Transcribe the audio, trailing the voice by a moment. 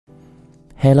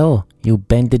Hello, you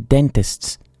bended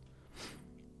dentists.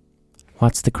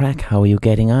 What's the crack? How are you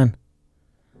getting on?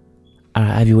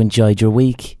 Have you enjoyed your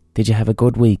week? Did you have a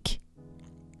good week?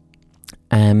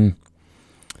 Little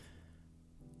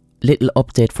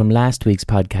update from last week's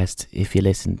podcast, if you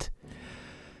listened.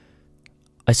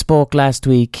 I spoke last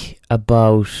week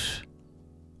about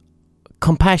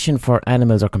compassion for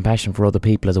animals or compassion for other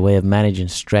people as a way of managing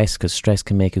stress, because stress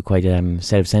can make you quite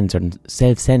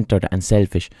self-centered and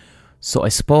selfish. So I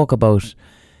spoke about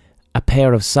a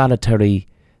pair of solitary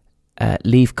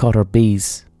leaf-cutter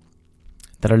bees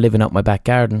that are living out my back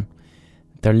garden.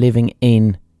 They're living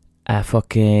in a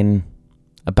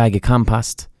bag of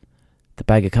compost. The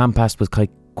bag of compost was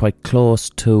quite close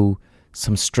to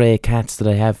some stray cats that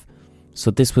I have.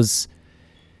 So this was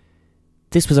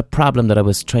a problem that I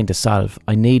was trying to solve.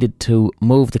 I needed to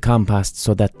move the compost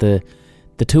so that the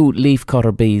two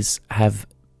leaf-cutter bees have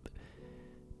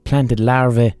planted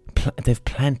larvae. They've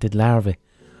planted larvae.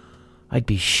 I'd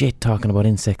be shit talking about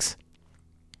insects.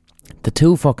 The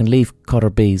two fucking leaf-cutter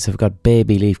bees have got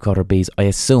baby leaf-cutter bees, I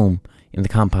assume, in the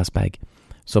compost bag.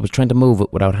 So I was trying to move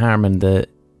it without harming the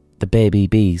baby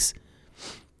bees.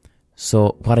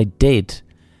 So what I did,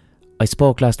 I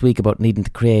spoke last week about needing to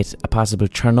create a possible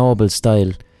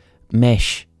Chernobyl-style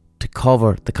mesh to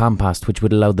cover the compost, which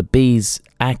would allow the bees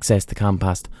access the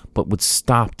compost, but would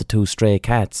stop the two stray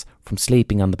cats from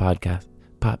sleeping on the podcast.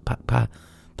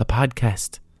 The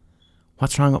podcast.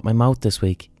 What's wrong with my mouth this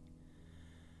week?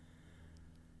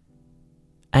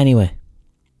 Anyway,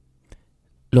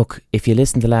 look, if you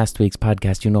listened to last week's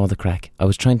podcast, you know the crack. I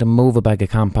was trying to move a bag of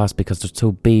compost because there's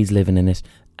two bees living in it,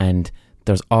 and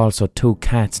there's also two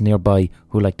cats nearby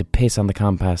who like to piss on the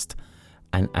compost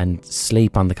and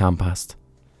sleep on the compost.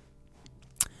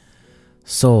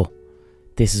 So,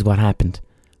 this is what happened.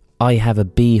 I have a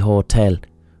bee hotel,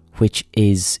 which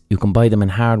is, you can buy them in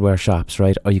hardware shops,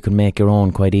 right? Or you can make your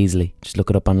own quite easily. Just look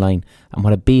it up online. And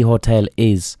what a bee hotel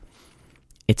is,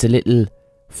 it's a little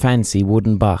fancy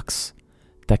wooden box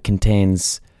that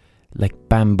contains like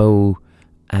bamboo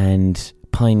and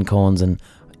pine cones, and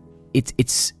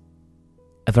it's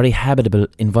a very habitable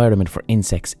environment for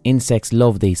insects. Insects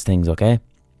love these things, okay?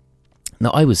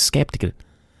 Now, I was sceptical.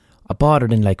 I bought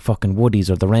it in like fucking Woodies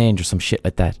or The Range or some shit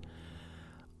like that.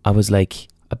 I was like,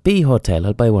 a bee hotel,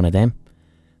 I'll buy one of them.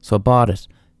 So I bought it,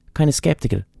 kind of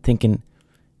sceptical, thinking,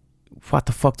 what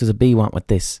the fuck does a bee want with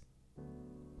this?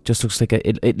 Just looks like do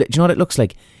you know what it looks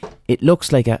like? It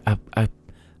looks like a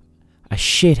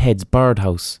shithead's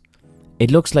birdhouse.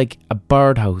 It looks like a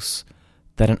birdhouse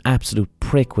that an absolute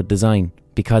prick would design,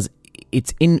 because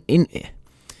it's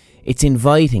it's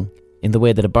inviting in the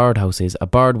way that a birdhouse is. A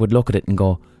bird would look at it and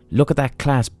go, look at that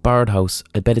class birdhouse,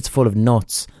 I bet it's full of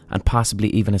nuts and possibly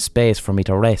even a space for me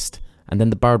to rest. And then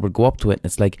the bird would go up to it and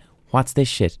it's like, what's this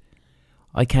shit?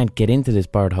 I can't get into this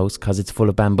birdhouse because it's full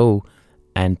of bamboo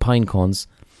and pine cones.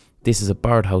 This is a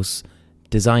birdhouse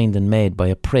designed and made by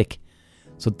a prick.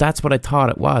 So that's what I thought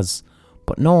it was.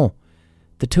 But no,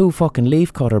 the two fucking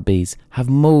leafcutter bees have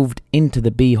moved into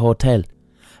the bee hotel.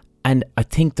 And I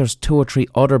think there's 2 or 3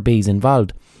 other bees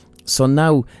involved. So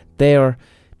now they're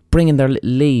bringing their little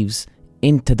leaves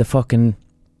into the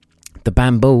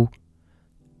bamboo,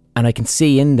 and I can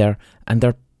see in there, and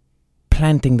they're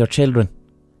planting their children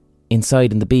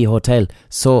inside in the bee hotel.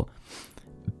 So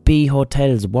bee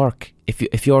hotels work.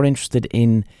 If you're interested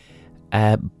in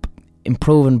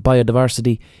improving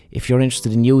biodiversity, if you're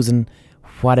interested in using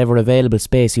whatever available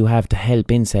space you have to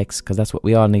help insects, because that's what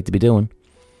we all need to be doing,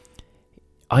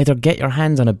 either get your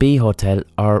hands on a bee hotel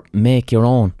or make your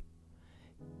own.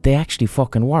 They actually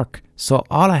fucking work. So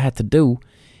all I had to do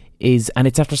is, and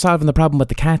it's after solving the problem with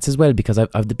the cats as well, because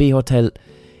I've the bee hotel,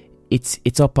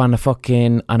 it's up on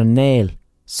a nail,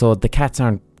 so the cats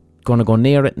aren't going to go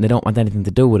near it and they don't want anything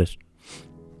to do with it.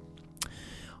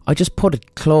 I just put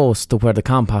it close to where the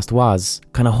compost was,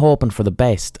 kind of hoping for the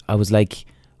best. I was like,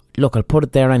 look, I'll put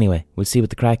it there anyway, we'll see what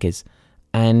the crack is.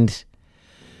 And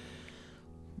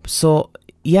so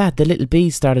yeah, the little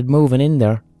bees started moving in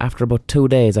there. After about 2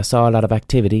 days, I saw a lot of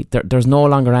activity. There's no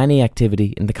longer any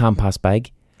activity in the compost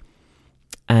bag.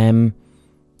 They're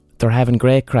having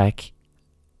great crack.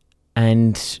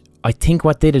 And I think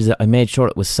what did is I made sure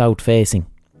it was south-facing.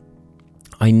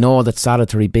 I know that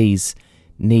solitary bees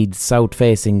need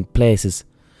south-facing places.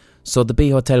 So the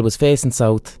bee hotel was facing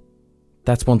south.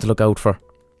 That's one to look out for.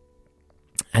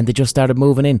 And they just started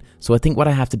moving in. So I think what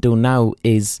I have to do now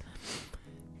is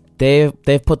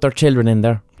they've put their children in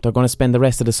there. They're going to spend the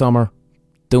rest of the summer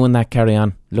doing that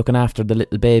carry-on, looking after the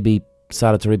little baby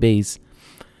solitary bees.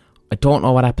 I don't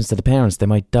know what happens to the parents. They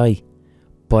might die.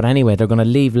 But anyway, they're going to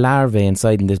leave larvae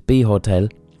inside in this bee hotel,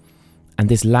 and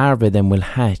this larva then will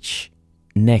hatch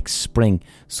next spring.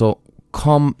 So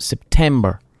come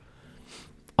September,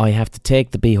 I have to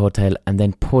take the bee hotel and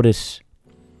then put it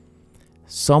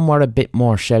somewhere a bit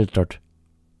more sheltered,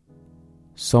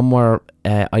 somewhere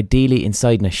ideally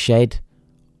inside in a shed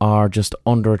or just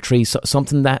under a tree,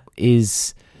 something that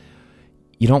is,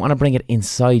 you don't want to bring it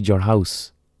inside your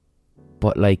house,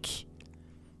 but like,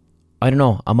 I don't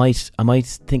know, I might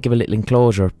think of a little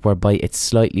enclosure whereby it's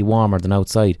slightly warmer than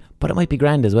outside, but it might be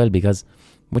grand as well, because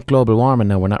with global warming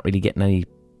now, we're not really getting any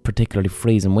particularly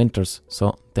freezing winters.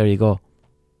 So there you go.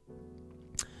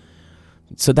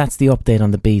 So that's the update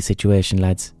on the bee situation,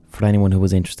 lads, for anyone who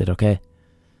was interested, okay?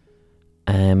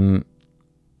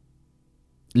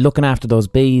 Looking after those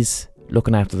bees,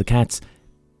 looking after the cats,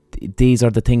 these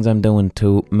are the things I'm doing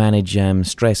to manage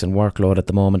stress and workload at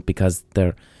the moment, because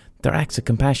they're acts of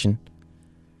compassion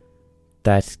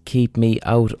that keep me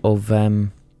out of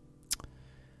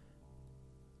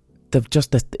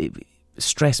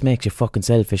stress makes you fucking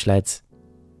selfish, lads.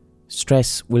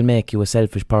 Stress will make you a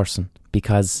selfish person,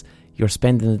 because you're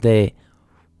spending the day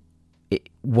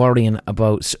worrying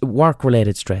about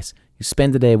work-related stress. You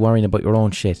spend the day worrying about your own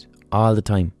shit all the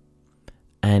time,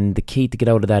 and the key to get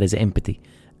out of that is empathy.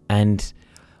 And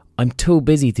I'm too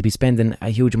busy to be spending a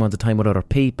huge amount of time with other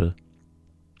people,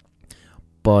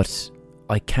 but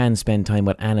I can spend time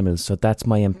with animals, so that's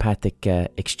my empathic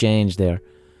exchange there,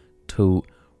 to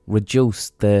reduce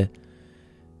the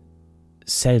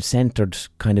self-centered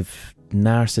kind of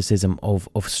narcissism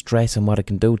of stress and what it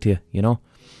can do to you, you know.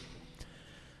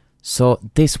 So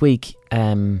this week,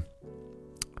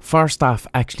 first off,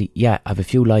 actually, I have a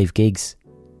few live gigs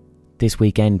this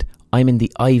weekend. I'm in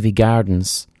the Ivy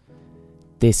Gardens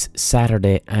this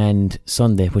Saturday and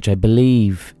Sunday, which I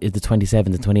believe is the 27th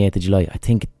and 28th of July. I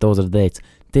think those are the dates.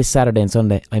 This Saturday and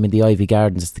Sunday, I'm in the Ivy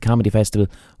Gardens. It's the comedy festival,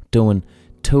 doing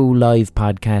 2 live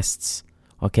podcasts.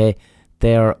 Okay,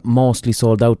 they're mostly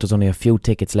sold out. There's only a few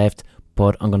tickets left,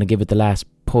 but I'm going to give it the last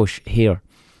push here.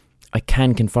 I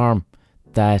can confirm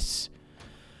that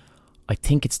I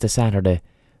think it's the Saturday.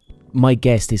 My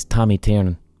guest is Tommy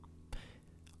Tiernan.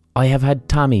 I have had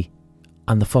Tommy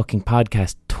on the fucking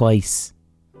podcast twice,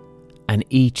 and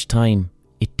each time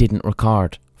it didn't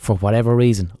record for whatever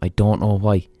reason. I don't know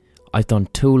why. I've done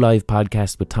 2 live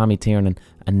podcasts with Tommy Tiernan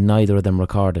and neither of them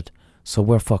recorded. So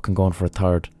we're fucking going for a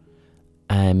third.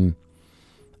 And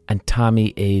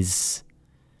Tommy is,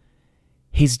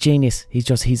 he's genius. He's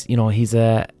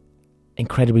a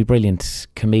incredibly brilliant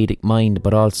comedic mind,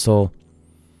 but also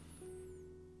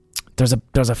there's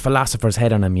a philosopher's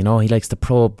head on him, you know. He likes to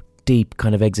probe deep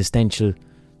kind of existential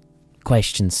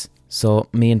questions. So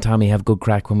me and Tommy have good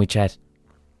crack when we chat.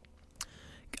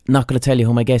 Not going to tell you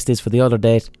who my guest is for the other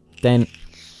date. Then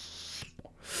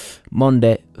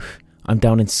Monday, I'm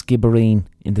down in Skibbereen,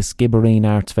 in the Skibbereen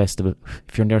Arts Festival.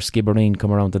 If you're near Skibbereen,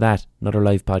 come around to that. Another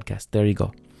live podcast. There you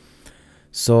go.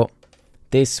 So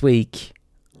this week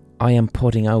I am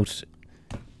putting out,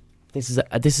 this is a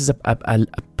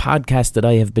podcast that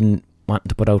I have been wanting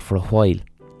to put out for a while.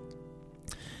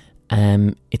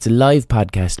 It's a live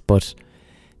podcast, but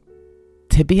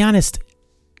to be honest,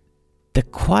 the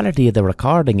quality of the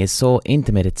recording is so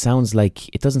intimate. It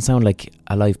doesn't sound like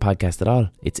a live podcast at all.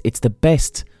 It's the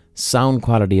best sound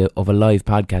quality of a live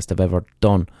podcast I've ever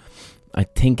done. I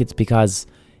think it's because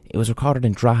it was recorded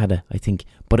in Drogheda, I think,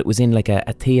 but it was in like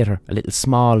a theatre, a little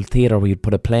small theatre where you'd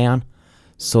put a play on.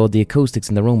 So the acoustics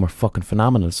in the room were fucking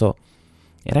phenomenal. So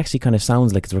it actually kind of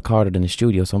sounds like it's recorded in a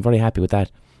studio, so I'm very happy with that.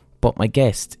 But my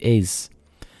guest is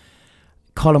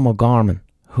Colm O Gorman,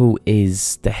 who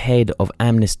is the head of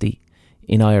Amnesty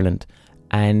in Ireland.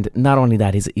 And not only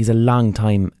that, he's a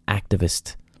long-time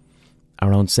activist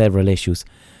around several issues.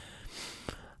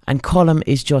 And Colm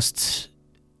is just,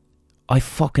 I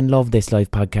fucking love this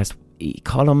live podcast.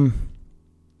 Colm,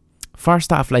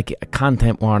 first off, like, a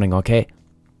content warning, okay?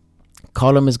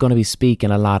 Colm is going to be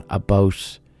speaking a lot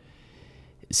about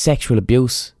sexual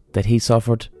abuse that he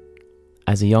suffered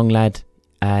as a young lad.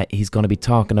 He's going to be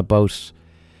talking about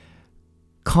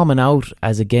coming out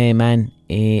as a gay man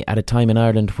at a time in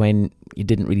Ireland when you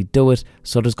didn't really do it.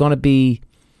 So there's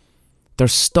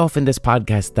stuff in this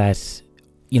podcast that,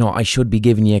 you know, I should be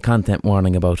giving you a content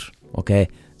warning about, okay?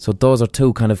 So those are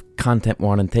 2 kind of content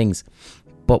warning things.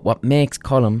 But what makes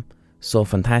Colm so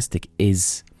fantastic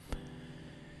is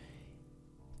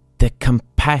the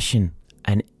compassion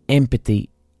and empathy.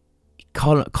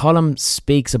 Colm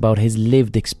speaks about his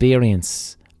lived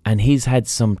experience, and he's had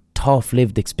some tough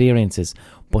lived experiences,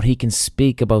 but he can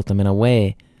speak about them in a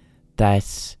way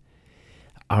that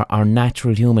our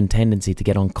natural human tendency to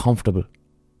get uncomfortable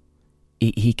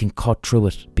he can cut through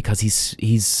it because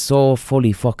he's so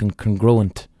fully fucking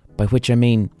congruent. By which I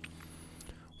mean,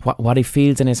 what he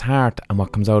feels in his heart and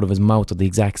what comes out of his mouth are the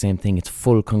exact same thing. It's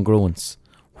full congruence,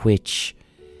 which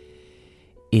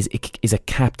is a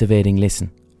captivating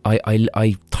listen.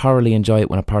 I thoroughly enjoy it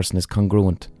when a person is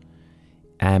congruent.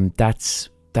 That's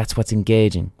what's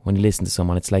engaging when you listen to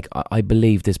someone. It's like, I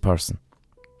believe this person.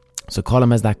 So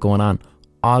Colm has that going on.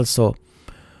 Also,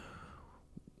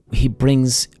 he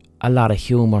brings a lot of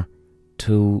humour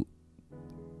to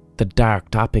the dark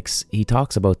topics he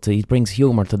talks about. He brings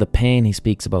humour to the pain he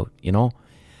speaks about, you know.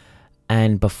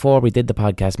 And before we did the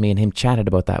podcast, me and him chatted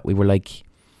about that. We were like,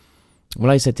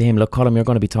 well, I said to him, look, Colm, you're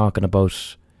going to be talking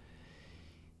about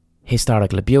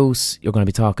historical abuse. You're going to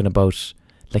be talking about,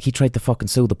 like, he tried to fucking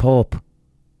sue the Pope. Do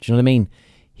you know what I mean?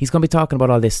 He's going to be talking about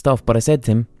all this stuff. But I said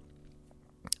to him,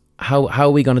 how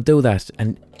are we going to do that?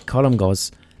 And Colm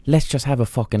goes, let's just have a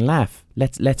fucking laugh.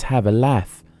 Let's have a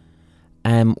laugh.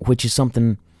 Which is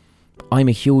something I'm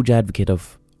a huge advocate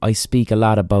of. I speak a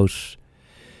lot about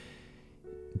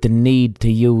the need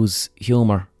to use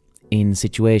humour in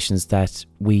situations that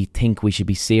we think we should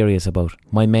be serious about.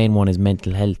 My main one is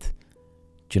mental health.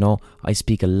 Do you know, I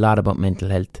speak a lot about mental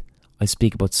health. I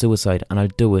speak about suicide, and I'll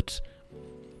do it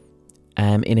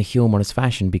in a humorous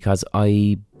fashion because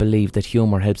I believe that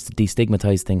humour helps to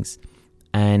destigmatise things.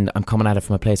 And I'm coming at it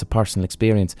from a place of personal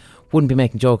experience. Wouldn't be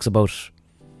making jokes about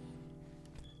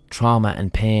trauma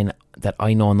and pain that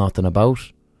I know nothing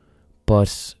about,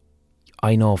 but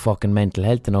I know fucking mental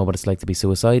health. I know what it's like to be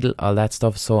suicidal, all that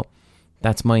stuff. So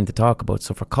that's mine to talk about.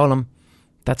 So for Colm,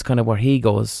 that's kind of where he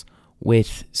goes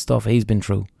with stuff he's been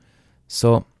through.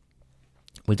 So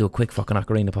we'll do a quick fucking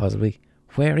ocarina pause a week.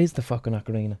 Where is the fucking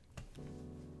ocarina?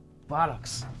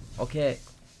 Bollocks. Okay.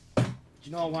 Do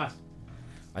you know what?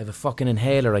 I have a fucking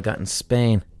inhaler I got in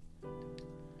Spain.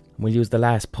 We'll use the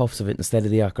last puffs of it instead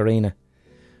of the ocarina.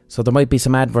 So there might be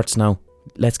some adverts now.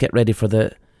 Let's get ready for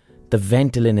the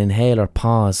Ventolin inhaler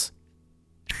pause.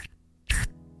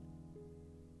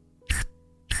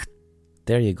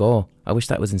 There you go. I wish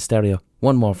that was in stereo.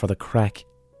 One more for the crack.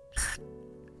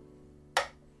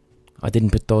 I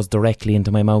didn't put those directly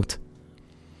into my mouth.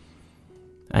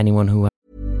 Anyone who...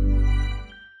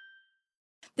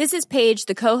 This is Paige,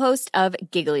 the co-host of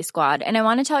Giggly Squad, and I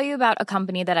want to tell you about a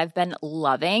company that I've been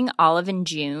loving, Olive &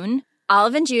 June.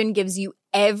 Olive & June gives you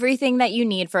everything that you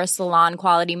need for a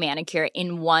salon-quality manicure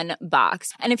in one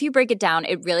box. And if you break it down,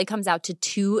 it really comes out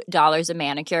to $2 a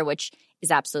manicure, which is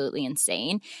absolutely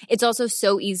insane. It's also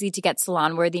so easy to get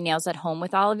salon-worthy nails at home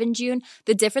with Olive & June.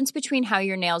 The difference between how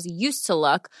your nails used to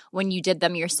look when you did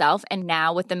them yourself and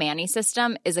now with the Mani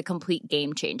system is a complete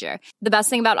game changer. The best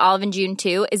thing about Olive & June,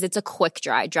 too, is it's a quick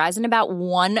dry. Dries in about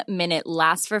 1 minute,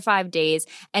 lasts for 5 days,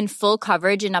 and full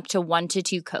coverage in up to 1 to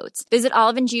 2 coats. Visit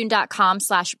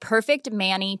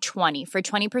oliveandjune.com/perfectmani20 for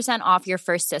 20% off your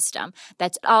first system.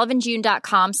 That's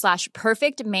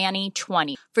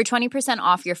oliveandjune.com/perfectmani20 for 20%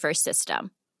 off your first system.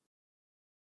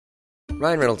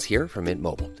 Ryan Reynolds here from Mint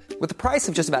Mobile. With the price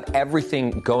of just about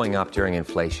everything going up during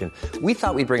inflation, we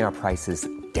thought we'd bring our prices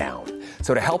down.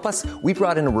 So to help us, we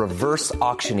brought in a reverse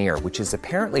auctioneer, which is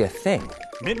apparently a thing.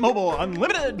 Mint Mobile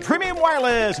Unlimited Premium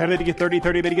Wireless. How to get 30,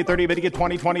 30, bit to get 30, bit to get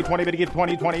 20, 20, 20, bit to get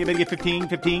 20, 20, bit to get 15,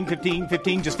 15, 15,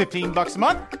 15, just $15 a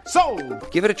month? Sold!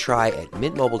 Give it a try at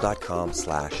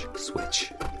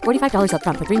mintmobile.com/switch. $45 up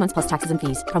front for 3 months plus taxes and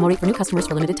fees. Promo rate for new customers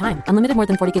for limited time. Unlimited more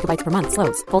than 40 gigabytes per month.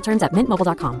 Slows full terms at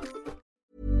mintmobile.com.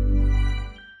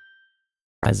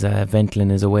 As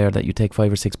Ventolin is aware that you take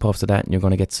 5 or 6 puffs of that and you're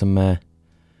going to get some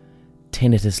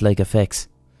tinnitus-like effects.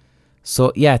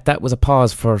 So yeah, that was a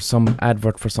pause for some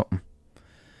advert for something.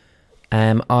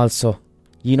 Also,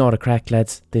 you know the crack,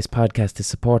 lads. This podcast is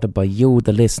supported by you,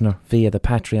 the listener, via the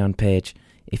Patreon page.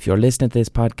 If you're listening to this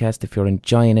podcast, if you're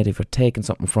enjoying it, if you're taking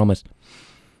something from it,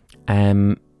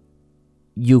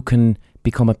 you can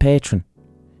become a patron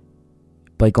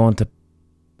by going to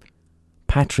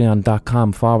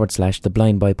patreon.com/The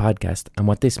Blind Boy Podcast. And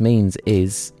what this means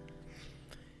is,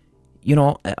 you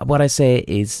know, what I say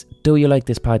is, do you like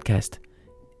this podcast?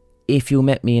 If you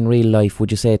met me in real life,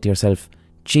 would you say to yourself,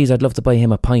 geez, I'd love to buy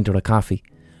him a pint or a coffee?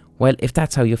 Well, if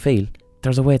that's how you feel,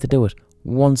 there's a way to do it.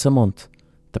 Once a month,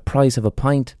 the price of a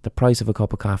pint, the price of a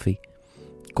cup of coffee.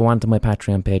 Go on to my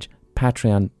Patreon page,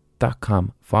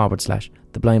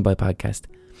 patreon.com/The Blind Boy Podcast.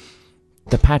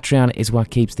 The Patreon is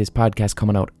what keeps this podcast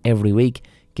coming out every week.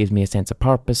 Gives me a sense of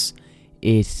purpose.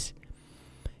 It's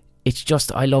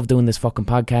just, I love doing this fucking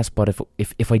podcast, but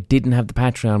if I didn't have the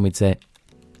Patreon, we'd say,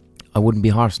 I wouldn't be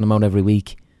horsing them out every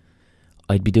week.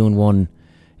 I'd be doing one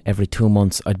every 2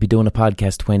 months. I'd be doing a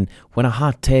podcast when a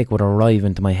hot take would arrive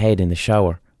into my head in the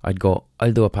shower. I'd go,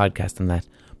 I'll do a podcast on that.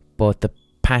 But the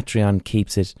Patreon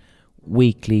keeps it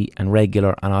weekly and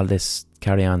regular and all this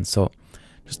carry on. So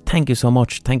just thank you so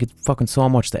much. Thank you fucking so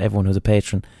much to everyone who's a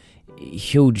patron.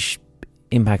 Huge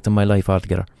impact on my life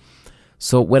altogether.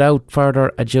 So without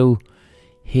further ado,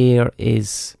 here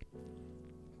is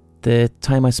the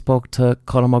time I spoke to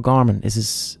Colm O Gorman. This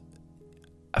is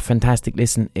a fantastic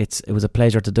listen. It was a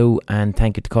pleasure to do, and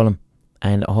thank you to Colm,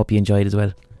 and I hope you enjoyed as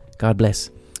well. God bless.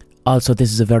 Also,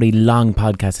 this is a very long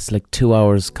podcast. It's like 2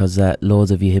 hours because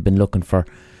loads of you have been looking for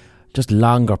just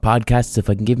longer podcasts if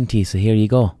I can give them to you. So here you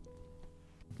go.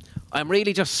 I'm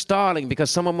really just stalling because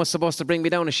someone was supposed to bring me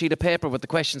down a sheet of paper with the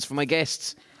questions for my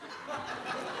guests.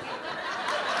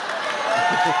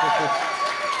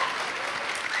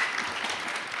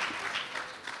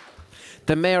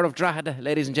 The Mayor of Drogheda,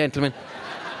 ladies and gentlemen.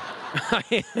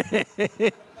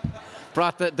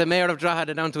 Brought the Mayor of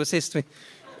Drogheda down to assist me.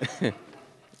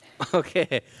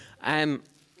 Okay. I've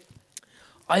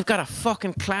got a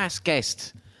fucking class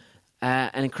guest.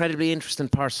 An incredibly interesting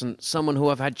person. Someone who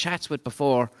I've had chats with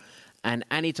before. And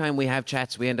anytime we have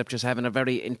chats, we end up just having a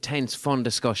very intense, fun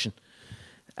discussion.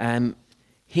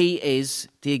 He is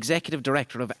the Executive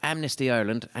Director of Amnesty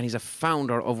Ireland, and he's a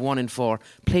founder of 1 in 4.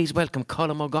 Please welcome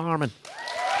Colm O Gorman.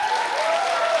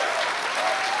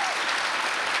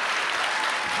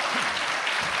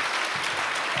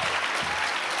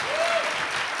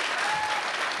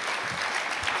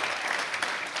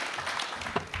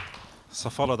 So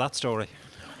follow that story.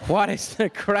 What is the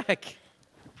crack?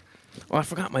 Oh, I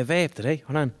forgot my vape today.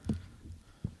 Hold on.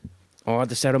 Oh,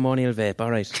 the ceremonial vape.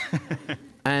 All right.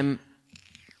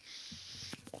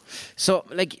 So,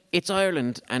 like, it's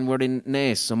Ireland and we're in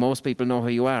Naas, so most people know who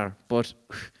you are. But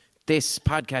this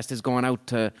podcast is going out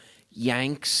to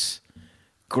Yanks,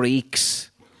 Greeks,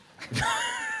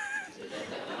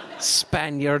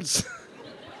 Spaniards.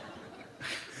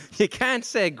 You can't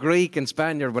say Greek and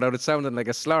Spaniard without it sounding like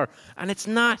a slur. And it's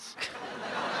not.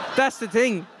 That's the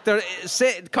thing.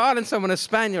 Calling someone a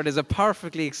Spaniard is a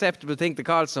perfectly acceptable thing to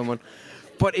call someone.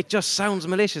 But it just sounds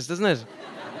malicious, doesn't it?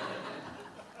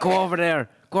 Go over there.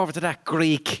 Go over to that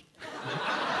Greek.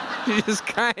 You just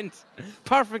can't.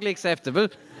 Perfectly acceptable.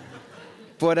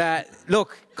 But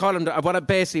look, Colm,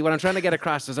 what I'm trying to get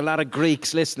across, there's a lot of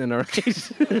Greeks listening, all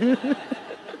right?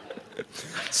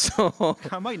 So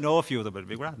I might know a few of them, but it'd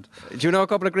be grand. Do you know a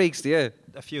couple of Greeks, do you?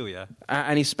 A few, yeah.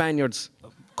 Any Spaniards? A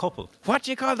couple. What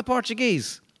do you call the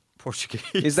Portuguese? Portuguese.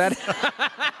 Is that...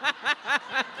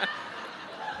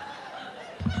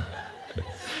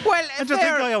 Well, I just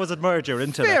think I always admired your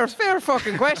intellect. Fair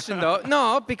fucking question, though.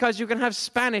 No, because you can have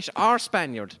Spanish or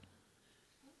Spaniard.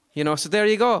 You know, so there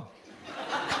you go.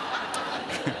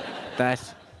 Yeah,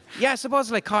 I suppose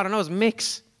like calling us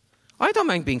Micks. I don't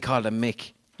mind being called a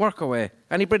Mick. Work away.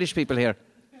 Any British people here?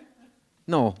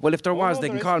 No. Well, if there was, they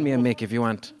can call me a Mick if you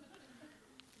want.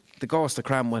 The ghost of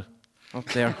Cromwell. Up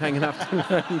there, hanging off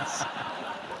the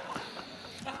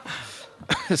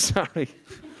lines. Sorry.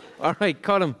 All right,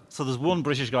 Colm. So there's one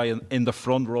British guy in the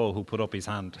front row who put up his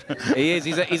hand. He is.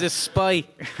 He's a spy.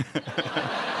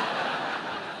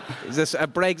 He's a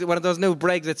Brexit, one of those new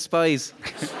Brexit spies.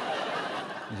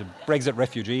 He's a Brexit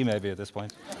refugee, maybe, at this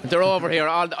point. They're over here.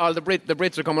 All the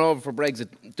Brits are coming over for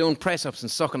Brexit, doing press-ups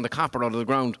and sucking the copper out of the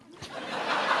ground.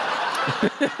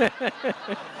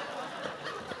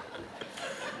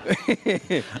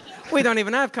 We don't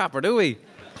even have copper, do we?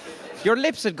 Your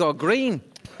lips would go green.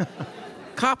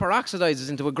 Copper oxidizes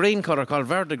into a green colour called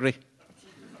verdigris.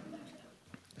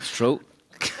 It's true.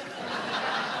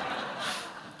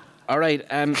 All right,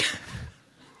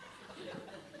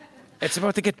 it's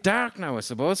about to get dark now, I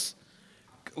suppose.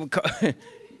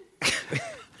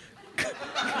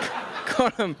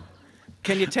 Colm,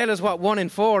 can you tell us what 1 in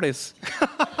 4 is?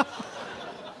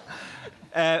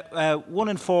 1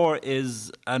 in 4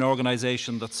 is an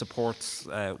organisation that supports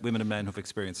women and men who've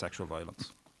experienced sexual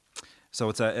violence. So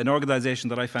it's an organisation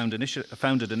that I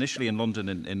founded initially in London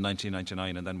in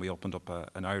 1999, and then we opened up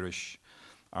an Irish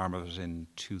arm of it in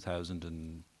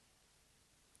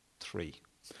 2003.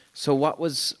 So what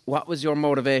was your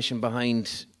motivation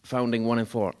behind founding 1 in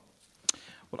 4?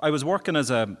 Well, I was working as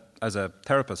a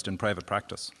therapist in private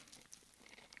practice,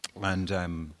 and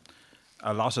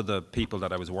a lot of the people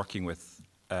that I was working with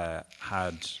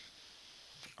had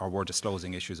or were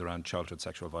disclosing issues around childhood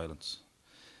sexual violence.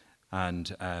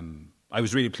 And I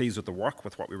was really pleased with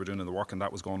what we were doing in the work, and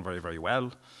that was going very, very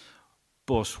well.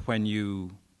 But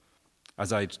when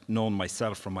as I'd known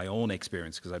myself from my own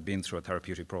experience, because I'd been through a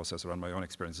therapeutic process around my own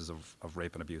experiences of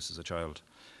rape and abuse as a child,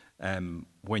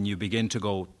 when you begin to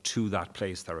go to that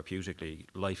place therapeutically,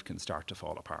 life can start to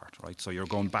fall apart, right? So you're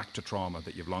going back to trauma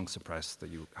that you've long suppressed, that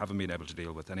you haven't been able to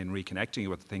deal with, and in reconnecting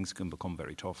with things can become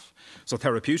very tough. So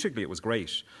therapeutically, it was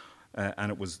great,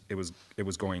 and it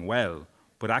was going well.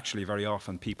 But actually, very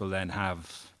often people then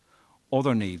have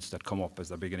other needs that come up as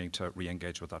they're beginning to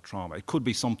re-engage with that trauma. It could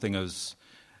be something as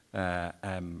I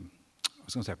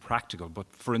was going to say practical, but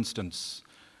for instance,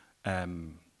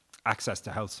 access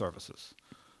to health services.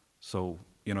 So,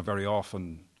 very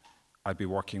often I'd be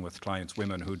working with clients,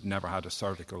 women who'd never had a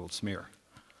cervical smear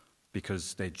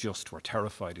because they just were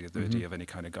terrified of the idea of any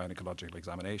kind of gynecological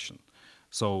examination.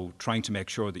 So trying to make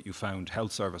sure that you found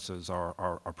health services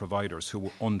or providers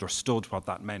who understood what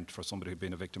that meant for somebody who'd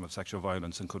been a victim of sexual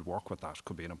violence and could work with that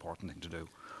could be an important thing to do.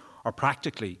 Or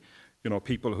practically,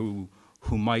 people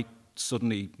who might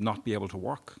suddenly not be able to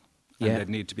work and they'd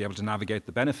need to be able to navigate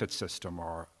the benefits system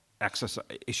or access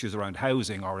issues around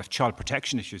housing, or if child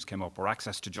protection issues came up, or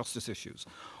access to justice issues.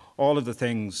 All of the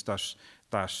things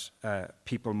that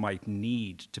people might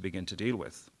need to begin to deal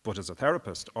with. But as a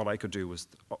therapist, all I could do was,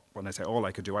 when I say all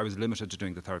I could do, I was limited to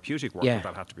doing the therapeutic work, but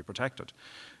that had to be protected.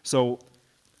 So,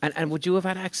 and would you have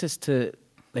had access to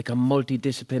like a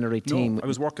multidisciplinary team? No, I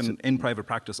was working in private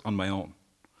practice on my own.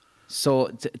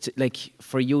 So, like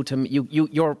for you to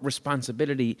your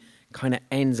responsibility kind of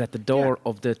ends at the door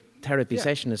of the therapy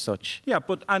session as such. Yeah,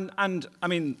 but and I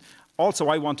mean, also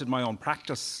I wanted my own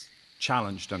practice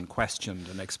challenged and questioned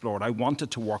and explored. I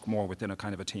wanted to work more within a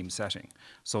kind of a team setting,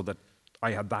 so that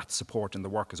I had that support in the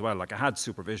work as well. Like I had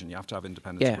supervision, you have to have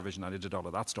independent supervision, and I did all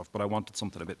of that stuff, but I wanted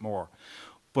something a bit more.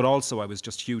 But also I was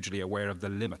just hugely aware of the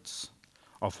limits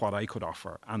of what I could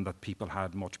offer, and that people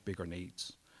had much bigger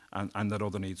needs, and that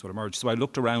other needs would emerge. So I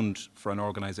looked around for an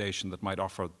organisation that might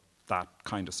offer that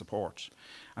kind of support.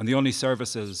 And the only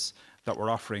services that were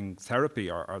offering therapy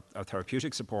or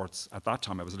therapeutic supports at that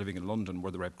time, I was living in London,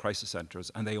 were the Rape Crisis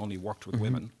Centres, and they only worked with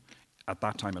women at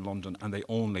that time in London, and they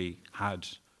only had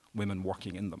women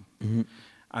working in them.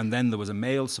 And then there was a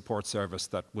male support service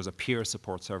that was a peer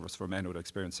support service for men who had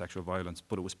experienced sexual violence,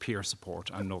 but it was peer support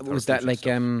and no therapeutic. Was that like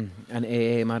stuff. An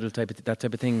AA model type of that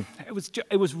type of thing?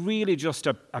 It was really just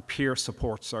a peer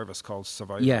support service called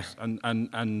Survivors,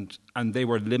 and they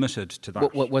were limited to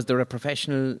that. Was there a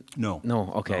professional? No.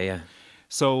 Okay, no. yeah.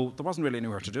 So there wasn't really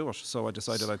anywhere to do it. So I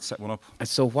decided I'd set one up.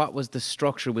 So what was the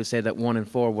structure? We'll say that 1 in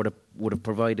 4 would have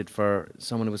provided for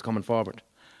someone who was coming forward.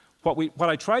 What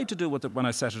I tried to do with it when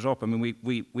I set it up, I mean,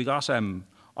 we got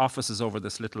offices over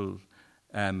this little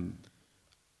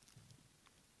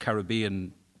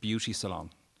Caribbean beauty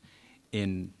salon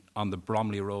on the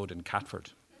Bromley Road in Catford,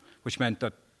 which meant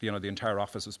that the entire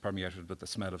office was permeated with the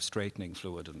smell of straightening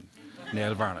fluid and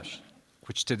nail varnish,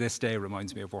 which to this day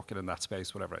reminds me of working in that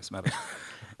space whenever I smell it.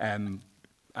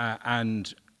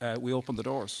 And we opened the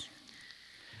doors.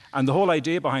 And the whole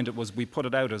idea behind it was we put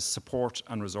it out as support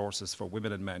and resources for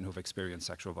women and men who've experienced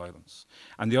sexual violence.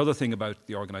 And the other thing about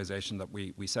the organisation that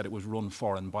we said it was run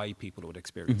for and by people who had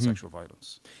experienced sexual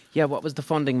violence. Yeah, what was the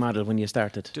funding model when you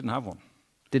started? Didn't have one.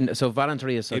 So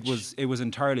voluntary as such? It was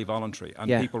entirely voluntary, and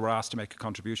people were asked to make a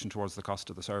contribution towards the cost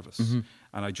of the service.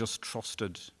 And I just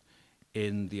trusted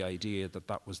in the idea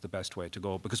that was the best way to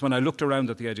go. Because when I looked around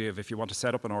at the idea of if you want to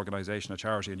set up an organisation, a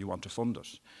charity, and you want to fund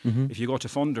it, if you go to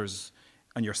funders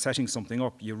and you're setting something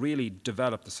up, you really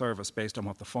develop the service based on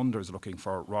what the funder is looking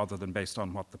for rather than based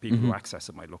on what the people who access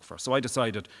it might look for. So I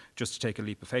decided just to take a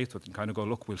leap of faith with it and kind of go,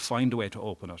 look, we'll find a way to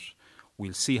open it,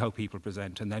 we'll see how people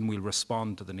present, and then we'll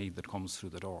respond to the need that comes through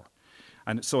the door.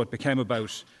 And so it became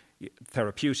about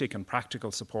therapeutic and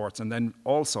practical supports, and then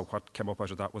also what came up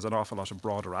out of that was an awful lot of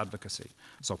broader advocacy.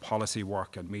 So policy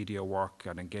work and media work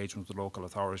and engagement with local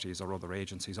authorities or other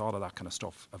agencies, all of that kind of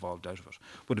stuff evolved out of it.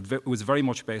 But it was very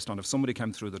much based on if somebody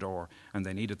came through the door and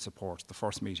they needed support, the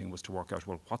first meeting was to work out,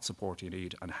 well, what support do you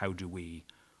need and how do we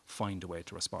find a way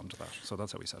to respond to that? So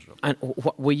that's how we set it up. And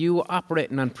were you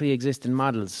operating on pre-existing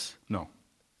models? No.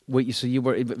 So you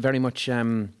were very much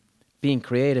being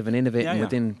creative and innovating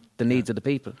within the needs of the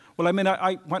people? Well, I mean,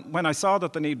 when I saw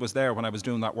that the need was there when I was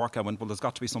doing that work, I went, well, there's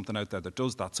got to be something out there that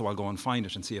does that, so I'll go and find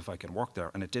it and see if I can work there.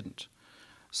 And it didn't.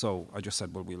 So I just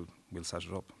said, well, we'll set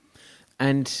it up.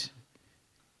 And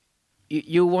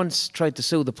you once tried to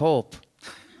sue the Pope.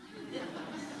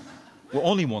 Well,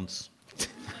 only once.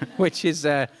 Which is,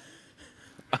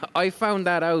 I found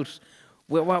that out.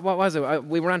 What was it?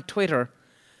 We were on Twitter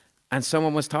and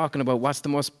someone was talking about what's the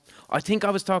most... I think I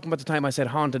was talking about the time I said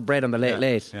haunted bread on the Late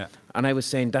Late. Yeah. And I was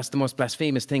saying that's the most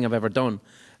blasphemous thing I've ever done.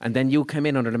 And then you came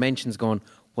in under the mentions going,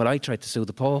 well, I tried to sue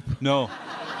the Pope. No.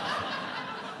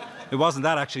 It wasn't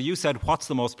that, actually. You said, what's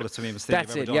the most blasphemous thing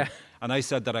you've ever done? Yeah. And I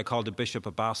said that I called the bishop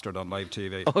a bastard on live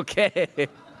TV. Okay.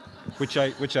 Which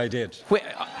I did.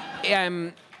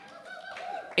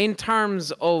 In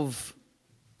terms of...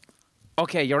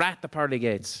 Okay, you're at the pearly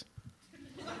gates.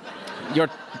 You're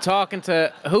talking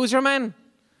to... Who's your man?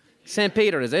 St.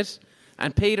 Peter, is it?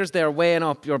 And Peter's there weighing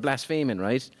up your blaspheming,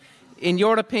 right? In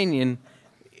your opinion,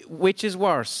 which is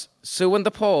worse, suing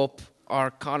the Pope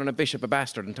or calling a bishop a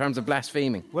bastard in terms of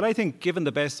blaspheming? Well, I think, given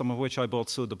the basis on which I both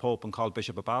sued the Pope and called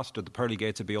Bishop a bastard, the pearly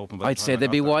gates would be open. I'd say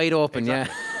they'd be wide open,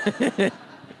 exactly. Yeah.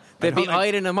 They'd be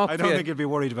eyeing them up. I don't think you'd be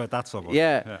worried about that so much.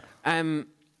 Yeah.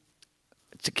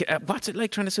 What's it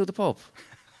like trying to sue the Pope?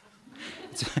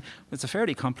 It's a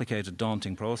fairly complicated,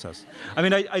 daunting process. I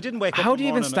mean, I didn't wake up. How do you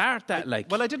even start that?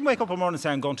 Well, I didn't wake up one morning and say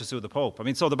I'm going to sue the Pope. I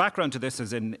mean, so the background to this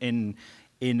is in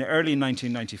early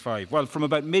 1995. Well, from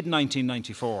about mid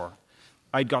 1994,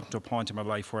 I'd gotten to a point in my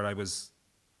life where I was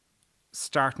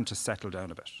starting to settle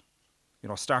down a bit. You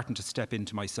know, starting to step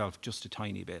into myself just a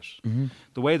tiny bit. Mm-hmm.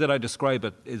 The way that I describe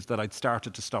it is that I'd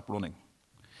started to stop running.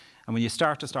 And when you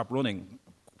start to stop running,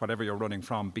 whatever you're running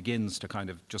from begins to kind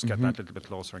of just get that little bit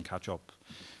closer and catch up.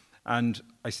 And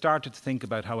I started to think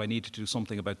about how I needed to do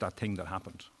something about that thing that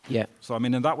happened. Yeah. So, I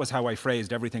mean, and that was how I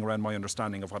phrased everything around my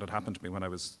understanding of what had happened to me when I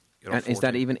was, And 14. is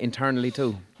that even internally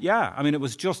too? Yeah. I mean, it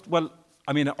was just,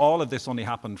 all of this only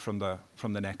happened from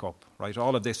the neck up, right?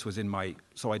 All of this was in my...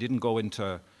 So I didn't go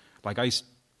into...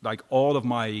 all of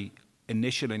my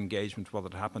initial engagement with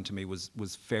what had happened to me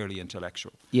was fairly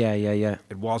intellectual. Yeah.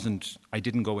 It wasn't... I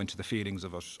didn't go into the feelings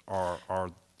of it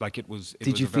or like it was...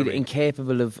 Did you feel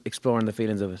incapable of exploring the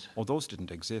feelings of it? Oh, those didn't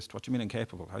exist. What do you mean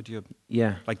incapable? How do you...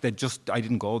 Yeah. I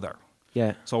didn't go there.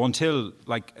 Yeah. So until,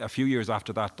 a few years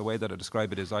after that, the way that I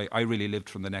describe it is I really lived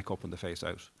from the neck up and the face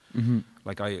out. Mm-hmm.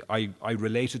 I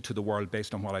related to the world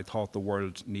based on what I thought the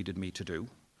world needed me to do.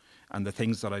 And the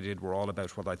things that I did were all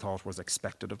about what I thought was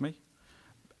expected of me.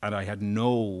 And I had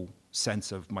no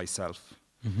sense of myself.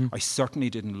 Mm-hmm. I certainly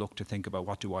didn't look to think about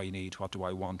what do I need, what do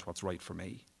I want, what's right for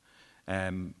me.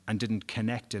 And didn't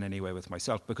connect in any way with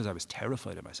myself because I was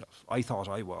terrified of myself. I thought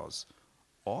I was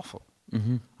awful.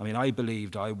 Mm-hmm. I mean, I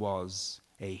believed I was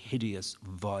a hideous,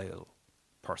 vile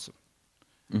person.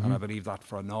 Mm-hmm. And I believed that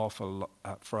for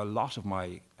a lot of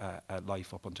my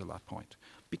life up until that point,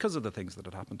 because of the things that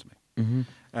had happened to me.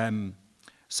 Mm-hmm.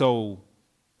 So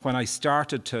when I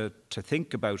started to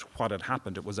think about what had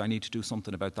happened, it was I need to do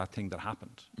something about that thing that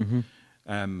happened. Mm-hmm.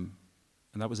 And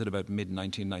that was at about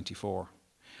mid-1994.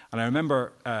 And I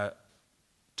remember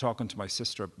talking to my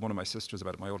sister, one of my sisters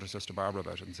about it, my older sister Barbara,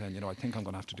 about it, and saying, I think I'm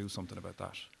going to have to do something about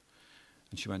that.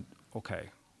 And she went, okay,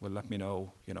 well, let me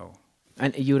know,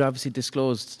 And you'd obviously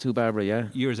disclosed to Barbara, yeah?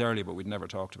 Years earlier, but we'd never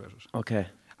talked about it. Okay.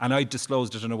 And I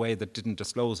disclosed it in a way that didn't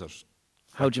disclose it.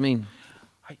 How do you mean?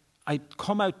 I'd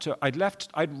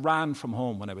ran from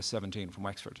home when I was 17 from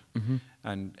Wexford, mm-hmm.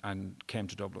 and came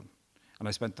to Dublin. And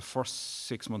I spent the first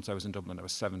 6 months I was in Dublin, I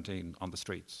was 17, on the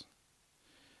streets.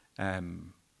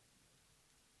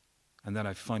 And then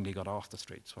I finally got off the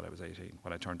streets when I was 18,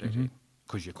 when I turned 18.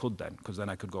 Because you could then, because then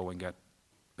I could go and get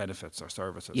benefits or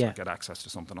services or get access to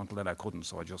something. Until then I couldn't,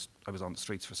 so I was on the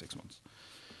streets for 6 months.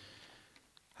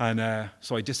 And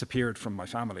so I disappeared from my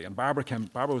family. And Barbara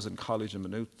was in college in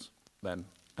Maynooth then,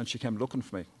 and she came looking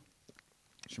for me.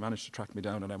 She managed to track me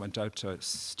down, and I went out to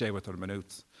stay with her in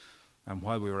Maynooth. And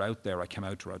while we were out there, I came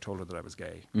out to her, I told her that I was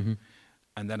gay. Mm-hmm.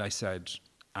 And then I said,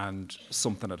 and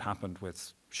something had happened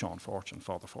with Sean Fortune,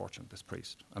 Father Fortune, this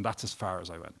priest. And that's as far as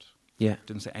I went. Yeah.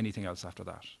 Didn't say anything else after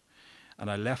that. And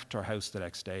I left her house the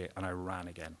next day, and I ran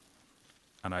again.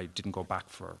 And I didn't go back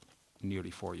for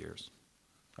nearly 4 years.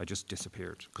 I just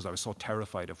disappeared, because I was so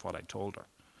terrified of what I told her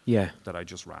that I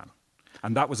just ran.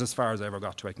 And that was as far as I ever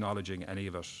got to acknowledging any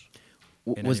of it.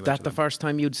 Was that the first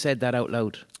time you'd said that out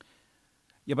loud?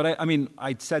 Yeah, but I mean,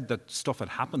 I'd said that stuff had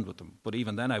happened with them, but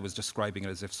even then I was describing it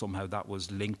as if somehow that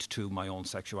was linked to my own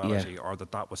sexuality, or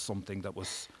that was something that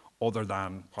was other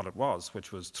than what it was,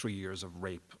 which was 3 years of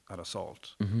rape and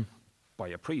assault by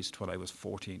a priest when I was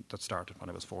 14, that started when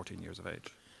I was 14 years of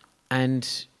age.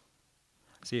 And...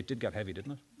 See, it did get heavy,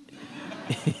 didn't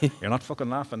it? You're not fucking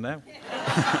laughing now.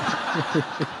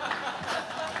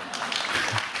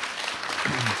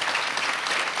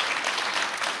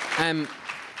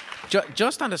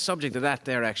 Just on the subject of that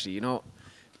there, actually,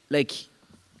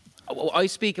 I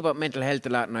speak about mental health a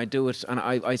lot, and I do it, and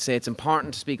I say it's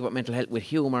important to speak about mental health with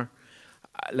humour.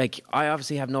 I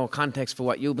obviously have no context for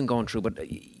what you've been going through, but,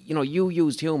 you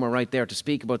used humour right there to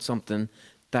speak about something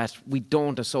that we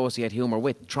don't associate humour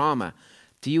with, trauma.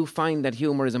 Do you find that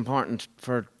humour is important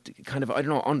for kind of,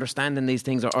 understanding these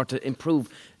things or to improve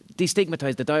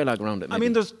destigmatise the dialogue around it. Maybe. I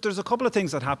mean, there's a couple of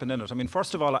things that happen in it. I mean,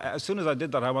 first of all, as soon as I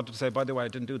did that, I wanted to say, by the way, I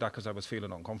didn't do that because I was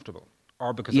feeling uncomfortable,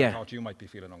 or because I thought you might be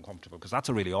feeling uncomfortable, because that's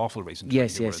a really awful reason to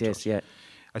Yes.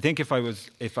 I think if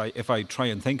I try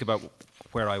and think about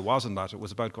where I was in that, it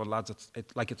was about going, lads,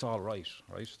 it's all right?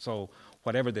 So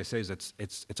whatever this is,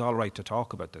 it's all right to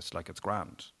talk about this, like it's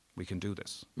grand. We can do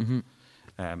this.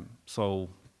 So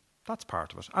that's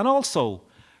part of it. And also,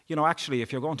 you know, actually,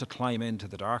 if you're going to climb into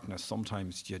the darkness,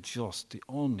 sometimes the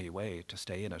only way to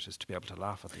stay in it is to be able to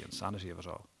laugh at the insanity of it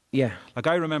all. Yeah. Like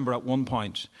I remember at one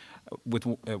point,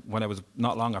 when I was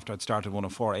not long after I'd started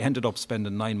 104, I ended up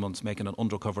spending 9 months making an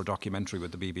undercover documentary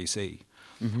with the BBC,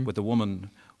 with a woman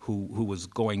who was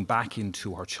going back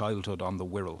into her childhood on the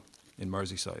Wirral in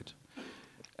Merseyside,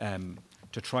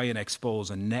 to try and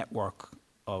expose a network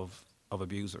of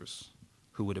abusers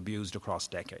who had abused across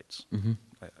decades.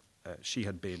 She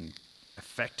had been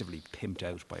effectively pimped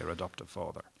out by her adoptive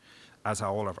father, as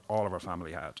all of her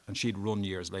family had. And she'd run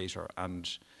years later, and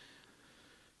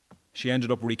she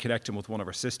ended up reconnecting with one of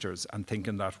her sisters and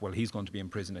thinking that, well, he's going to be in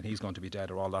prison and he's going to be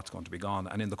dead, or all that's going to be gone.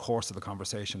 And in the course of the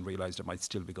conversation, realised it might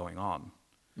still be going on.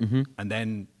 And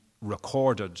then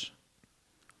recorded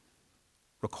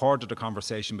a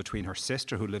conversation between her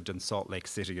sister, who lived in Salt Lake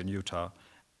City in Utah,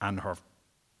 and her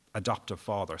adoptive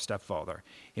stepfather,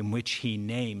 in which he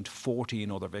named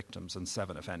 14 other victims and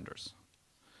 7 offenders.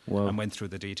 Wow. And went through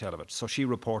the detail of it. So she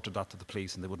reported that to the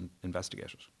police, and they wouldn't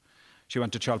investigate it. She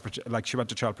went to Child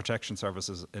Protection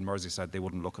Services in Merseyside. They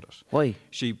wouldn't look at it. Why?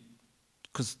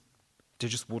 Because they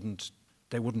just wouldn't.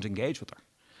 They wouldn't engage with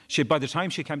her. By the time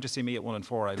she came to see me at 1 and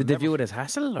 4, did they view it as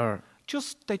hassle, or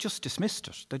they just dismissed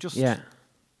it? They just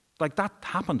like that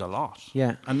happened a lot.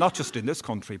 Yeah. And not just in this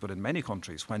country, but in many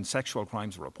countries, when sexual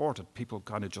crimes were reported, people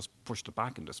kind of just pushed it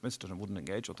back and dismissed it and wouldn't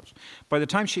engage with it. By the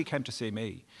time she came to see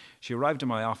me, she arrived in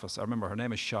my office. I remember her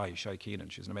name is Shy Keenan.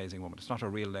 She's an amazing woman. It's not her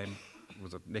real name. It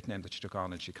was a nickname that she took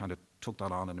on, and she kind of took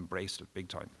that on and embraced it big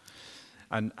time.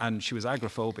 And she was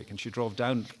agoraphobic, and she drove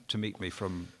down to meet me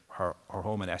from her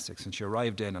home in Essex, and she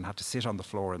arrived in and had to sit on the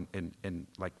floor in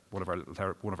like one of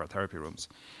our therapy rooms,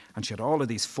 and she had all of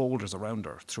these folders around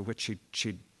her through which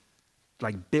she'd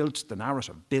like built the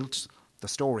narrative, built the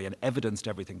story, and evidenced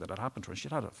everything that had happened to her. And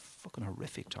she'd had a fucking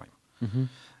horrific time.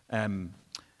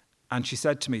 And she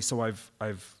said to me, so I've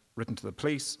written to the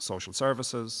police, social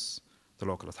services, the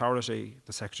local authority,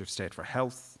 the Secretary of State for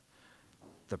Health,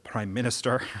 the Prime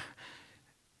Minister,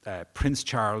 Prince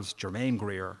Charles, Germaine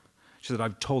Greer. She said,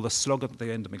 I've told a slug at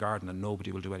the end of my garden and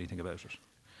nobody will do anything about it.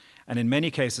 And in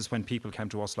many cases, when people came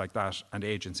to us like that and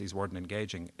agencies weren't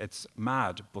engaging, it's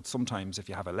mad, but sometimes if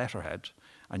you have a letterhead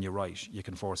and you write, you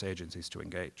can force agencies to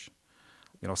engage.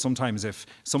 You know, sometimes if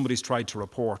somebody's tried to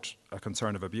report a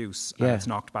concern of abuse and it's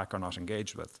knocked back or not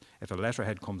engaged with, if a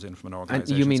letterhead comes in from an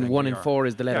organisation... And you mean saying, 1 in 4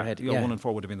 is the letterhead? Yeah, 1 in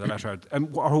 4 would have been the letterhead.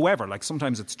 Or whoever, like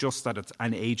sometimes it's just that it's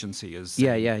an agency is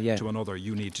saying to another,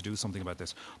 you need to do something about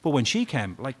this. But when she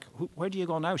came, like, where do you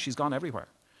go now? She's gone everywhere.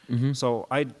 So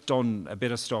I'd done a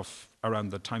bit of stuff around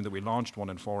the time that we launched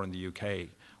 1 in 4 in the UK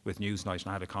with Newsnight, and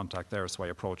I had a contact there, so I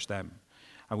approached them.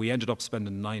 And we ended up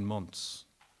spending 9 months.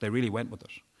 They really went with it.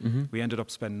 We ended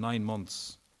up spending 9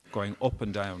 months going up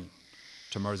and down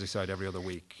to Merseyside every other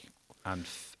week and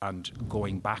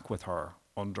going back with her,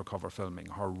 undercover filming,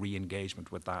 her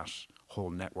re-engagement with that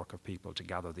whole network of people to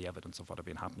gather the evidence of what had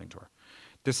been happening to her.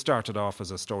 This started off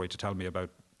as a story to tell me about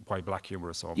why black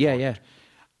humour is so important.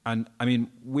 And I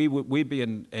mean, we'd be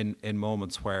in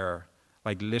moments where,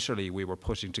 like, literally we were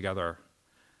putting together,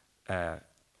 I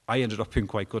ended up being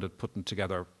quite good at putting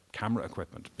together camera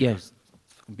equipment. Because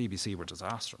BBC were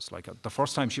disastrous. Like the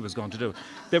first time she was going to do it,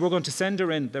 they were going to send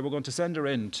her in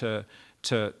to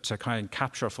kind of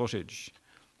capture footage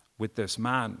with this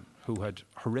man who had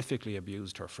horrifically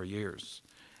abused her for years.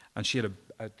 And she had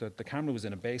the camera was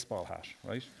in a baseball hat,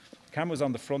 right? The camera was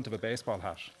on the front of a baseball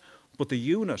hat, but the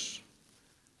unit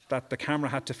that the camera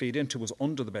had to feed into was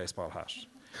under the baseball hat.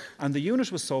 And the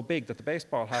unit was so big that the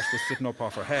baseball hat was sitting up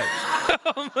off her head.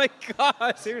 Oh my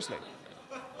God! Seriously.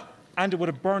 And it would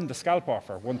have burned the scalp off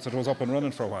her once it was up and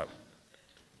running for a while.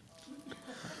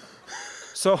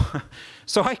 So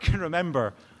I can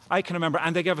remember,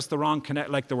 and they gave us the wrong connect,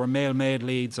 like there were male-made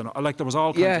leads, and like there was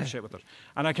all kinds of shit with it.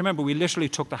 And I can remember we literally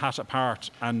took the hat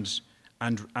apart and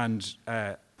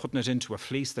putting it into a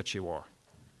fleece that she wore.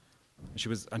 She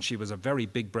was a very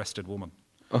big-breasted woman.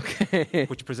 Okay.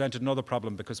 Which presented another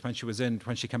problem, because when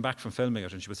she came back from filming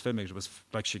it, and she was filming it was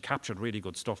like she captured really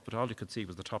good stuff, but all you could see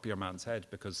was the top of your man's head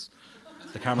because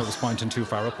the camera was pointing too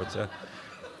far upwards.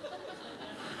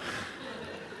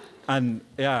 And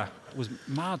it was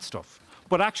mad stuff.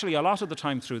 But actually, a lot of the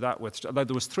time through that,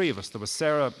 there was three of us. There was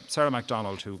Sarah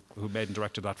MacDonald, who made and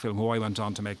directed that film, who I went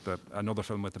on to make another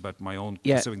film with about my own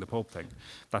pursuing the Pope thing.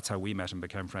 That's how we met and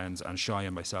became friends, and Shai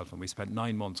and myself. And we spent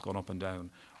 9 months going up and down,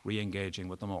 re-engaging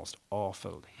with the most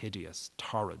awful, hideous,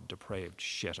 torrid, depraved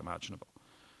shit imaginable.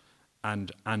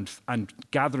 And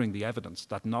gathering the evidence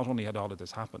that not only had all of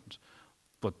this happened,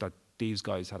 but that these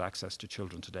guys had access to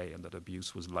children today and that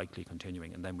abuse was likely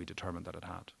continuing, and then we determined that it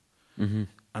had. Mm-hmm.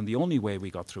 And the only way we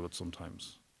got through it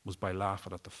sometimes was by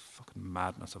laughing at the fucking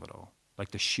madness of it all,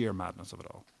 like the sheer madness of it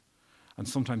all. And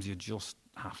sometimes you just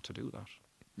have to do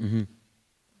that. Mm-hmm.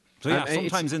 So yeah,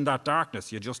 sometimes in that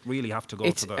darkness, you just really have to go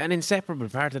to the... It's an inseparable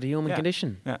part of the human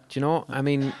condition. Yeah. Do you know? I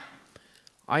mean,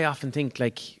 I often think,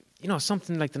 like, you know,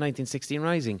 something like the 1916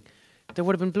 Rising, there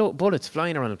would have been bullets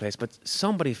flying around the place, but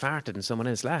somebody farted and someone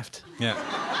else laughed. Yeah.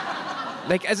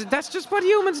 Like, that's just what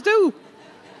humans do.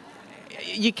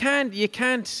 You can't look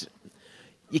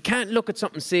at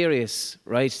something serious,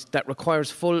 right, that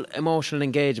requires full emotional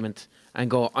engagement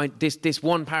and go, this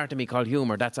one part of me called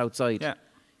humour, that's outside. Yeah.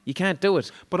 You can't do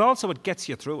it. But also it gets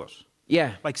you through it.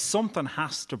 Yeah. Like something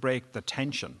has to break the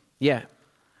tension. Yeah.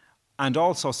 And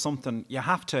also something, you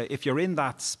have to, if you're in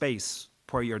that space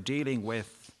where you're dealing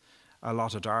with a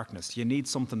lot of darkness, you need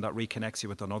something that reconnects you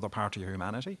with another part of your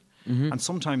humanity. Mm-hmm. And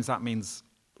sometimes that means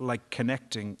like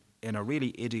connecting in a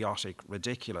really idiotic,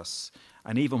 ridiculous,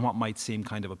 and even what might seem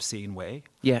kind of obscene way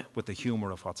with the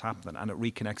humour of what's happening, and it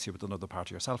reconnects you with another part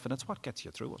of yourself, and it's what gets you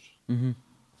through it. Mm-hmm.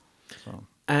 So.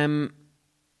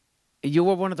 You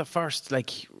were one of the first,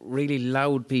 like, really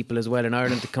loud people as well in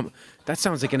Ireland to come... That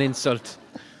sounds like an insult.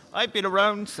 I've been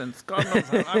around since God knows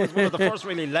how. I was one of the first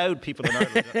really loud people in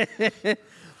Ireland.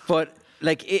 But,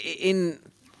 like,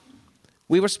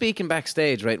 we were speaking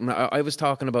backstage, right? I was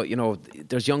talking about, you know,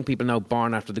 there's young people now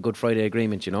born after the Good Friday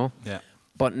Agreement, you know? Yeah.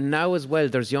 But now as well,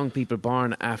 there's young people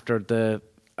born after the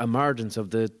emergence of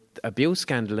the abuse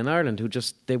scandal in Ireland who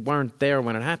just, they weren't there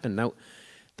when it happened. Now,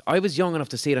 I was young enough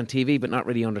to see it on TV but not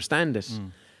really understand it.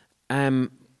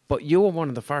 But you were one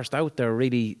of the first out there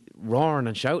really roaring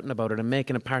and shouting about it and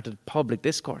making it part of the public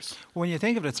discourse. When you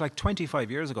think of it, it's like 25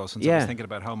 years ago since I was thinking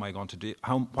about what am I going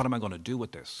to do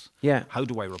with this? Yeah. How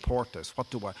do I report this?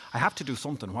 I have to do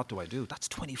something, what do I do? That's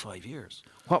 25 years.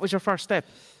 What was your first step?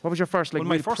 What was your first, like,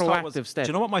 really proactive step? Do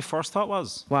you know what my first thought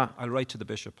was? What? I'll write to the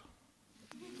bishop.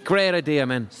 Great idea,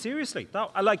 man. Seriously.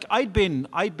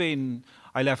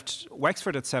 I left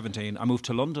Wexford at 17. I moved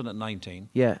to London at 19.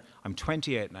 Yeah. I'm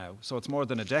 28 now, so it's more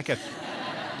than a decade.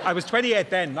 I was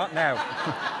 28 then, not now.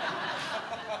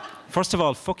 First of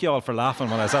all, fuck you all for laughing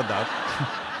when I said that.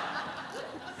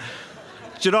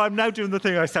 Do you know, I'm now doing the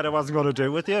thing I said I wasn't going to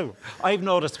do with you. I've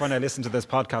noticed when I listen to this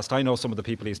podcast, I know some of the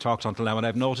people he's talked to until now, and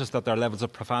I've noticed that their levels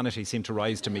of profanity seem to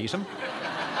rise to meet him.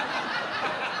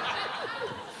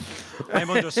 I'm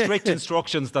under strict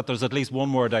instructions that there's at least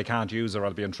one word I can't use or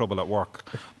I'll be in trouble at work.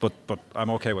 But I'm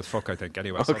okay with fuck, I think,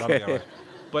 anyway. So that'll be all right.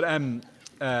 But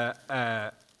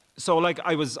so like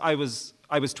I was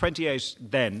 28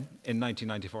 then in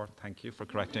 1994. Thank you for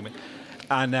correcting me.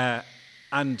 And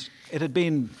it had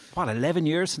been 11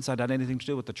 years since I'd had anything to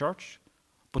do with the church.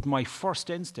 But my first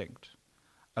instinct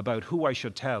about who I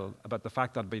should tell about the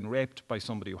fact that I'd been raped by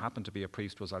somebody who happened to be a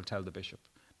priest was I'll tell the bishop.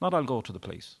 Not I'll go to the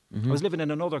police. Mm-hmm. I was living in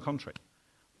another country,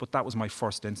 but that was my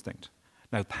first instinct.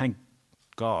 Now, thank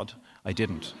God I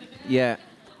didn't. Yeah.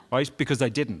 Right? Because I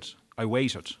didn't. I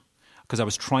waited. Because I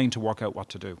was trying to work out what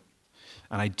to do.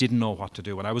 And I didn't know what to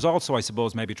do. And I was also, I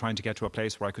suppose, maybe trying to get to a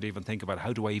place where I could even think about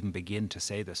how do I even begin to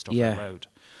say this stuff out loud.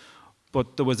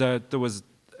 But there was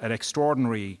an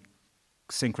extraordinary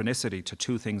synchronicity to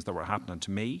two things that were happening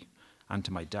to me and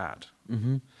to my dad.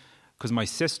 Because my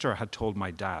sister had told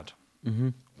my dad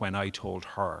when I told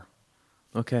her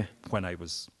when I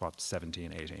was,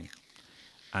 17, 18.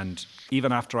 And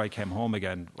even after I came home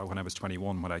again, when I was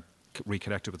 21, when I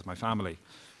reconnected with my family,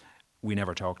 we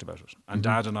never talked about it. And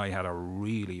Dad and I had a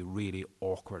really, really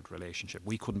awkward relationship.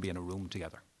 We couldn't be in a room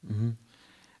together.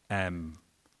 And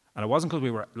it wasn't because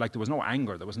we were, like, there was no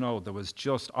anger.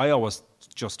 I always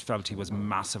just felt he was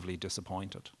massively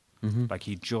disappointed. Like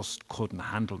he just couldn't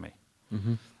handle me.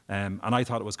 And I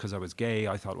thought it was because I was gay.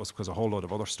 I thought it was because a whole load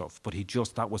of other stuff. But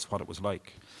that was what it was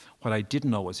like. What I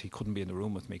didn't know was he couldn't be in the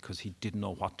room with me because he didn't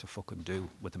know what to fucking do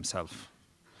with himself.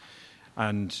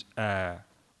 And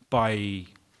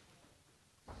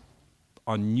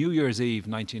on New Year's Eve,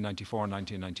 1994,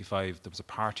 1995, there was a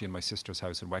party in my sister's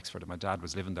house in Wexford and my dad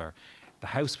was living there. The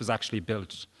house was actually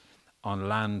built on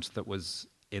land that was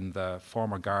in the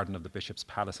former garden of the Bishop's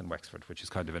Palace in Wexford, which is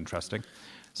kind of interesting.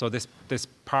 So this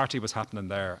party was happening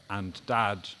there, and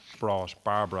Dad brought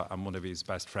Barbara and one of his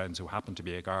best friends, who happened to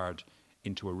be a guard,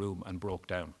 into a room and broke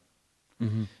down.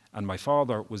 And my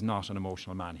father was not an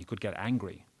emotional man. He could get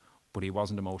angry, but he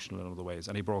wasn't emotional in other ways.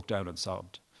 And he broke down and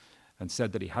sobbed and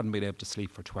said that he hadn't been able to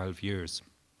sleep for 12 years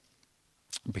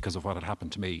because of what had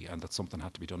happened to me and that something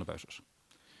had to be done about it.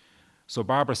 So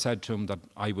Barbara said to him that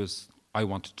I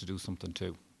wanted to do something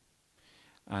too.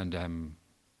 And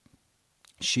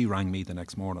she rang me the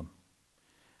next morning.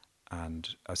 And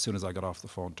as soon as I got off the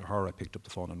phone to her, I picked up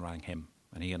the phone and rang him.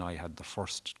 And he and I had the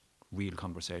first real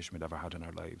conversation we'd ever had in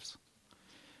our lives.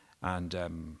 And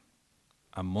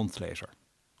a month later,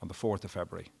 on the 4th of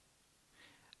February,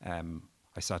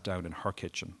 I sat down in her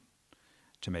kitchen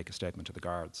to make a statement to the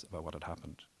guards about what had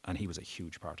happened. And he was a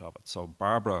huge part of it. So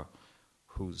Barbara,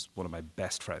 who's one of my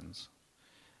best friends,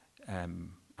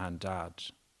 and Dad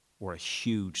were a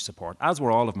huge support, as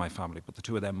were all of my family, but the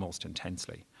two of them most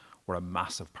intensely were a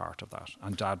massive part of that.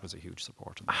 And Dad was a huge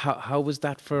support of that. How was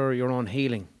that for your own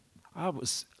healing? I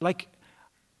was like,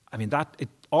 I mean,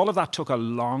 all of that took a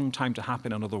long time to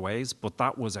happen in other ways, but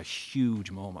that was a huge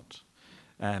moment.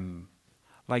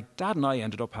 Like, Dad and I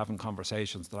ended up having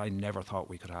conversations that I never thought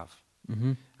we could have.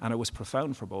 And it was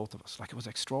profound for both of us. Like, it was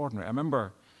extraordinary. I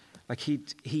remember, like,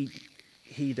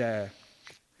 I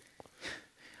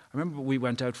remember we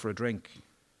went out for a drink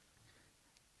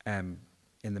in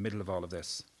the middle of all of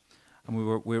this. And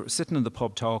we were sitting in the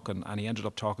pub talking, and he ended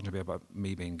up talking to me about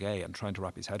me being gay and trying to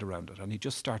wrap his head around it. And he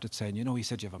just started saying, you know, he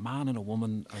said, you have a man and a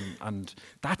woman, and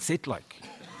that's it, like.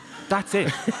 That's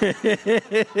it.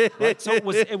 Right? So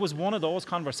it was one of those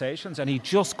conversations, and he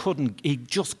just couldn't,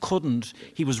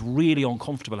 he was really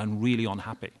uncomfortable and really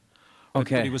unhappy.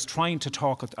 Okay. But he was trying to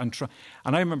talk, and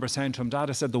I remember saying to him,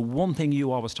 Dad, I said, the one thing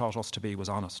you always taught us to be was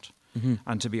honest.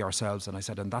 And to be ourselves. And I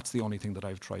said, and that's the only thing that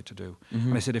I've tried to do.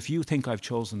 And I said, if you think I've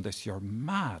chosen this, you're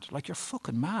mad. Like, you're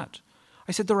fucking mad.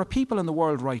 I said, there are people in the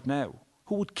world right now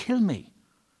who would kill me,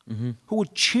 who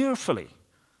would cheerfully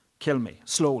kill me,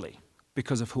 slowly,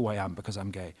 because of who I am, because I'm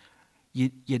gay. You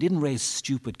didn't raise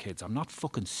stupid kids. I'm not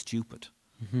fucking stupid.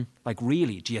 Like,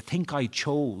 really, do you think I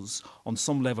chose on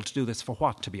some level to do this for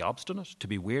what? To be obstinate, to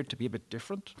be weird, to be a bit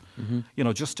different? You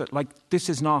know, just to, like, this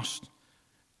is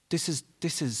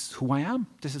who I am.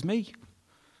 This is me.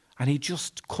 And he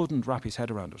just couldn't wrap his head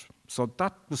around it. So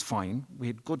that was fine. We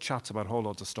had good chats about whole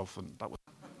loads of stuff, and that was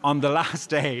on the last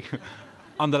day.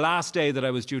 On the last day that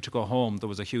I was due to go home, there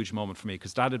was a huge moment for me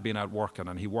because Dad had been out working,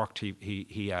 and he worked. He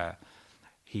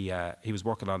was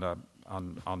working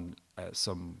on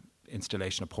some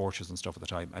installation of porches and stuff at the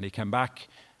time, and he came back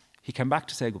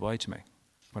to say goodbye to me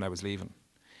when I was leaving.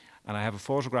 And I have a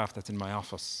photograph that's in my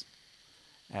office,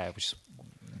 which is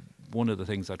one of the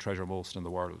things I treasure most in the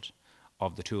world,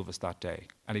 of the two of us that day.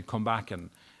 And he'd come back, and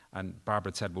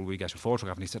Barbara had said, will we get a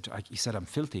photograph? And he said, I'm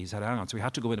filthy. He said, hang on. So we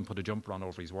had to go in and put a jumper on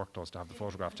over his work clothes to have the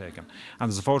photograph taken. And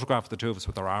there's a photograph of the two of us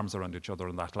with our arms around each other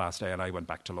on that last day, and I went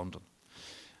back to London.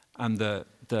 And the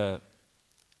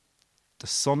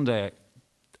Sunday,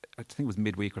 I think it was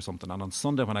midweek or something, and on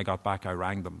Sunday when I got back, I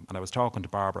rang them, and I was talking to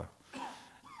Barbara.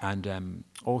 And,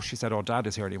 she said, Dad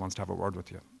is here and he wants to have a word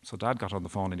with you. So Dad got on the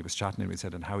phone and he was chatting, and he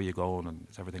said, and how are you going? And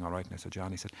is everything all right? And I said, yeah.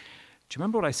 And he said, do you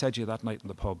remember what I said to you that night in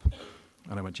the pub?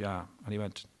 And I went, yeah. And he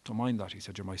went, don't mind that. He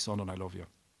said, you're my son and I love you.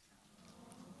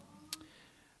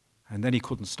 And then he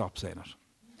couldn't stop saying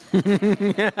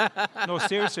it. No,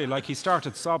 seriously, like, he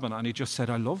started sobbing and he just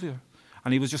said, I love you.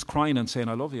 And he was just crying and saying,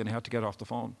 I love you, and he had to get off the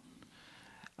phone.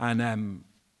 And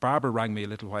Barbara rang me a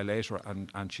little while later,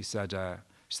 and she said, I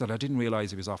didn't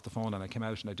realise he was off the phone, and I came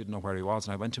out and I didn't know where he was,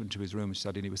 and I went into his room, and she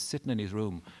said, and he was sitting in his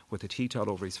room with a tea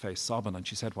towel over his face, sobbing, and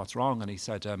she said, what's wrong? And he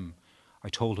said, I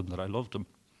told him that I loved him.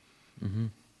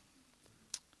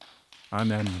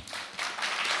 And then...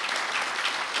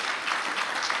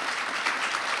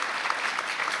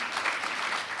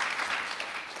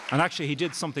 And actually, he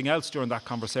did something else during that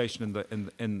conversation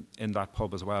in that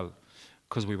pub as well,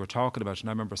 because we were talking about it, and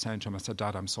I remember saying to him, I said,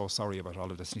 Dad, I'm so sorry about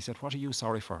all of this. And he said, what are you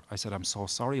sorry for? I said, I'm so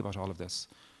sorry about all of this.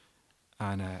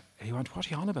 And he went, what are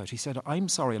you on about? He said, I'm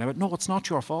sorry. And I went, no, it's not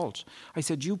your fault. I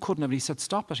said, you couldn't have. He said,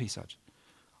 stop it, he said.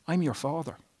 I'm your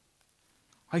father.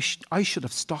 I should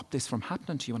have stopped this from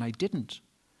happening to you, and I didn't.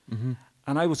 And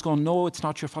I was going, no, it's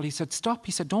not your fault. He said, stop.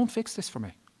 He said, don't fix this for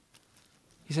me.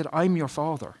 He said, I'm your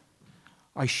father.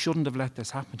 I shouldn't have let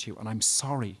this happen to you, and I'm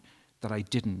sorry that I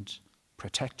didn't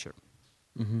protect you.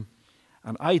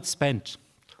 And I'd spent,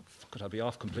 I'll be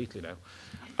off completely now,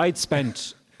 I'd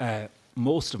spent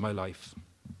most of my life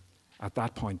at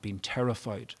that point being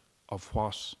terrified of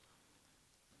what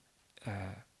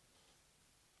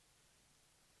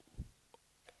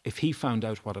if he found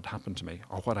out what had happened to me,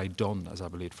 or what I'd done, as I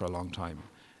believed for a long time,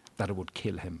 that it would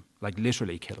kill him, like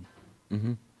literally kill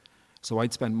him. So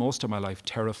I'd spent most of my life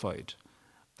terrified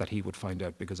that he would find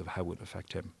out because of how it would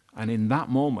affect him. And in that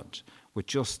moment, with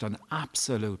just an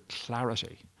absolute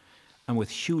clarity and with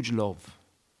huge love,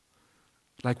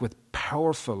 like with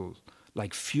powerful,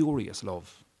 like furious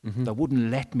love, that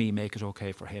wouldn't let me make it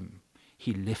okay for him,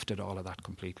 he lifted all of that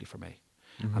completely for me.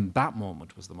 And that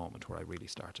moment was the moment where I really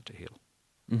started to heal.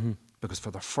 Because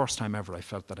for the first time ever, I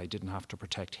felt that I didn't have to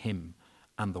protect him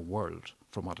and the world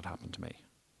from what had happened to me.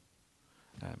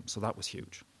 So that was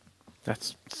huge.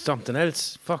 That's something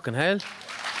else. Fucking hell.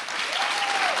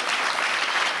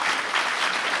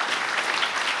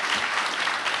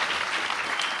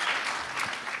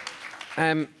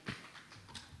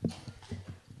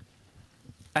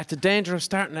 At the danger of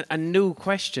starting a new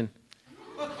question,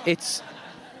 there's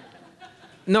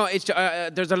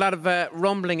a lot of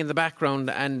rumbling in the background,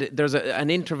 and there's an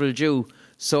interval due.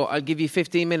 So I'll give you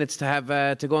 15 minutes to have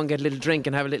to go and get a little drink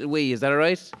and have a little wee. Is that all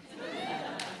right?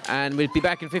 And we'll be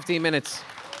back in 15 minutes.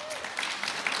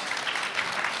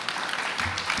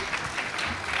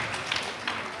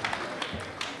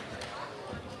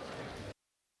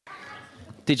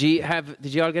 Did you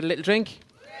all get a little drink?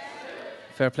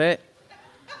 Fair play.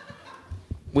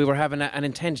 We were having an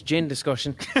intense gin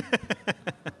discussion.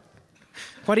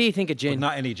 What do you think of gin? But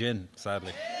not any gin,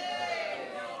 sadly.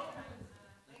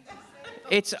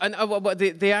 It's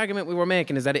the argument we were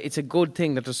making is that it's a good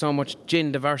thing that there's so much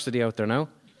gin diversity out there now.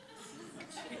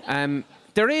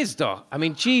 There is, though. I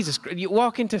mean, Jesus, you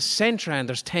walk into Centra and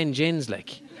there's 10 gins,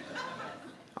 like.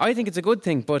 I think it's a good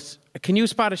thing, but can you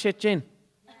spot a shit gin?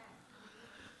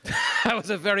 That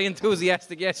was a very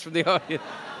enthusiastic yes from the audience.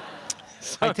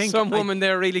 I think some woman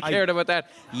there really cared about that.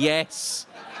 Yes.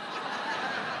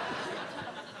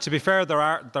 To be fair, there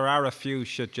are a few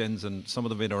shit gins, and some of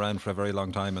them have been around for a very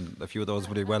long time, and a few of those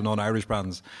would be well-known Irish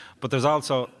brands. But there's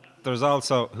also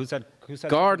who said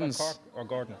Gordon's Cork or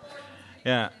Gordon?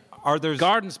 Yeah. Or there's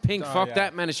Gordon's pink. Fuck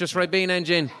that, man. It's just Ribena and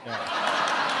gin.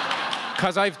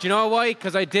 Cause do you know why?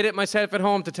 Because I did it myself at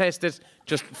home to test it.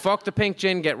 Just fuck the pink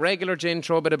gin, get regular gin,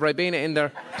 throw a bit of Ribena in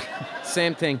there.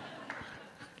 Same thing.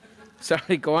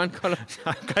 Sorry, go on, Colm.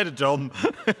 I'm kind of dumb.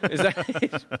 Is that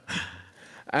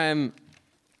it?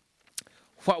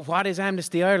 What is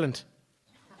Amnesty Ireland?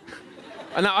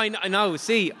 I know.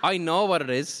 See, I know what it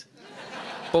is.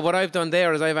 But what I've done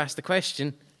there is I've asked the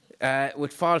question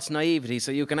with false naivety,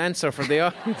 so you can answer for the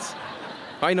audience.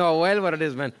 I know well what it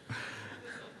is, man.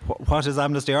 What is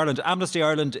Amnesty Ireland? Amnesty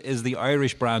Ireland is the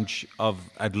Irish branch of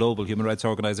a global human rights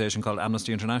organisation called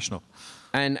Amnesty International.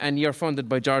 And you're funded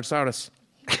by George Soros.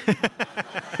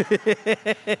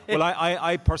 Well,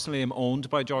 I personally am owned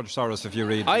by George Soros, if you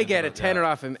read. I get a tenner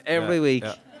off him every week.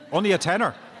 Yeah. Only a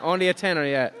tenner? Only a tenner,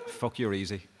 yeah. Fuck, you're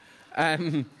easy.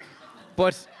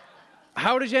 But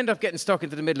how did you end up getting stuck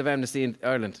into the middle of Amnesty in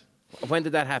Ireland? When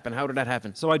did that happen? How did that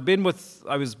happen? So I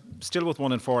was still with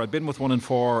 1 in 4. I'd been with 1 in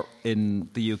 4 in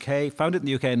the UK, found it in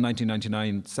the UK in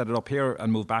 1999, set it up here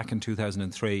and moved back in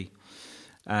 2003.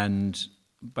 And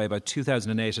by about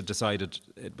 2008, I decided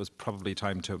it was probably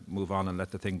time to move on and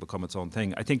let the thing become its own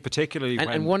thing. I think particularly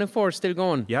and 1 in 4 is still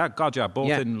going? Yeah, God, yeah,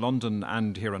 both in London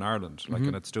and here in Ireland.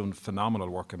 And it's doing phenomenal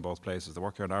work in both places. The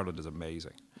work here in Ireland is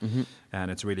amazing.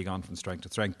 And it's really gone from strength to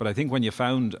strength. But I think when you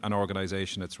found an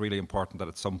organisation, it's really important that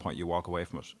at some point you walk away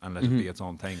from it and let it be its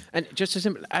own thing. And just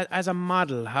as a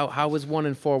model, how is 1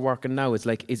 in 4 working now? It's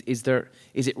like, is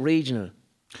it regional?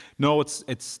 No,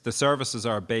 it's the services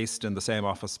are based in the same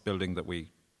office building that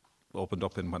we opened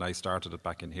up in when I started it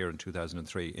back in here in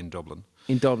 2003 in Dublin.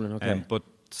 In Dublin, okay. But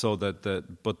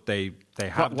they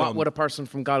have. What would a person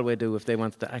from Galway do if they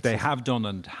wanted to access? They have done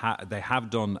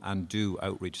and do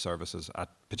outreach services at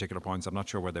particular points. I'm not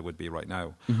sure where they would be right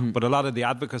now, but a lot of the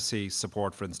advocacy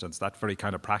support, for instance, that very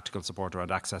kind of practical support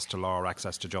around access to law or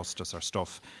access to justice or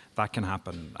stuff, that can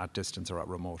happen at distance or at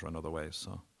remote or in other ways.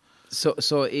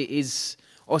 So it is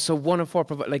also 1 in 4.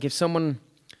 Like if someone,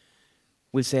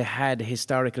 we'll say, had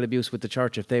historical abuse with the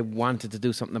church, if they wanted to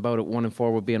do something about it, 1 in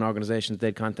 4 would be an organisation that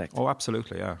they'd contact. Oh,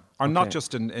 absolutely, yeah. Or not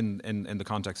just in the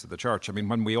context of the church. I mean,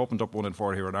 when we opened up 1 in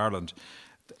 4 here in Ireland,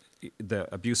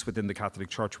 the abuse within the Catholic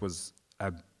Church was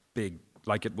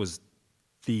it was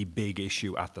the big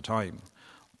issue at the time.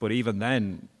 But even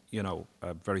then, you know,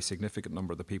 a very significant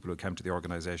number of the people who came to the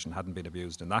organisation hadn't been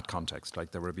abused in that context.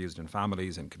 Like they were abused in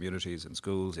families, in communities, in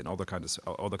schools, in other kinds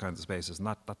of spaces, and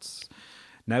that's.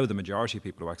 Now the majority of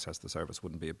people who access the service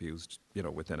wouldn't be abused, you know,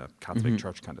 within a Catholic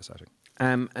church kind of setting.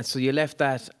 And so you left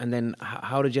that, and then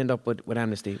how did you end up with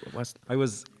Amnesty?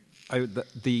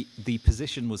 The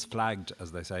position was flagged,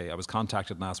 as they say. I was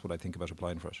contacted and asked what I think about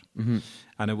applying for it,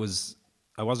 and it was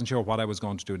I wasn't sure what I was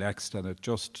going to do next, and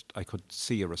I could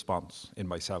see a response in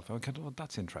myself. I kind of,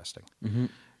 that's interesting.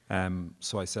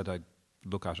 So I said I'd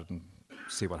look at it and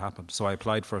see what happened. So I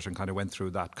applied for it and kind of went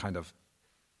through that kind of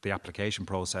the application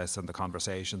process and the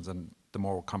conversations, and the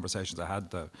more conversations I had,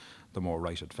 the more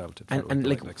right it felt. It felt And the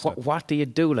like, right next step. what do you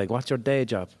do? Like, what's your day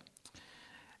job?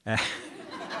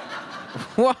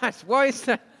 What? Why is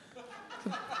that?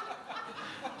 Do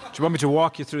you want me to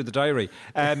walk you through the diary?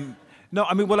 No,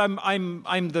 I mean, well, I'm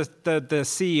the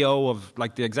CEO of,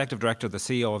 like, the executive director, the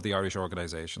CEO of the Irish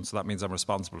organisation. So that means I'm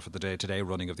responsible for the day-to-day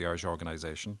running of the Irish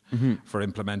organisation, for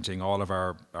implementing all of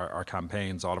our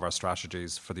campaigns, all of our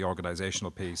strategies, for the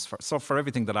organisational piece. For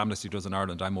everything that Amnesty does in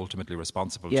Ireland, I'm ultimately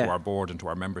responsible to our board and to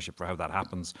our membership for how that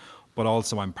happens. But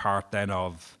also I'm part then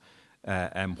of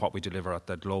what we deliver at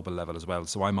the global level as well.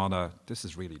 So I'm on a... This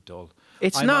is really dull.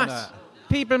 It's not.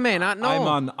 People may not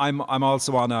know. I'm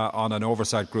also on an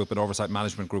oversight group, an oversight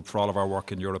management group for all of our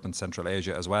work in Europe and Central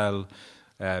Asia as well.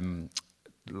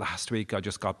 Last week I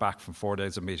just got back from 4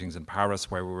 days of meetings in Paris,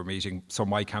 where we were meeting some of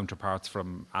my counterparts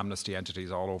from Amnesty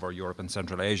entities all over Europe and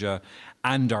Central Asia,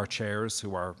 and our chairs,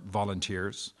 who are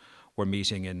volunteers. We're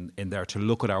meeting in there to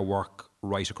look at our work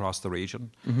right across the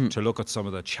region, to look at some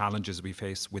of the challenges we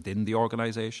face within the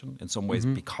organisation, in some ways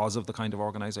because of the kind of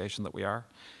organisation that we are,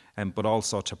 but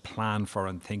also to plan for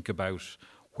and think about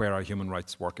where our human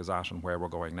rights work is at and where we're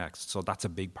going next. So that's a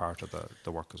big part of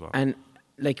the work as well. And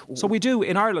like, so we do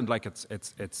in Ireland, like it's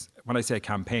when I say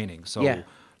campaigning, so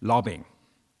lobbying.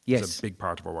 Yes. Is a big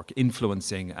part of our work,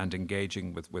 influencing and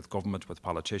engaging with government, with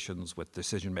politicians, with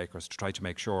decision makers, to try to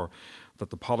make sure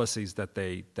that the policies that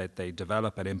they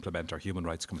develop and implement are human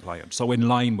rights compliant. So in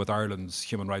line with Ireland's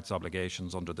human rights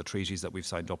obligations under the treaties that we've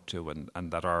signed up to,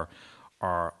 and that are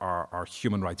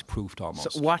human rights proofed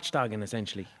almost. So watchdogging,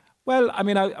 essentially. Well, I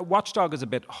mean, watchdog is a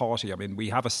bit haughty. I mean, we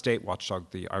have a state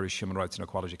watchdog, the Irish Human Rights and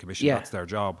Equality Commission. That's their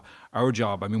job. Our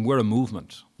job, I mean, we're a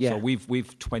movement. So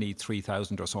we've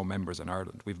 23,000 or so members in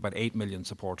Ireland. We've about 8 million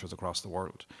supporters across the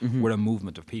world. We're a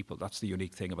movement of people. That's the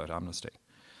unique thing about Amnesty.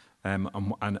 And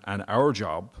our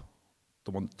job,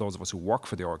 those of us who work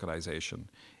for the organisation,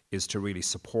 is to really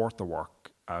support the work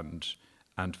and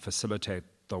facilitate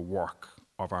the work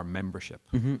of our membership.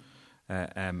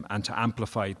 And to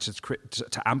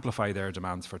amplify their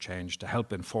demands for change, to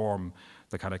help inform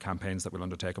the kind of campaigns that we'll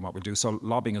undertake and what we'll do. So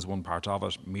lobbying is one part of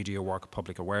it: media work,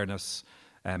 public awareness,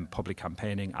 public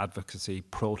campaigning, advocacy,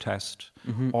 protest.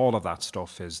 All of that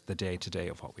stuff is the day-to-day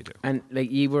of what we do. And like,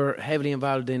 you were heavily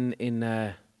involved in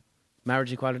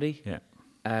marriage equality,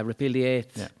 repeal the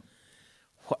 8th. Yeah.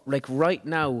 Like right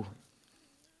now,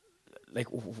 like,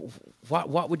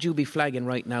 what would you be flagging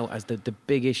right now as the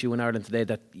big issue in Ireland today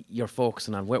that you're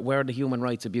focusing on? Where are the human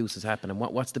rights abuses happening?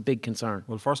 What's the big concern?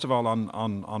 Well, first of all,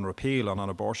 on repeal and on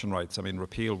abortion rights, I mean,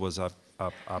 repeal was a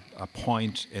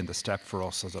point in the step for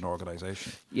us as an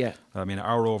organisation. Yeah. I mean,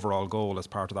 our overall goal as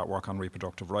part of that work on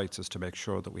reproductive rights is to make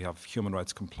sure that we have human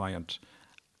rights compliant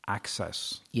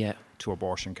access to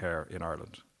abortion care in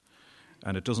Ireland.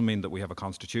 And it doesn't mean that we have a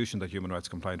constitution that human rights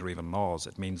compliant or even laws.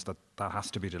 It means that has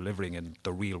to be delivering in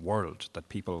the real world, that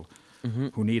people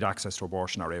who need access to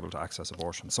abortion are able to access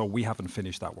abortion. So we haven't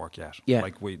finished that work yet. Yeah.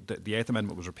 Like the Eighth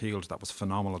Amendment was repealed. That was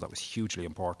phenomenal. That was hugely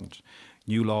important.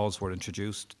 New laws were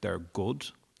introduced. They're good.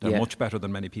 They're much better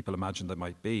than many people imagine they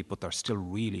might be, but they're still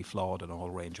really flawed in a whole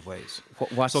range of ways.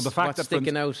 What's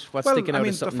sticking out?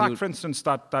 The fact, for instance,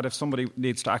 that if somebody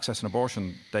needs to access an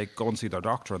abortion, they go and see their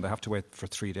doctor and they have to wait for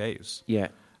 3 days.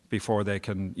 Before they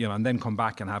can, and then come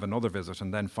back and have another visit,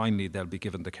 and then finally they'll be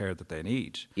given the care that they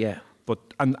need.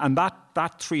 But and that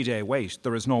 3-day wait,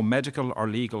 there is no medical or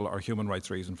legal or human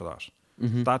rights reason for that.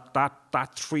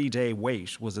 That 3-day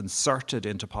wait was inserted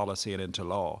into policy and into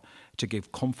law to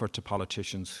give comfort to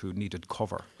politicians who needed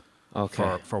cover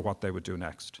for what they would do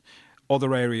next.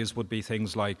 Other areas would be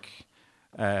things like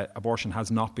abortion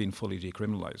has not been fully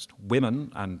decriminalised.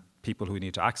 Women and people who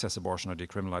need to access abortion are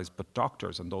decriminalised, but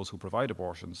doctors and those who provide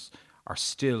abortions are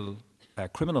still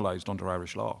criminalised under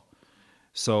Irish law.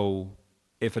 So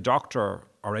if a doctor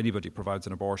or anybody provides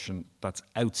an abortion that's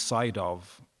outside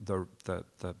of the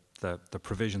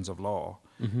provisions of law,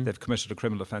 they've committed a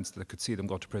criminal offence that could see them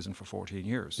go to prison for 14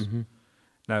 years.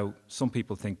 Now, some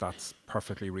people think that's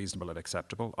perfectly reasonable and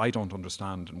acceptable. I don't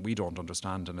understand, and we don't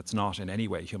understand, and it's not in any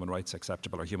way human rights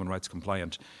acceptable or human rights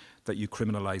compliant that you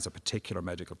criminalise a particular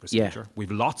medical procedure.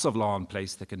 We've lots of law in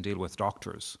place that can deal with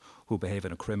doctors who behave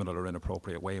in a criminal or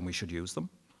inappropriate way, and we should use them.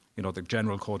 The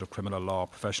General Code of Criminal Law,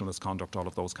 professional misconduct, all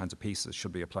of those kinds of pieces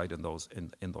should be applied in those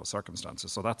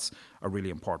circumstances. So that's a really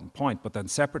important point. But then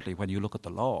separately, when you look at the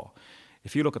law,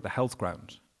 if you look at the health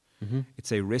ground,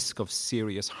 it's a risk of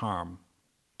serious harm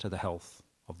to the health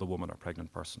of the woman or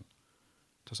pregnant person.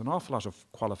 There's an awful lot of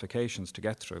qualifications to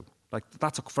get through. Like,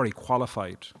 that's a very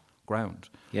qualified ground.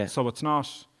 Yeah. So it's not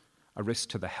a risk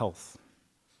to the health.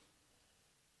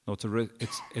 No,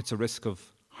 it's a risk of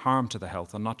harm to the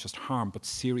health, and not just harm, but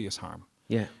serious harm.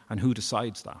 Yeah. And who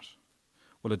decides that?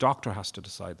 Well, a doctor has to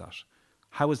decide that.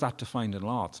 How is that defined in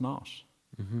law? It's not.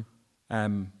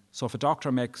 So if a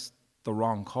doctor makes the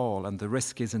wrong call and the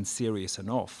risk isn't serious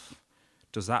enough,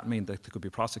 does that mean that they could be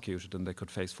prosecuted and they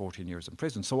could face 14 years in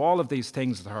prison? So all of these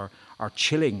things that are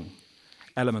chilling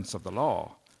elements of the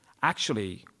law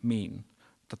actually mean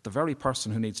that the very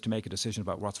person who needs to make a decision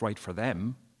about what's right for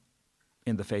them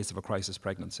in the face of a crisis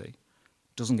pregnancy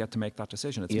doesn't get to make that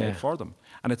decision. It's made for them.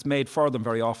 And it's made for them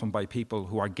very often by people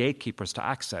who are gatekeepers to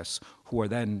access, who are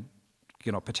then,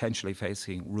 potentially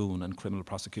facing ruin and criminal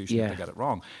prosecution if they get it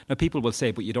wrong. Now, people will say,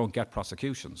 but you don't get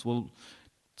prosecutions. Well,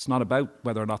 it's not about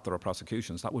whether or not there are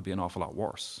prosecutions. That would be an awful lot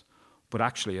worse. But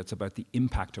actually, it's about the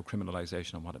impact of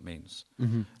criminalisation and what it means.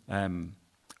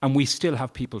 And we still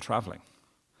have people travelling.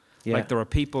 Yeah. Like, there are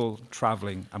people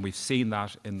travelling, and we've seen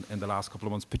that in the last couple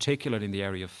of months, particularly in the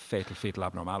area of fatal fetal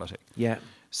abnormality. Yeah.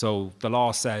 So the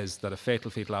law says that a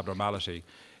fatal fetal abnormality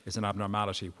is an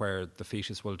abnormality where the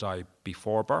fetus will die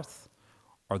before birth,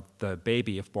 or the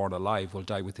baby, if born alive, will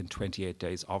die within 28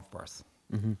 days of birth.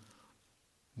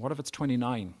 What if it's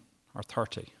 29 or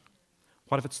 30?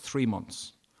 What if it's 3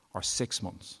 months or 6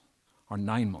 months or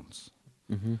 9 months?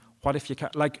 What if you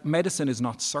can't? Like, medicine is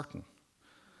not certain.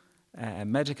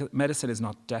 Medicine is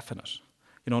not definite.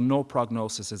 No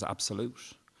prognosis is absolute.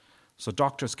 So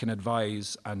doctors can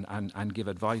advise and give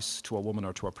advice to a woman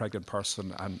or to a pregnant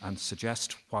person and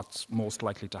suggest what's most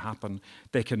likely to happen.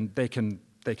 They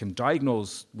can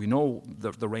diagnose. We know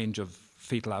the range of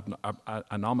fetal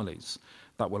anomalies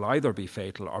that will either be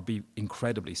fatal or be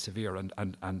incredibly severe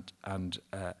and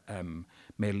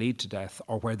may lead to death,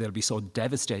 or where they'll be so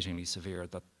devastatingly severe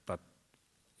that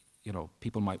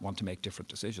people might want to make different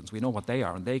decisions. We know what they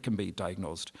are, and they can be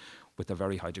diagnosed with a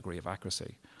very high degree of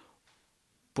accuracy.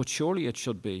 But surely it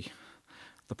should be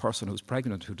the person who's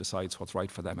pregnant who decides what's right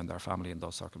for them and their family in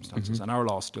those circumstances. And our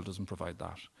law still doesn't provide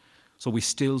that. So we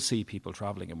still see people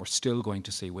travelling, and we're still going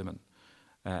to see women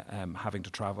having to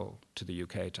travel to the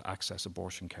UK to access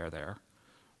abortion care there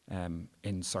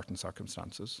in certain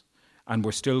circumstances. And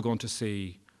we're still going to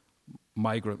see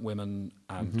migrant women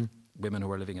and women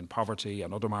who are living in poverty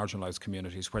and other marginalised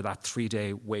communities where that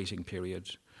 3-day waiting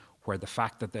period, where the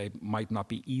fact that they might not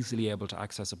be easily able to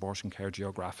access abortion care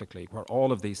geographically, where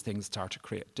all of these things start to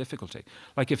create difficulty.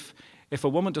 Like, if a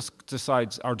woman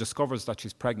decides or discovers that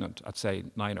she's pregnant at, say,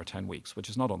 9 or 10 weeks, which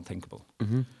is not unthinkable,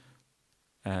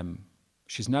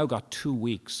 she's now got 2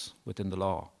 weeks within the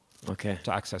law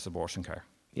to access abortion care.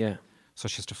 Yeah. So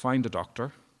she has to find a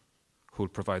doctor who will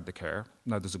provide the care.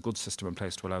 Now, there's a good system in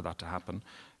place to allow that to happen.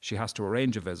 She has to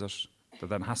arrange a visit. There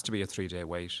then has to be a 3-day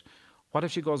wait. What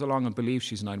if she goes along and believes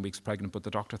she's 9 weeks pregnant, but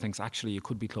the doctor thinks actually you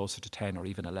could be closer to 10 or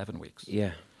even 11 weeks?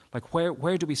 Yeah. Like,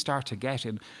 where do we start to get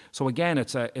in? So again,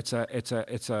 it's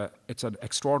an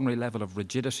extraordinary level of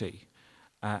rigidity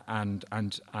and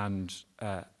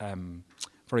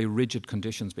very rigid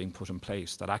conditions being put in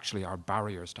place that actually are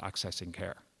barriers to accessing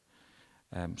care.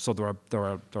 So there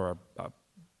are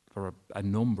a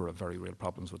number of very real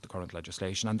problems with the current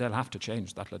legislation, and they'll have to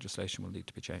change. That legislation will need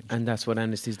to be changed. And that's what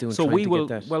Amnesty's doing. So we will.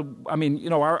 Get that. Well, I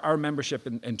mean, our membership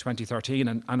in 2013,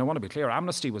 and I want to be clear,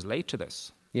 Amnesty was late to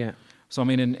this. Yeah. So I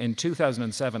mean, in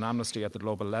 2007, Amnesty at the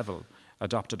global level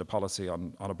adopted a policy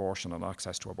on abortion and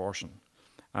access to abortion,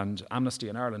 and Amnesty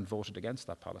in Ireland voted against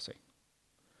that policy.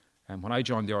 And when I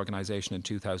joined the organisation in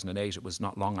 2008, it was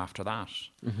not long after that.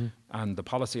 And the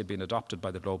policy had been adopted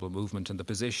by the global movement, and the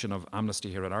position of Amnesty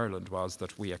here in Ireland was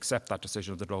that we accept that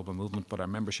decision of the global movement, but our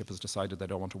membership has decided they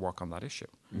don't want to work on that issue.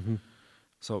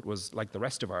 So it was like the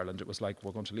rest of Ireland. It was like,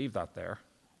 we're going to leave that there.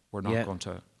 We're not going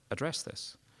to address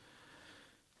this.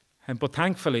 But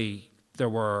thankfully, there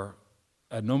were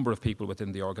a number of people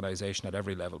within the organisation at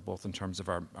every level, both in terms of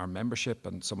our membership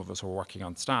and some of us who were working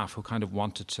on staff, who kind of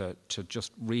wanted to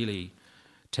just really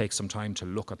take some time to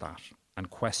look at that and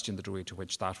question the degree to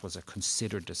which that was a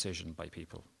considered decision by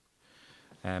people.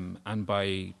 And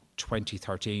by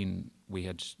 2013, we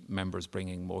had members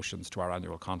bringing motions to our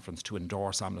annual conference to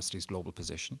endorse Amnesty's global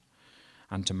position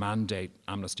and to mandate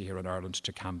Amnesty here in Ireland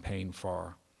to campaign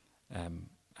for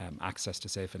access to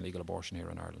safe and legal abortion here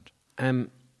in Ireland.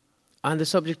 On the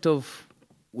subject of,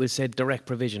 we'll say, direct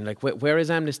provision, like where is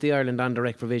Amnesty Ireland on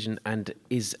direct provision, and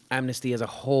is Amnesty as a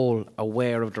whole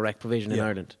aware of direct provision in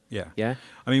Ireland? Yeah.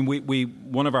 I mean, we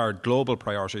one of our global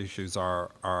priority issues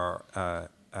are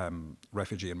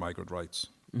refugee and migrant rights.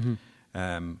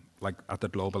 like at the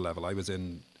global level. I was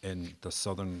in the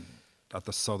southern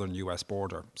US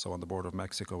border, so on the border of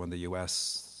Mexico and the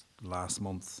US last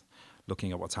month,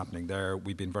 looking at what's happening there.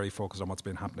 We've been very focused on what's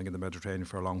been happening in the Mediterranean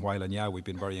for a long while, and we've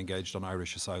been very engaged on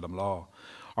Irish asylum law.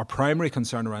 Our primary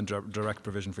concern around direct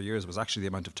provision for years was actually the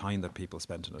amount of time that people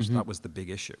spent in it. That was the big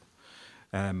issue.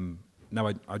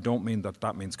 Now, I don't mean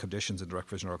that means conditions in direct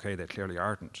provision are okay. They clearly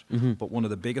aren't. But one of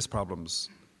the biggest problems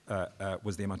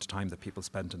was the amount of time that people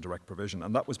spent in direct provision.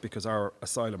 And that was because our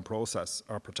asylum process,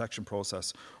 our protection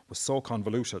process, was so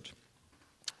convoluted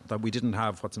that we didn't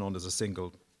have what's known as a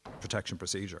single protection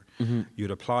procedure.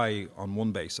 You'd apply on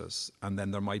one basis, and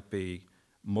then there might be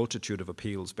multitude of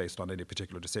appeals based on any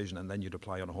particular decision, and then you'd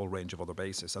apply on a whole range of other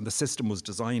bases. And the system was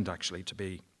designed actually to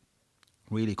be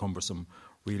really cumbersome,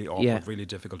 really awkward, really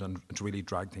difficult, and to really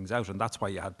drag things out. And that's why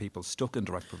you had people stuck in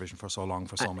direct provision for so long,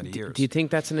 for so many years. Do you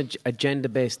think that's an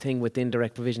agenda-based thing within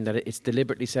direct provision, that it's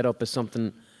deliberately set up as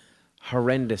something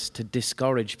horrendous to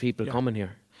discourage people coming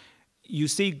here? You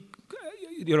see,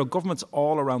 governments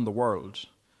all around the world,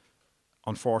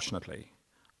 unfortunately,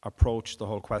 approach the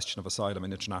whole question of asylum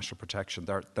and international protection.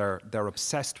 They're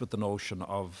obsessed with the notion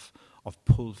of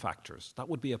pull factors. That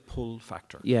would be a pull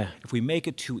factor. Yeah. If we make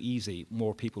it too easy,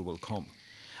 more people will come.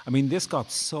 I mean, this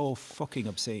got so fucking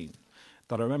obscene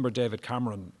that I remember David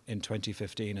Cameron in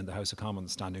 2015 in the House of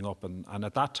Commons standing up, and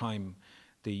at that time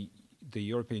the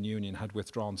European Union had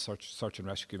withdrawn search and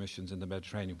rescue missions in the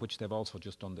Mediterranean, which they've also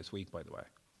just done this week, by the way.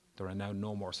 There are now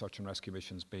no more search and rescue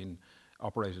missions being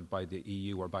operated by the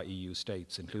EU or by EU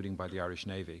states, including by the Irish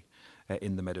Navy,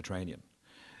 in the Mediterranean.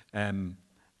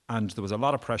 And there was a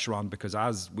lot of pressure on, because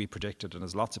as we predicted, and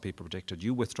as lots of people predicted,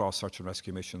 you withdraw search and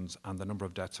rescue missions and the number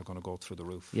of deaths are going to go through the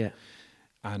roof. Yeah.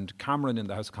 And Cameron in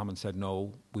the House of Commons said,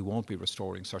 no, we won't be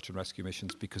restoring search and rescue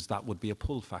missions because that would be a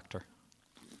pull factor.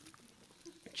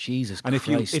 Jesus and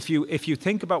Christ. And if you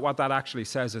think about what that actually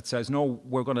says, it says, no,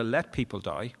 we're going to let people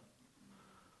die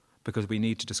because we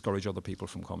need to discourage other people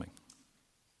from coming.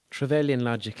 Trevelyan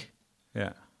logic.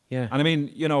 Yeah. Yeah. And I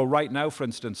mean, right now, for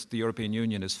instance, the European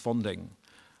Union is funding,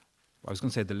 I was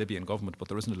going to say the Libyan government, but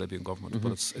there isn't a Libyan government,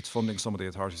 but it's funding some of the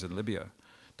authorities in Libya,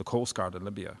 the Coast Guard in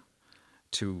Libya,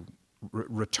 to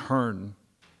return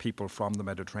people from the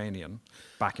Mediterranean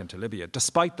back into Libya,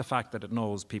 despite the fact that it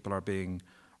knows people are being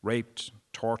raped,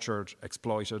 tortured,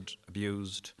 exploited,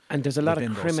 abused. And there's a lot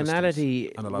of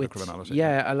criminality. And a lot of criminality.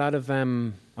 Yeah, a lot of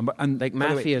like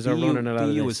mafias are running a lot of this.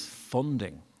 The EU is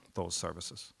funding those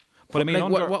services. But I mean,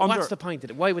 what's the point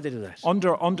of it? Why would they do that?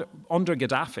 Under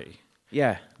Gaddafi,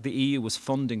 the EU was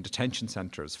funding detention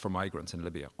centres for migrants in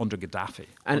Libya under Gaddafi.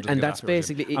 And that's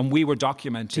basically... And we were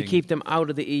documenting... To keep them out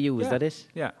of the EU, is that it?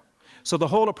 Yeah. So the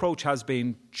whole approach has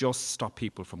been just stop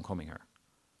people from coming here.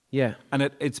 Yeah. And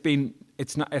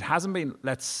it hasn't been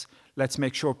let's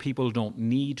make sure people don't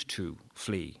need to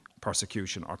flee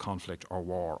persecution or conflict or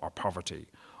war or poverty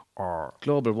or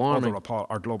global warming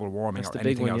or global warming or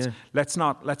anything else. Yeah. Let's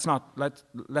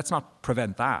not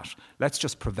prevent that. Let's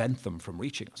just prevent them from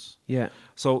reaching us. Yeah.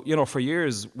 So for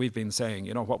years we've been saying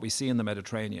what we see in the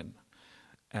Mediterranean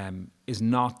is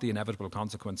not the inevitable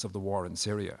consequence of the war in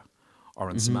Syria or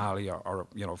in Somalia or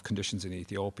of conditions in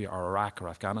Ethiopia or Iraq or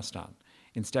Afghanistan.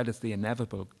 Instead, it's the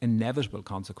inevitable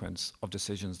consequence of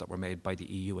decisions that were made by the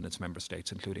EU and its member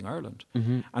states, including Ireland.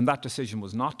 And that decision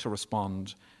was not to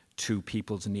respond to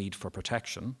people's need for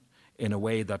protection in a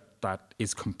way that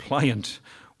is compliant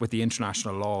with the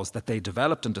international laws that they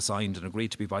developed and designed and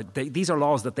agreed to be by. These are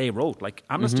laws that they wrote. Like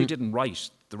Amnesty didn't write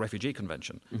the Refugee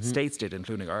Convention. States did,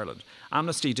 including Ireland.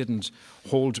 Amnesty didn't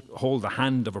hold the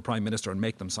hand of a Prime Minister and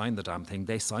make them sign the damn thing.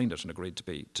 They signed it and agreed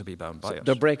to be bound by it.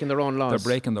 They're breaking their own laws.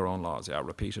 They're breaking their own laws,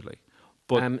 repeatedly.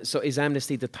 But so is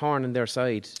Amnesty the thorn in their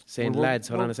side, saying, lads,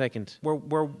 hold on a second?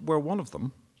 We're one of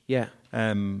them. Yeah.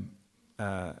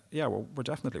 We're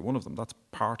definitely one of them. That's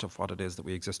part of what it is that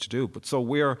we exist to do. But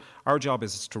so our job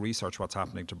is to research what's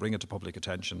happening, to bring it to public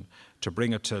attention, to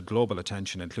bring it to global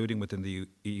attention, including within the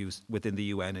EU, within the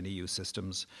UN and EU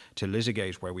systems, to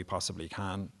litigate where we possibly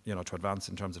can, to advance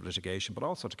in terms of litigation, but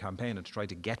also to campaign and to try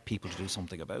to get people to do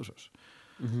something about it.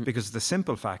 Because the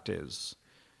simple fact is,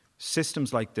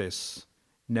 systems like this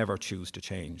never choose to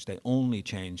change. They only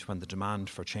change when the demand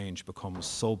for change becomes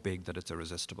so big that it's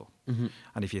irresistible.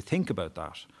 And if you think about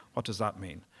that, what does that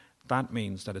mean? That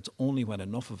means that it's only when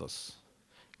enough of us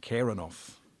care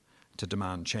enough to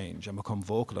demand change and become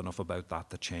vocal enough about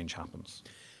that change happens.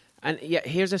 And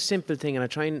here's a simple thing, and I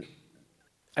try and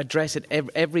address it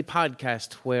every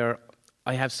podcast where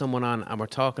I have someone on and we're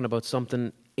talking about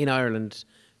something in Ireland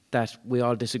that we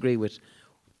all disagree with.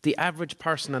 The average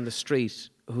person on the street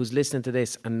who's listening to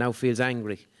this and now feels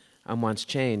angry and wants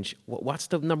change, what's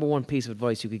the number one piece of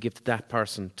advice you could give to that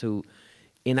person to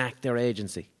enact their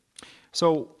agency?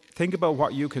 So think about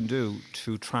what you can do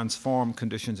to transform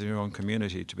conditions in your own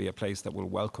community to be a place that will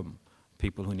welcome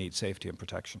people who need safety and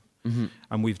protection. Mm-hmm.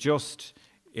 And we've just,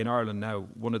 in Ireland now,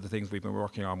 one of the things we've been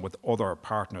working on with other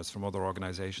partners from other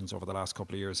organisations over the last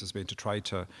couple of years has been to try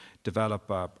to develop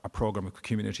a programme of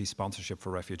community sponsorship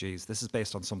for refugees. This is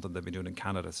based on something they've been doing in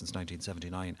Canada since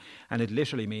 1979. And it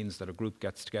literally means that a group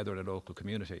gets together in a local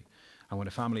community. And when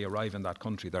a family arrive in that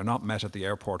country, they're not met at the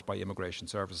airport by immigration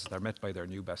services. They're met by their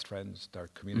new best friends, their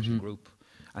community group.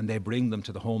 And they bring them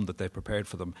to the home that they've prepared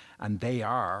for them. And they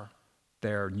are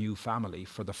their new family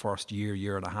for the first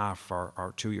year and a half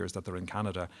or 2 years that they're in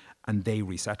Canada, and they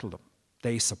resettle them.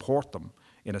 They support them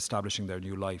in establishing their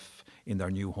new life in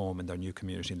their new home, in their new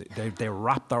community. They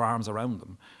wrap their arms around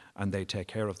them and they take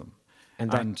care of them. And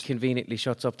that conveniently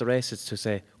shuts up the racists who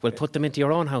say, well, put them into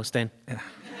your own house then.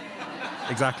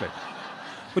 Exactly.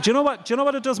 But do you know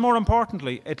what it does more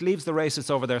importantly? It leaves the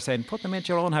racists over there saying, put them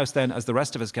into your own house then, as the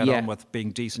rest of us get on with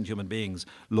being decent human beings,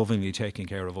 lovingly taking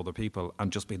care of other people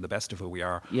and just being the best of who we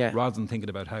are, rather than thinking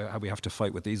about how we have to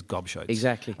fight with these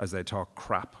gobshites as they talk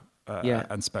crap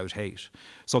and spout hate.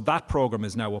 So that programme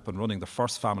is now up and running. The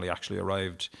first family actually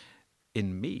arrived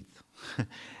in Meath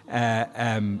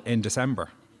in December.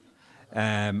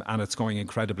 And it's going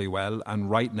incredibly well. And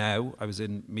right now, I was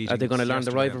in meetings. Are they going to learn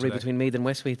the rivalry between Meath and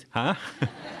Westmeath? Huh?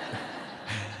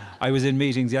 I was in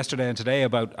meetings yesterday and today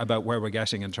about where we're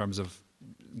getting in terms of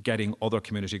getting other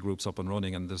community groups up and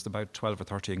running. And there's about 12 or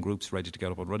 13 groups ready to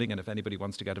get up and running. And if anybody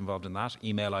wants to get involved in that,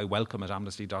 email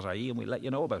iwelcome@amnesty.ie and we'll let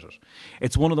you know about it.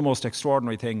 It's one of the most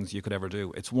extraordinary things you could ever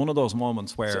do. It's one of those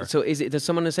moments where... So does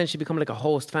someone essentially become like a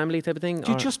host family type of thing?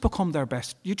 You just become their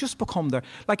best. You just become their...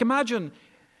 Like imagine...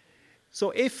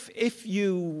 So if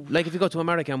you... Like if you go to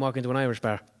America and walk into an Irish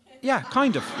bar. Yeah,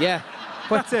 kind of. Yeah.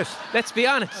 That's it. Let's be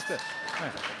honest. That's it.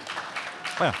 Yeah.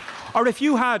 Well, or if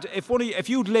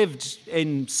you'd lived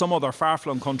in some other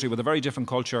far-flung country with a very different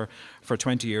culture for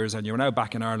 20 years and you're now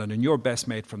back in Ireland and your best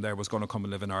mate from there was going to come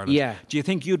and live in Ireland, do you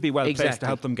think you'd be well placed to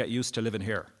help them get used to living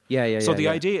here? So the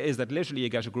idea is that literally you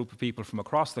get a group of people from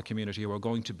across the community who are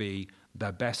going to be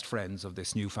the best friends of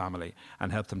this new family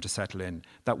and help them to settle in.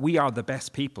 That we are the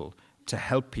best people to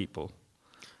help people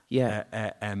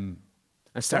and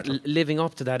start living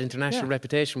up to that international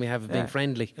reputation we have of being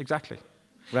friendly. Exactly.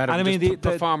 Rather than just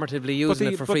performatively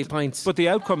using it for free pints. But the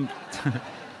outcomes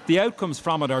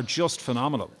from it are just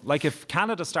phenomenal. Like if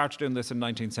Canada started doing this in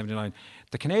 1979,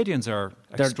 the Canadians are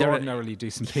extraordinarily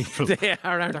decent people. They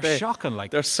are, aren't they? They're shocking.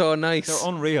 Like they're so nice. They're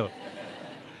unreal.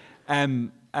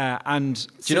 And do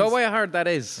you know why I heard that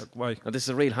is? Why? Oh, this is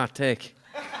a real hot take.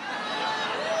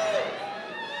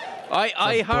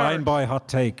 I heard... Blind boy hot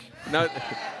take. No,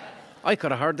 I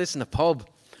could have heard this in a pub.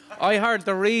 I heard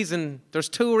there's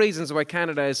two reasons why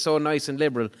Canada is so nice and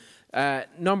liberal.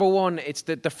 Number one, it's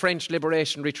the French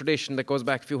liberationary tradition that goes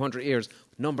back a few hundred years.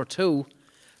 Number two,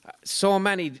 so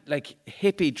many like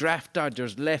hippie draft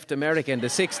dodgers left America in the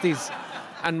 60s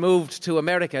and moved to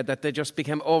America that they just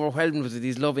became overwhelmed with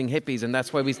these loving hippies, and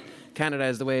that's why Canada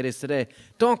is the way it is today.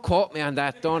 Don't quote me on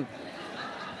that.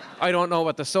 I don't know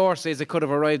what the source is. It could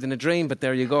have arrived in a dream, but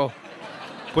there you go.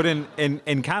 But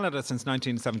in Canada since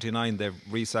 1979, they've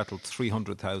resettled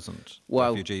 300,000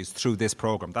 refugees through this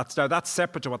programme. That's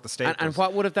separate to what the state does. And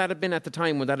what would that have been at the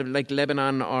time? Would that have been like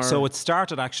Lebanon or... So it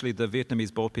started actually the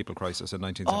Vietnamese boat people crisis in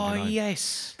 1979. Oh,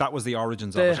 yes. That was the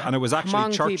origins of it. And it was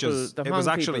actually churches.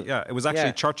 It was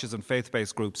actually churches and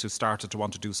faith-based groups who started to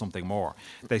want to do something more.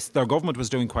 Their government was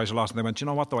doing quite a lot, and they went, you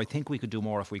know what, though, I think we could do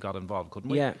more if we got involved, couldn't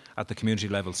we? Yeah. At the community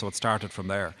level. So it started from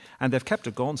there. And they've kept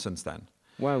it going since then.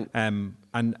 Wow. And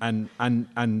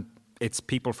it's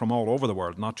people from all over the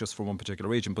world, not just from one particular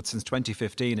region. But since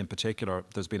 2015 in particular,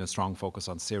 there's been a strong focus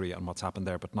on Syria and what's happened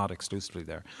there, but not exclusively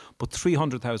there. But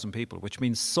 300,000 people, which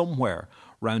means somewhere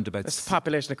round about... That's the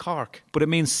population of Cork. But it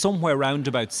means somewhere round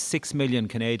about 6 million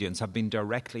Canadians have been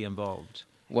directly involved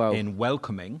in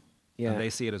welcoming. Yeah. And they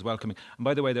see it as welcoming. And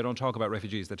by the way, they don't talk about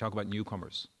refugees, they talk about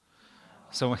newcomers.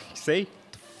 So, see...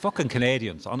 Fucking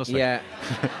Canadians, honestly. Yeah.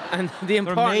 And the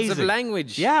importance of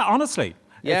language. Yeah, honestly.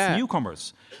 Yeah. It's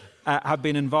newcomers. Have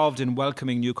been involved in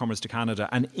welcoming newcomers to Canada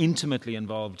and intimately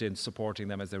involved in supporting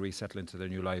them as they resettle into their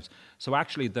new lives. So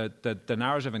actually the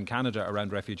narrative in Canada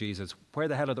around refugees is, where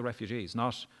the hell are the refugees?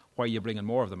 Not why are you bringing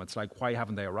more of them? It's like, why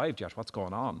haven't they arrived yet? What's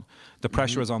going on? The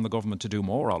pressure is on the government to do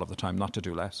more all of the time, not to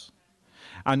do less.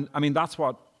 And I mean, that's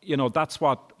what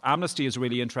Amnesty is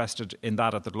really interested in,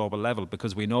 that at the global level,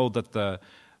 because we know that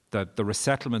the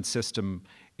resettlement system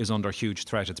is under huge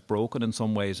threat. It's broken in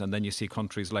some ways, and then you see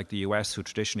countries like the US, who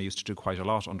traditionally used to do quite a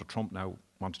lot under Trump, now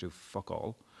want to do fuck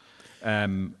all.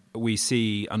 We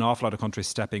see an awful lot of countries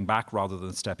stepping back rather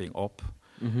than stepping up.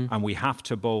 And we have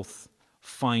to both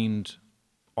find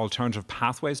alternative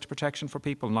pathways to protection for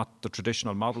people, not the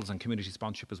traditional models, and community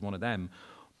sponsorship is one of them.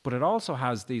 But it also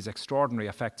has these extraordinary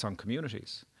effects on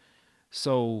communities.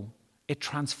 So it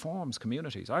transforms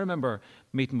communities. I remember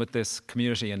meeting with this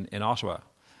community in Ottawa,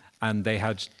 and they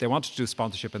wanted to do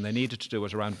sponsorship, and they needed to do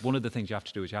it around, one of the things you have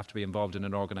to do is you have to be involved in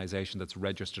an organisation that's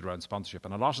registered around sponsorship.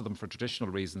 And a lot of them, for traditional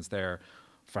reasons there,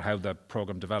 for how the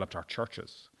programme developed, are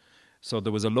churches. So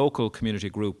there was a local community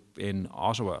group in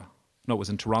Ottawa, no, it was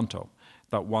in Toronto,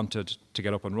 that wanted to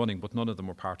get up and running, but none of them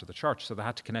were part of the church, so they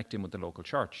had to connect in with the local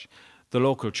church. The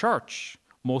local church,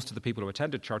 most of the people who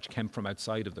attended church came from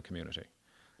outside of the community.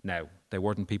 Now, they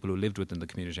weren't people who lived within the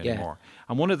community anymore.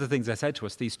 And one of the things they said to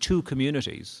us, these two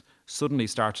communities suddenly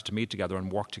started to meet together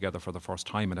and work together for the first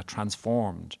time, and it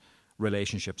transformed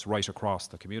relationships right across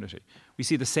the community. We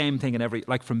see the same thing in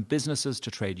like from businesses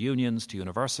to trade unions to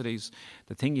universities.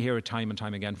 The thing you hear time and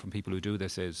time again from people who do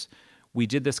this is, we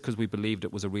did this because we believed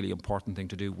it was a really important thing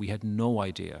to do. We had no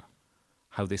idea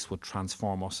how this would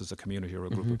transform us as a community or a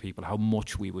group of people, how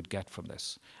much we would get from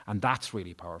this. And that's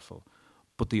really powerful.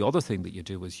 But the other thing that you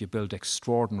do is you build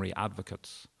extraordinary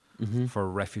advocates for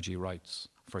refugee rights,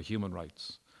 for human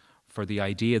rights, for the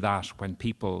idea that when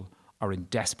people are in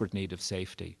desperate need of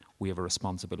safety, we have a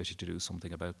responsibility to do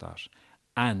something about that.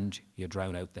 And you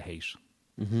drown out the hate.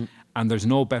 And there's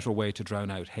no better way to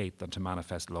drown out hate than to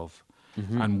manifest love.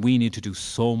 And we need to do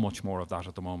so much more of that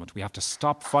at the moment. We have to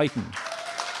stop fighting.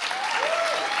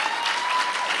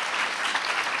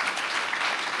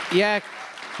 Yeah.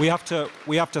 We have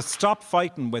to stop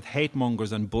fighting with hate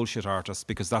mongers and bullshit artists,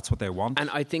 because that's what they want. And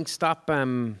I think stop,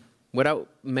 without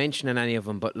mentioning any of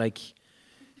them, but like,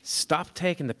 stop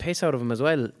taking the piss out of them as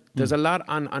well. There's a lot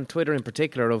on Twitter in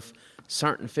particular of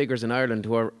certain figures in Ireland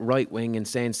who are right-wing and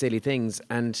saying silly things,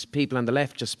 and people on the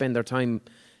left just spend their time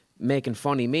making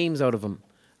funny memes out of them.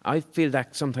 I feel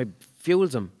that sometimes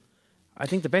fuels them. I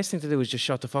think the best thing to do is just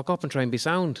shut the fuck up and try and be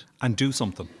sound. And do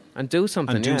something.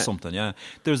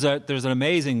 There's an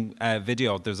amazing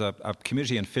video. There's a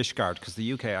community in Fishguard, because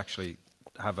the UK actually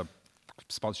have a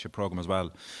sponsorship programme as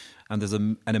well. And there's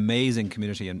an amazing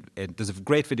community. There's a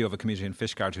great video of a community in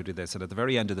Fishguard who do this. And at the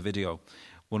very end of the video,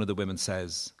 one of the women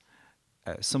says,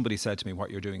 somebody said to me,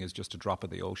 what you're doing is just a drop of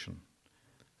the ocean.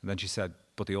 And then she said,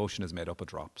 but the ocean is made up of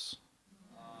drops.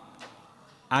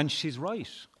 And she's right.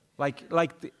 And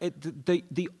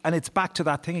it's back to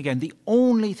that thing again. The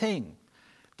only thing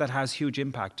that has huge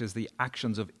impact is the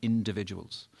actions of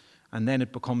individuals. And then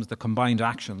it becomes the combined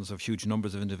actions of huge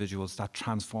numbers of individuals that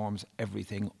transforms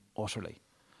everything utterly.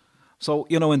 So,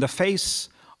 in the face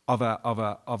of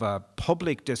a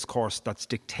public discourse that's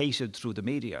dictated through the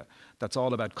media, that's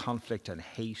all about conflict and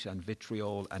hate and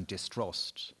vitriol and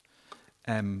distrust,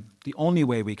 the only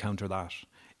way we counter that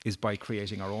is by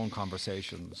creating our own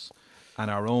conversations and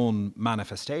our own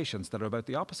manifestations that are about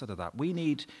the opposite of that. We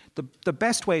need the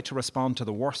best way to respond to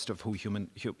the worst of who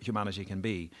humanity can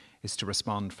be is to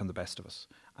respond from the best of us.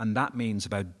 And that means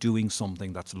about doing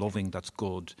something that's loving, that's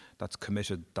good, that's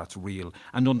committed, that's real,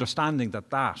 and understanding that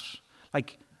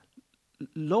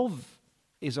love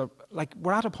is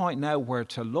we're at a point now where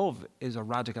to love is a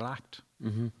radical act.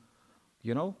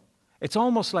 It's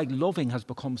almost like loving has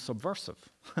become subversive.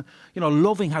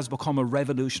 Loving has become a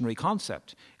revolutionary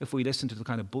concept if we listen to the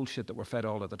kind of bullshit that we're fed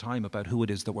all of the time about who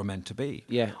it is that we're meant to be.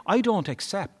 Yeah. I don't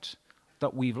accept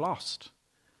that we've lost.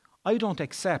 I don't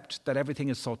accept that everything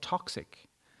is so toxic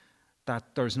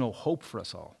that there's no hope for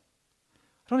us all.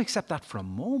 I don't accept that for a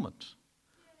moment,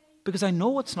 because I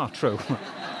know it's not true.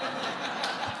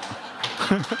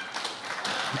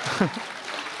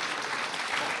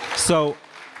 So,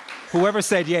 whoever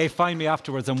said, yay, find me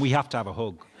afterwards and we have to have a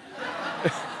hug.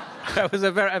 That was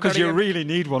because you really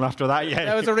need one after that, yeah.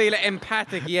 That was a really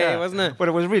empathic wasn't it? But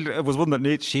it was one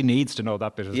that she needs to know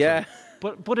that bit.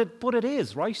 But it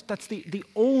is, right? That's the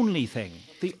only thing.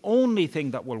 The only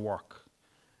thing that will work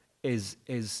is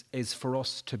for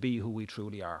us to be who we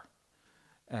truly are,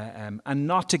 and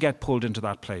not to get pulled into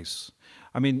that place.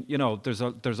 I mean, there's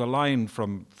a line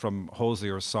from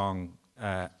Hosier's song,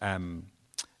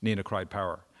 Nina Cried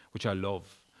Power, which I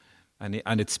love.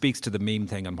 And it speaks to the meme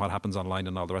thing and what happens online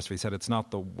and all the rest of it. He said, it's not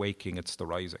the waking, it's the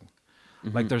rising.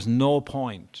 Mm-hmm. There's no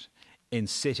point in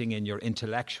sitting in your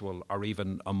intellectual or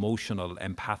even emotional,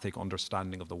 empathic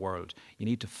understanding of the world. You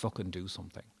need to fucking do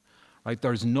something. Right?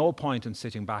 There's no point in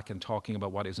sitting back and talking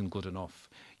about what isn't good enough.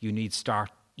 You need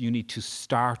to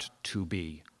start to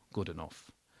be good enough.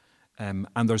 And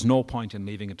there's no point in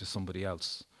leaving it to somebody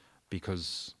else,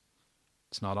 because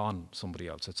it's not on somebody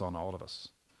else, it's on all of us.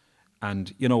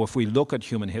 And you know, if we look at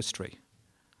human history,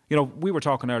 you know, we were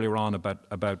talking earlier on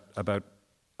about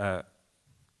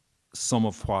some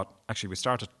of what actually we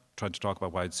started trying to talk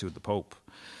about why I'd sued the Pope.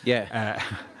 Yeah.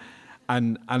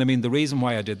 And I mean, the reason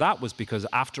why I did that was because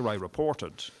after I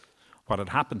reported what had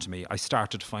happened to me, I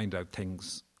started to find out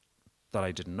things that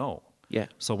I didn't know. Yeah.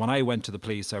 So when I went to the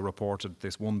police, I reported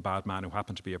this one bad man who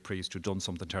happened to be a priest who'd done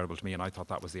something terrible to me, and I thought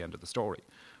that was the end of the story.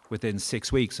 Within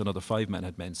 6 weeks, another 5 men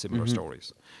had made similar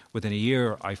stories. Within a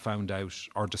year, I found out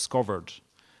or discovered,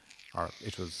 or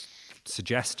it was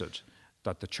suggested,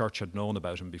 that the church had known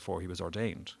about him before he was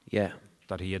ordained. Yeah.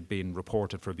 That he had been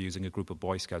reported for abusing a group of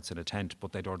Boy Scouts in a tent,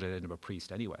 but they'd ordained him a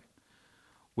priest anyway.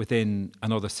 Within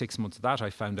another 6 months of that, I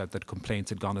found out that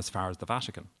complaints had gone as far as the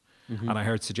Vatican. And I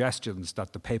heard suggestions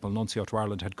that the papal nuncio to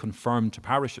Ireland had confirmed to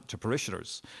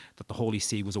parishioners that the Holy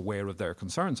See was aware of their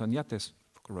concerns, and yet this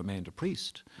fucker remained a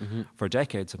priest for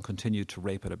decades and continued to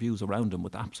rape and abuse around him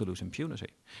with absolute impunity.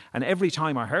 And every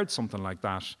time I heard something like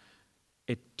that,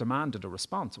 it demanded a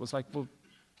response. It was like, well,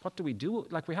 what do we do?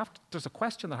 Like, there's a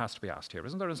question that has to be asked here,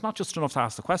 isn't there? It's not just enough to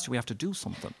ask the question, we have to do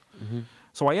something.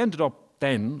 So I ended up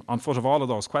then, on foot of all of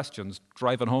those questions,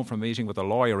 driving home from a meeting with a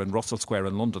lawyer in Russell Square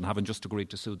in London, having just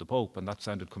agreed to sue the Pope, and that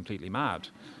sounded completely mad.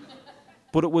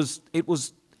 But it was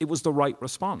the right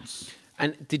response.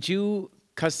 And did you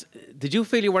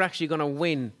feel you were actually going to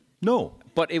win? No.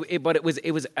 But it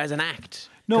was as an act.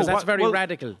 No, because that's very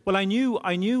radical. Well, I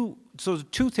knew. So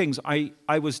two things.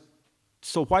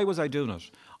 So why was I doing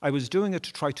it? I was doing it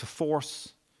to try to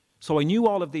force. So I knew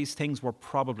all of these things were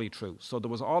probably true. So there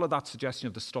was all of that suggestion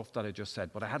of the stuff that I just said,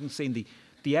 but I hadn't seen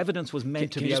the evidence was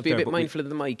meant to be out there. Can you just be a bit mindful of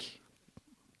the mic?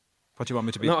 What do you want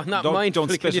me to be? No, not mindful.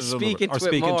 Don't Can you speak into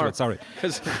it more? Into it, sorry.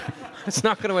 Because it's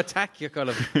not going to attack you,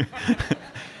 Colm.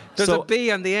 There's a B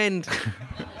on the end.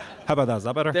 How about that? Is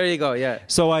that better? There you go, yeah.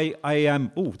 So I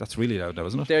am... Oh, that's really loud now,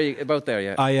 isn't it? About there,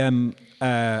 yeah. I am...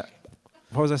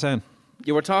 what was I saying?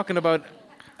 You were talking about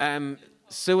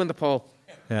suing the Pope.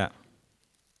 Yeah.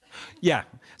 Yeah.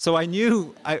 So I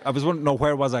knew... I was wondering, no,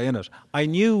 where was I in it? I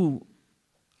knew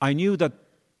that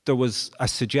there was a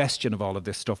suggestion of all of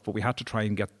this stuff, but we had to try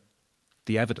and get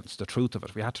the evidence, the truth of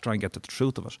it. We had to try and get to the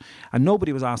truth of it. And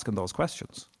nobody was asking those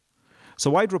questions.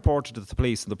 So I'd reported to the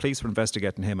police, and the police were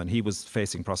investigating him, and he was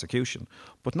facing prosecution.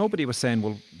 But nobody was saying,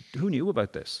 well, who knew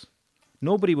about this?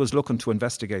 Nobody was looking to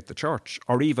investigate the church,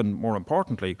 or even more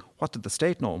importantly, what did the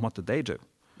state know and what did they do?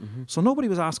 So nobody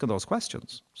was asking those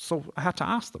questions. So I had to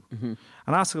ask them.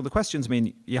 And asking the questions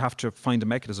mean you have to find a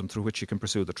mechanism through which you can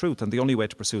pursue the truth. And the only way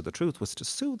to pursue the truth was to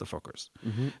sue the fuckers.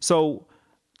 So...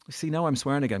 See, now I'm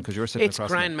swearing again because you're sitting across me.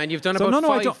 It's grand, man. You've done about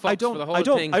five fucks for the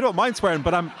whole thing. I don't mind swearing,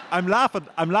 but I'm laughing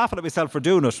at myself for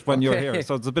doing it when you're here.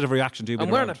 So it's a bit of a reaction to you. I'm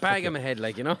wearing a bag on my head,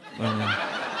 like, you know.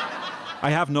 I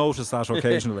have noticed that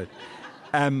occasionally.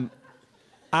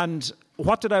 And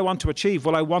what did I want to achieve?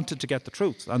 Well, I wanted to get the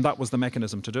truth, and that was the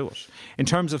mechanism to do it. In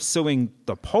terms of suing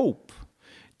the Pope,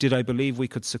 did I believe we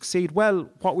could succeed? Well,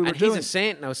 what we were doing... And he's a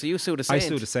saint now, so you sued a saint. I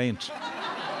sued a saint.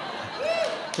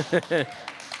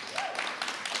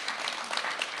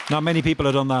 Not many people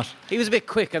have done that. He was a bit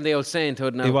quick on the old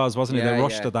sainthood now. He was, wasn't he? Yeah, they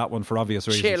rushed at that one for obvious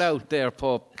reasons. Chill out there,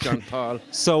 Pope John Paul.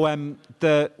 So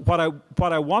what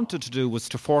I wanted to do was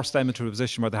to force them into a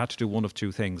position where they had to do one of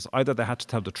two things. Either they had to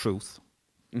tell the truth,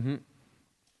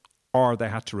 or they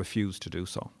had to refuse to do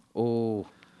so. Oh.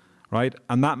 Right?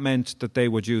 And that meant that they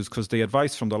would use, because the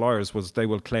advice from the lawyers was they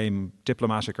will claim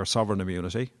diplomatic or sovereign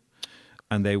immunity,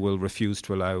 and they will refuse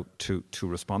to allow to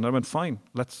respond. I went, fine,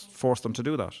 let's force them to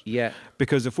do that. Yeah.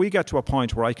 Because if we get to a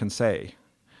point where I can say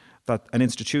that an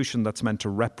institution that's meant to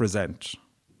represent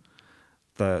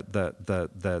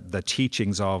the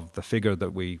teachings of the figure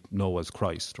that we know as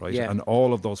Christ, right? Yeah. And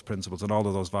all of those principles and all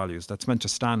of those values, that's meant to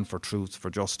stand for truth, for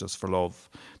justice, for love,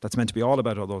 that's meant to be all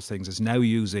about all those things, is now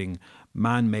using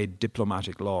man-made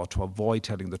diplomatic law to avoid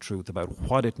telling the truth about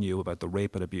what it knew about the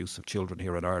rape and abuse of children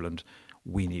here in Ireland.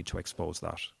 We need to expose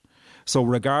that. So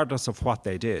regardless of what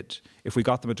they did, if we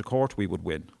got them into court, we would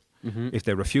win. If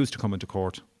they refused to come into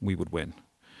court, we would win.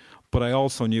 But I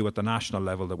also knew at the national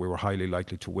level that we were highly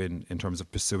likely to win in terms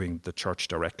of pursuing the church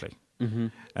directly.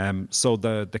 So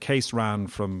the case ran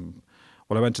from...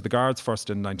 Well, I went to the Guards first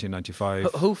in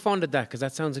 1995. Who funded that? Because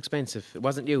that sounds expensive. It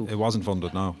wasn't you. It wasn't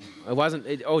funded, no. It wasn't.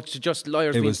 It's just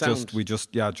lawyers being sound. We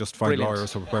just find Brilliant.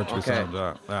 lawyers who are prepared to be sound.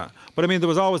 Yeah. But I mean, there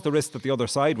was always the risk that the other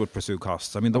side would pursue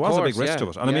costs. I mean, there was a big risk to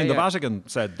it. And I mean, the Vatican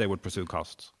said they would pursue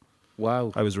costs.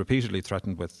 Wow. I was repeatedly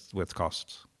threatened with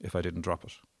costs if I didn't drop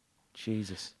it.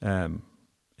 Jesus.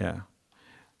 Yeah.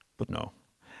 But no.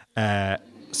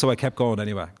 So I kept going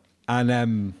anyway.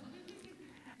 And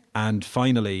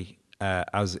finally,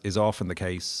 as is often the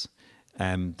case,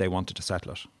 they wanted to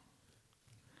settle it,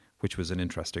 which was an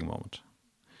interesting moment.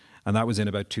 And that was in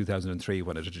about 2003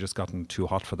 when it had just gotten too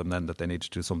hot for them then that they needed to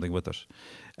do something with it.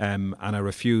 And I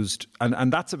refused.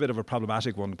 And that's a bit of a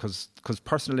problematic one because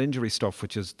personal injury stuff,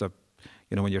 which is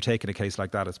when you're taking a case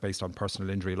like that, it's based on personal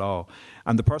injury law.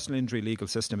 And the personal injury legal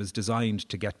system is designed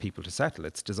to get people to settle.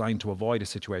 It's designed to avoid a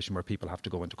situation where people have to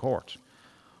go into court.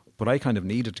 But I kind of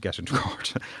needed to get into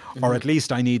court. Or at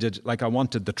least I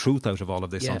wanted the truth out of all of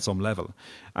this on some level.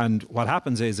 And what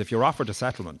happens is if you're offered a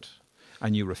settlement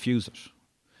and you refuse it,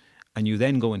 and you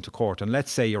then go into court, and let's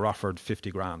say you're offered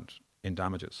 50 grand in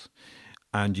damages,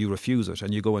 and you refuse it,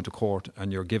 and you go into court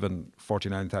and you're given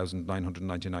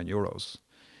 49,999 euros,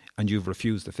 and you've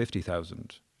refused the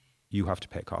 50,000, you have to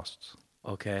pay costs.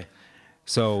 Okay.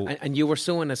 So, and you were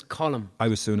suing as Colm? I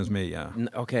was suing as me, yeah.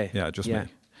 Okay. Yeah, just me.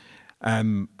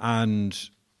 And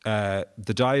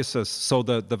the diocese, so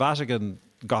the Vatican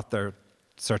got their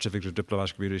certificate of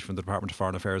diplomatic immunity from the Department of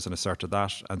Foreign Affairs and asserted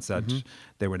that and said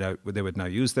they would now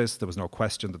use this. There was no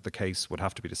question that the case would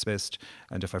have to be dismissed,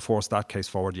 and if I forced that case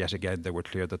forward yet again, they were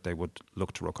clear that they would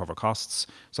look to recover costs.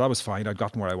 So that was fine. I'd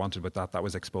gotten where I wanted with that. That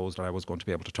was exposed, and I was going to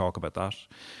be able to talk about that.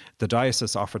 The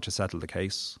diocese offered to settle the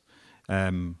case,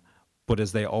 but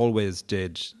as they always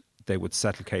did, they would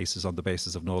settle cases on the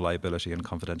basis of no liability and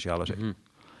confidentiality.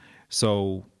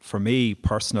 So for me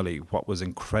personally, what was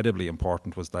incredibly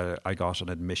important was that I got an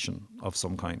admission of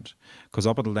some kind. Because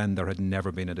up until then, there had never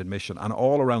been an admission. And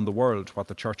all around the world, what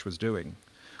the church was doing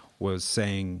was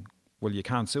saying, well, you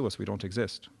can't sue us, we don't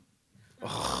exist.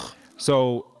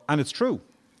 So, and it's true.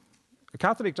 A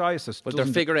Catholic diocese But their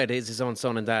figurehead is his own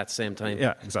son and dad at the same time.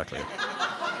 Yeah, exactly.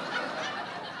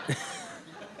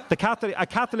 A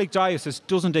Catholic diocese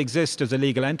doesn't exist as a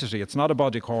legal entity. It's not a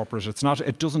body corporate.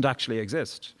 It doesn't actually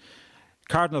exist.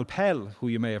 Cardinal Pell, who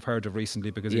you may have heard of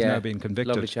recently because he's now being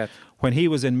convicted, when he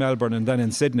was in Melbourne and then in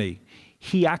Sydney,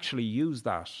 he actually used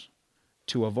that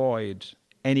to avoid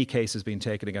any cases being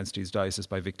taken against his diocese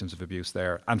by victims of abuse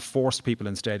there and forced people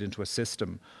instead into a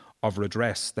system of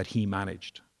redress that he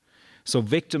managed. So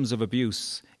victims of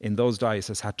abuse in those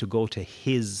dioceses had to go to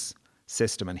his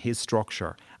system and his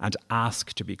structure and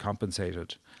ask to be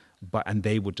compensated, and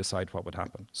they would decide what would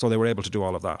happen. So they were able to do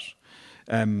all of that.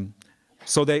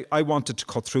 I wanted to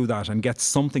cut through that and get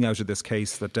something out of this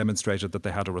case that demonstrated that they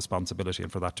had a responsibility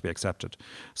and for that to be accepted.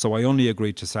 So I only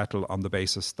agreed to settle on the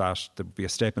basis that there would be a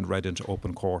statement read into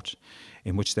open court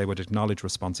in which they would acknowledge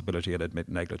responsibility and admit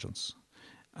negligence.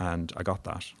 And I got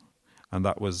that. And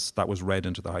that was read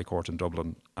into the High Court in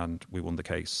Dublin, and we won the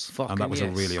case. And that was a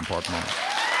really important moment.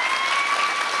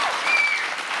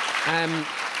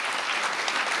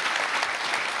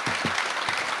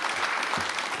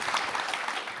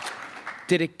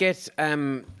 Did it get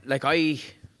I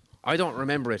don't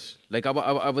remember it. Like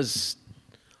I was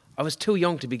too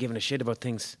young to be giving a shit about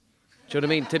things. Do you know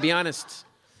what I mean? To be honest.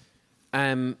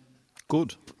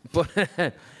 Good. But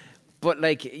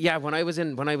when I was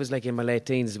in my late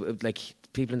teens, like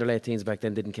people in their late teens back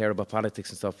then didn't care about politics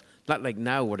and stuff. Not like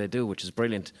now where they do, which is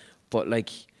brilliant. But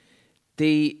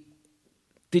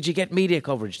did you get media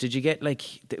coverage? Did you get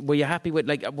were you happy with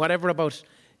whatever about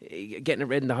getting it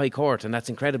read in the High Court? And that's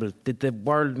incredible. Did the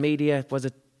world media, was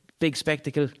it big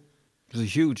spectacle? It was a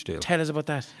huge deal. Tell us about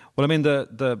that. Well, I mean,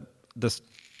 the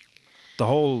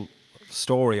whole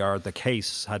story or the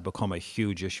case had become a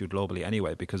huge issue globally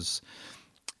anyway, because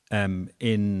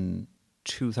in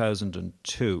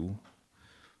 2002,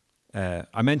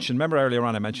 remember earlier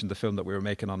on I mentioned the film that we were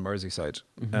making on Merseyside,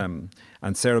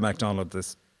 and Sarah MacDonald,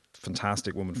 this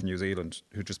fantastic woman from New Zealand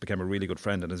who just became a really good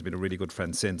friend and has been a really good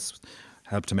friend since,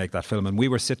 helped to make that film. And we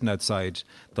were sitting outside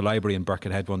the library in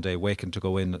Birkenhead one day waiting to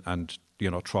go in and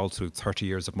trawl through 30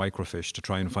 years of microfiche to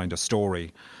try and find a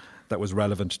story that was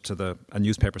relevant to a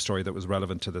newspaper story that was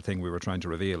relevant to the thing we were trying to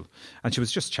reveal. And she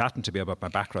was just chatting to me about my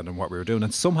background and what we were doing.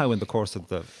 And somehow in the course of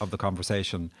the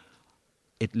conversation,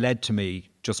 it led to me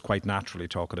just quite naturally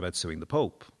talking about suing the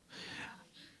Pope.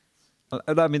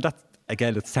 I mean, that,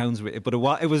 again, it sounds weird, but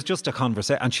it was just a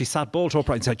conversation. And she sat bolt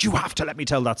upright and said, "You have to let me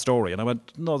tell that story." And I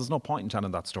went, "No, there's no point in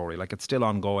telling that story. It's still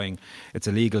ongoing. It's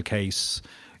a legal case.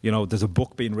 There's a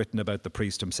book being written about the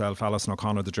priest himself. Alison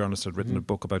O'Connor, the journalist, had written a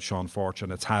book about Sean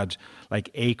Fortune. It's had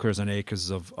acres and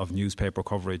acres of newspaper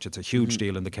coverage. It's a huge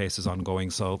deal, and the case is ongoing."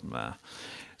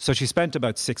 So she spent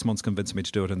about 6 months convincing me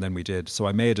to do it, and then we did. So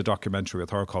I made a documentary with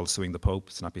her called "Suing the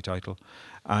Pope," snappy title,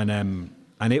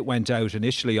 and it went out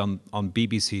initially on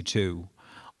BBC Two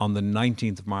on the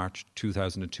 19th of March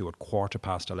 2002 at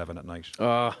 11:15 at night.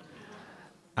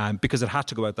 Because it had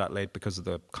to go out that late because of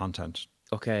the content.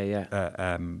 Okay,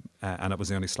 yeah. And it was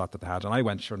the only slot that they had. And I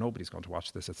went, sure, nobody's going to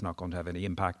watch this. It's not going to have any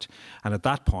impact. And at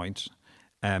that point,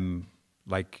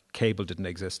 Like cable didn't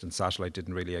exist and satellite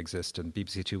didn't really exist, and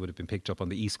BBC Two would have been picked up on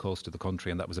the east coast of the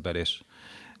country, and that was about it.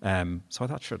 So I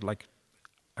thought, sure, like,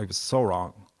 I was so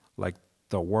wrong. Like,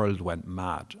 the world went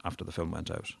mad after the film went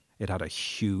out. It had a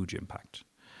huge impact.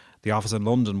 The office in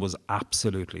London was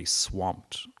absolutely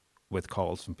swamped with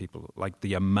calls from people. Like,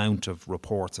 the amount of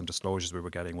reports and disclosures we were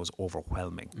getting was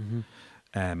overwhelming.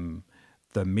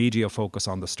 The media focus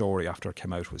on the story after it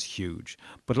came out was huge.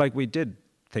 But, like, we did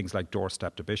things like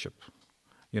doorstep the bishop.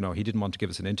 You know, he didn't want to give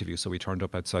us an interview, so he turned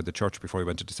up outside the church before he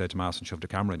went to say to Mass and shoved a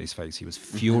camera in his face. He was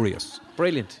furious.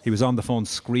 Brilliant. He was on the phone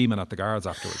screaming at the guards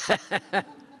afterwards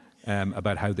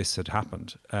about how this had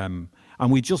happened. And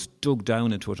we just dug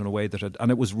down into it in a way that and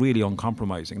it was really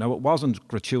uncompromising. Now, it wasn't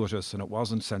gratuitous and it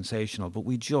wasn't sensational, but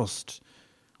we just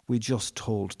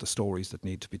told the stories that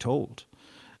need to be told.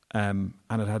 And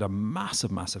it had a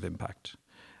massive, massive impact.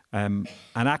 And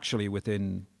actually,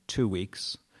 within 2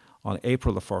 weeks, on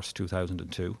April the 1st,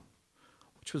 2002,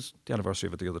 which was the anniversary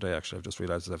of it the other day, actually, I've just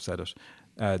realised as I've said it,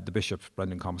 the Bishop,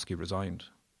 Brendan Comiskey, resigned.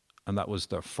 And that was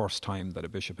the first time that a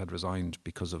bishop had resigned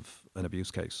because of an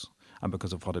abuse case and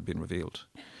because of what had been revealed.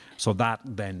 So that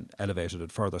then elevated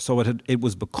it further. So it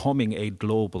was becoming a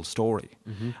global story.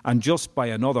 And just by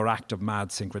another act of mad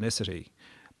synchronicity,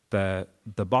 the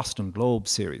Boston Globe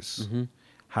series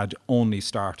had only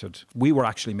started. We were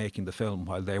actually making the film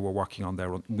while they were working on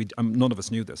their own. None of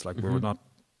us knew this. Like, we were not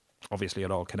obviously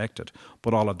at all connected.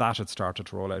 But all of that had started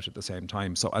to roll out at the same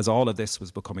time. So as all of this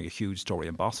was becoming a huge story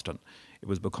in Boston, it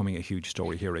was becoming a huge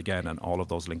story here again, and all of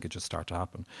those linkages start to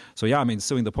happen. So yeah, I mean,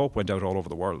 Suing the Pope went out all over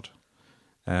the world.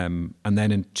 And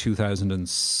then in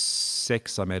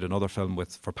 2006, I made another film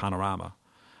for Panorama,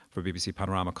 for BBC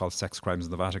Panorama, called Sex Crimes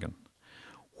in the Vatican,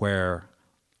 where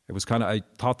it was kind of, I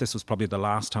thought this was probably the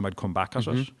last time I'd come back at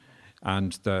it.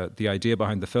 And the idea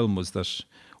behind the film was that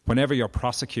whenever you're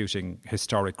prosecuting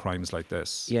historic crimes like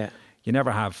this, you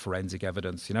never have forensic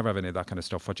evidence, you never have any of that kind of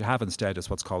stuff. What you have instead is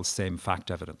what's called same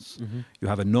fact evidence. You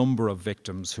have a number of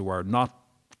victims who are not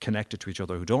connected to each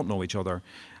other, who don't know each other,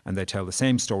 and they tell the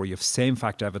same story. You have same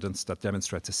fact evidence that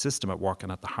demonstrates a system at work,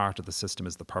 and at the heart of the system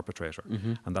is the perpetrator.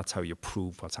 And that's how you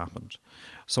prove what's happened.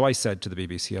 So I said to the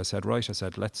BBC, I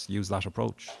said, let's use that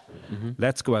approach.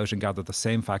 Let's go out and gather the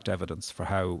same fact evidence for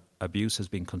how abuse has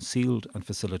been concealed and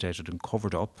facilitated and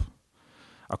covered up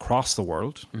across the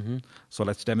world. So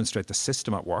let's demonstrate the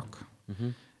system at work.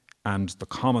 And the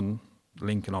common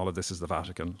link in all of this is the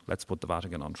Vatican. Let's put the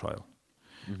Vatican on trial.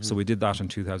 So we did that in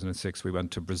 2006. We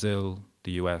went to Brazil,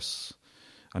 the US,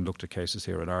 and looked at cases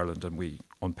here in Ireland, and we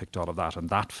unpicked all of that. And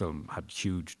that film had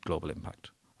huge global impact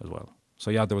as well.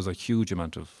 So yeah, there was a huge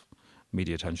amount of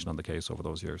media attention on the case over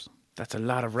those years. That's a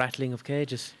lot of rattling of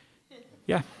cages.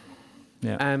 Yeah.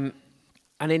 And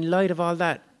in light of all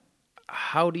that,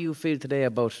 how do you feel today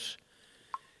about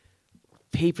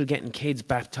people getting kids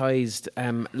baptised?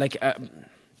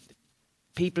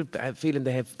 People feeling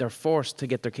they're forced to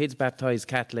get their kids baptised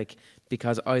Catholic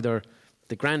because either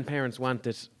the grandparents want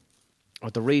it or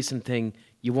the recent thing,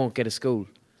 you won't get a school.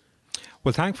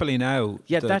 Well, thankfully now...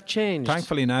 Yeah, that changed.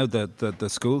 Thankfully now the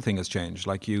school thing has changed.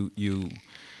 Like the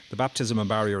baptism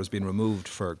barrier has been removed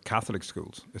for Catholic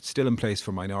schools. It's still in place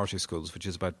for minority schools, which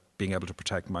is about being able to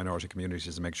protect minority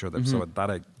communities and make sure that... So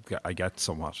that I get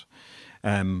somewhat.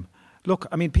 Look,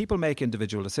 I mean, people make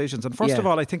individual decisions. And first of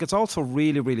all, I think it's also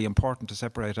really, really important to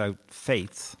separate out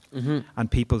faith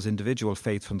and people's individual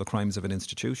faith from the crimes of an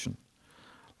institution.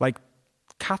 Like,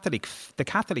 the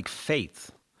Catholic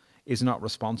faith is not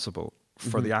responsible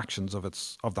for the actions of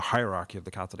the hierarchy of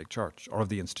the Catholic Church or of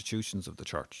the institutions of the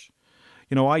Church.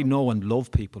 You know, I know and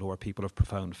love people who are people of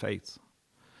profound faith.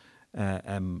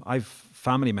 I've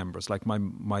family members, like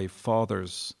my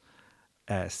father's...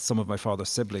 some of my father's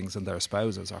siblings and their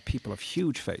spouses are people of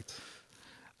huge faith.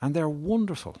 And they're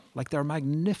wonderful. Like, they're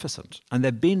magnificent. And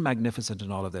they've been magnificent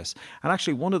in all of this. And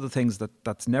actually, one of the things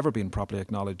that's never been properly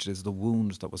acknowledged is the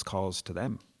wounds that was caused to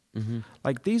them.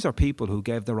 Like, these are people who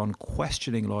gave their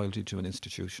unquestioning loyalty to an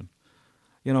institution.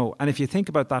 You know, and if you think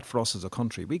about that for us as a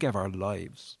country, we gave our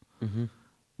lives.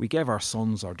 We gave our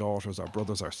sons, our daughters, our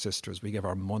brothers, our sisters. We gave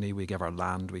our money, we gave our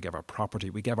land, we gave our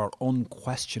property. We gave our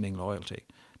unquestioning loyalty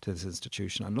to this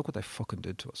institution, and look what they fucking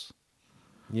did to us.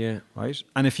 Yeah. Right?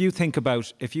 And if you think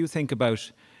about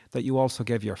that, you also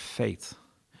gave your faith,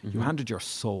 you handed your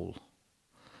soul,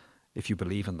 if you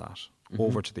believe in that,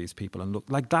 over to these people. And look,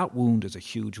 like, that wound is a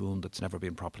huge wound that's never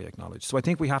been properly acknowledged. So I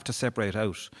think we have to separate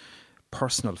out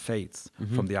personal faith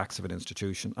from the acts of an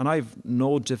institution. And I've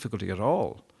no difficulty at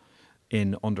all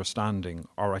in accepting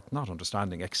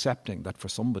that for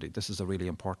somebody this is a really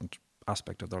important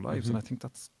aspect of their lives. And I think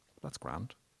that's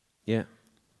grand. Yeah.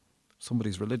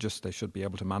 somebody's religious, they should be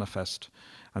able to manifest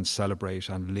and celebrate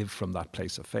and live from that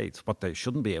place of faith. What they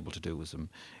shouldn't be able to do is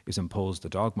impose the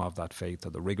dogma of that faith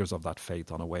or the rigours of that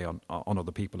faith on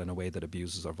other people in a way that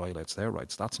abuses or violates their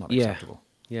rights. That's not acceptable.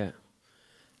 Yeah.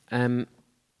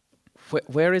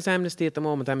 Where is Amnesty at the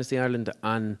moment, Amnesty Ireland,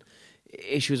 on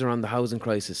issues around the housing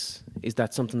crisis? Is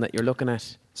that something that you're looking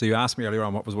at? So you asked me earlier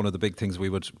on what was one of the big things we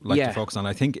would like to focus on.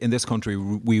 I think in this country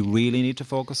we really need to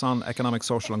focus on economic,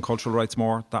 social and cultural rights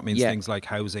more. That means things like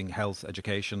housing, health,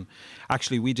 education.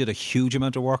 Actually, we did a huge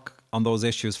amount of work on those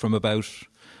issues from about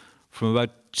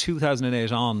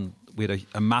 2008 on. We had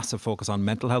a massive focus on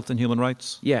mental health and human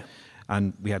rights. Yeah.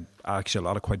 And we had actually a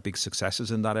lot of quite big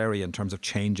successes in that area in terms of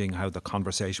changing how the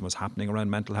conversation was happening around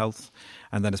mental health.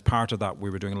 And then as part of that, we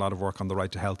were doing a lot of work on the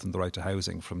right to health and the right to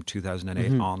housing from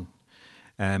 2008 on.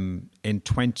 In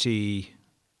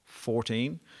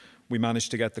 2014, we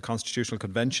managed to get the Constitutional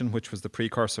Convention, which was the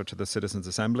precursor to the Citizens'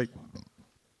 Assembly,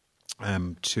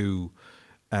 to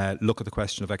look at the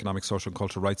question of economic, social and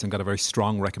cultural rights, and got a very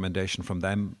strong recommendation from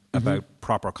them about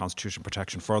proper constitutional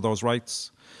protection for those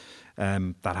rights.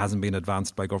 That hasn't been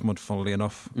advanced by government, funnily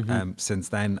enough, since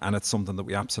then, and it's something that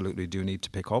we absolutely do need to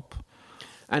pick up.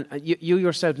 And you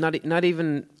yourself, not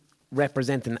even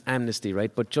representing Amnesty,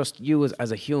 right, but just you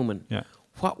as a human,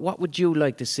 what would you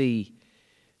like to see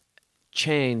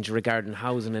change regarding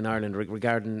housing in Ireland,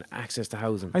 regarding access to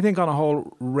housing? I think on a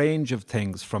whole range of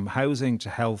things, from housing to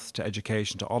health to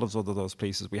education to all of those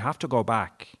pieces, we have to go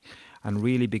back and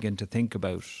really begin to think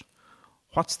about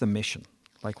what's the mission?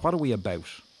 Like, what are we about?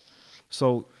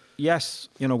 So, yes,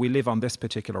 we live on this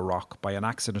particular rock by an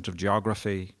accident of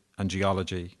geography and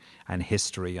geology and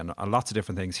history and lots of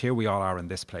different things. Here we all are in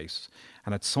this place.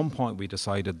 And at some point we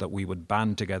decided that we would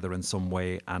band together in some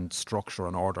way and structure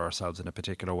and order ourselves in a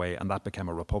particular way, and that became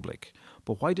a republic.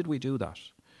 But why did we do that?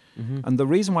 And the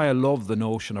reason why I love the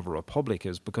notion of a republic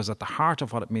is because at the heart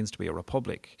of what it means to be a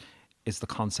republic is the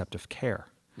concept of care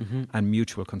and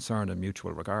mutual concern and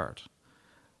mutual regard.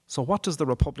 So what does the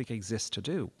republic exist to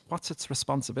do? What's its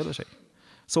responsibility?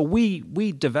 So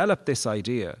we developed this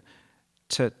idea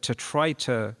to try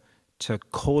to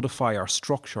codify our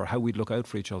structure, how we'd look out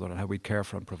for each other and how we'd care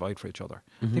for and provide for each other.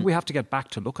 I think we have to get back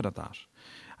to looking at that.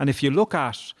 And if you look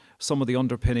at some of the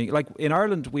underpinning, like in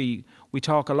Ireland, we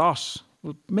talk a lot,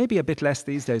 well, maybe a bit less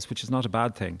these days, which is not a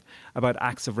bad thing, about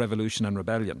acts of revolution and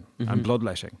rebellion and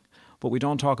bloodletting. But we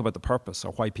don't talk about the purpose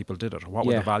or why people did it or what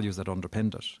were the values that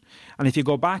underpinned it. And if you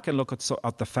go back and look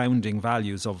at the founding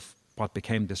values of what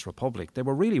became this republic, they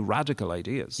were really radical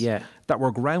ideas that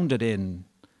were grounded in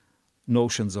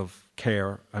notions of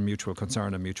care and mutual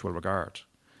concern and mutual regard.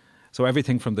 So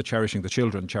everything from the cherishing the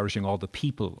children, cherishing all the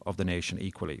people of the nation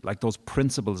equally, like those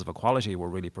principles of equality were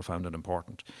really profound and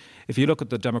important. If you look at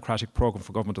the Democratic Programme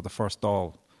for Government of the First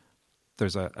Dáil,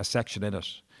 there's a section in it,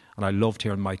 and I loved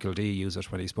hearing Michael D use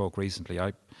it when he spoke recently.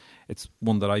 It's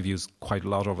one that I've used quite a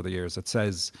lot over the years. It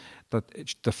says that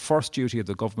the first duty of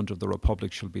the government of the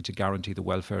Republic shall be to guarantee the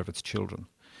welfare of its children,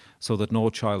 so that no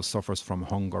child suffers from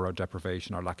hunger or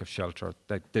deprivation or lack of shelter.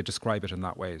 They describe it in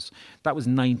that ways. That was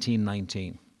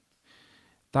 1919.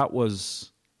 That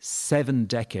was 7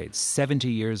 decades,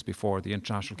 70 years before the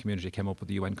international community came up with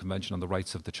the UN Convention on the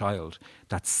Rights of the Child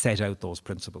that set out those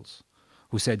principles,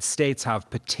 who said states have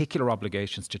particular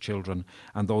obligations to children,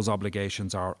 and those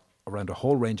obligations are around a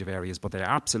whole range of areas, but they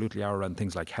absolutely are around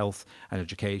things like health and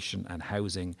education and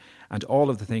housing and all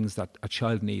of the things that a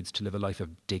child needs to live a life of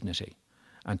dignity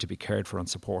and to be cared for and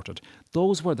supported.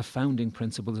 Those were the founding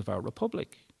principles of our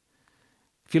republic.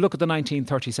 If you look at the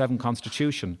 1937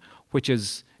 Constitution, which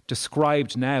is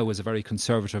described now as a very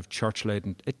conservative,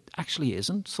 church-laden, it actually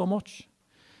isn't so much.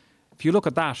 If you look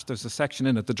at that, there's a section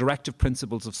in it, the directive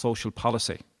principles of social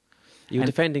policy. You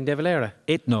defending De Valera?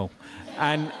 No.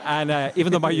 And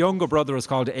even though my younger brother is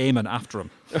called Eamon after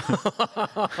him.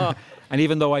 And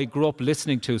even though I grew up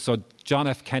listening to, so John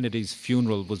F. Kennedy's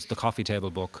funeral was the coffee table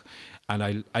book,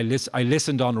 and I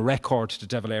listened on record to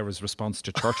De Valera's response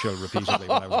to Churchill repeatedly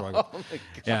when I was growing up. Oh my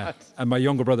God. Yeah, and my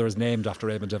younger brother is named after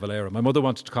Eamon De Valera. My mother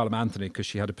wanted to call him Anthony because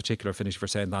she had a particular affinity for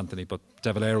Saint Anthony, but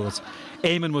De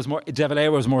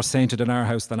Valera was more sainted in our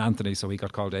house than Anthony, so he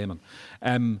got called Eamon.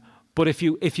 But if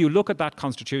you look at that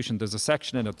constitution, there's a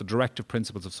section in it, the directive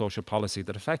principles of social policy,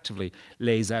 that effectively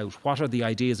lays out what are the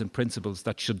ideas and principles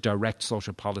that should direct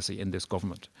social policy in this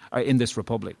government, in this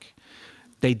republic.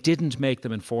 They didn't make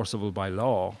them enforceable by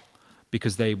law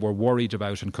because they were worried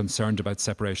about and concerned about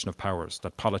separation of powers,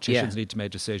 that politicians need to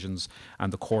make decisions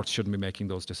and the courts shouldn't be making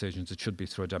those decisions. It should be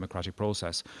through a democratic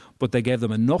process. But they gave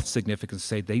them enough significance to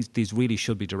say these really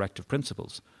should be directive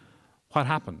principles. what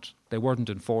happened? They weren't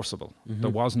enforceable. Mm-hmm. There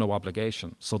was no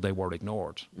obligation, so they were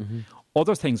ignored.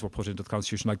 Other things were put into the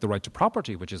Constitution, like the right to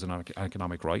property, which is an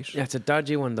economic right. Yeah, it's a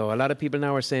dodgy one, though. A lot of people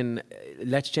now are saying,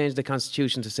 let's change the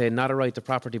Constitution to say not a right to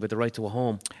property, but the right to a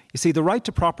home. You see, the right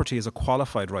to property is a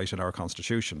qualified right in our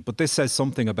Constitution, but this says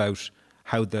something about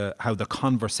how the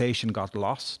conversation got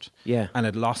lost, Yeah. and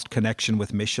it lost connection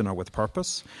with mission or with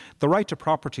purpose. The right to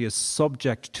property is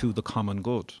subject to the common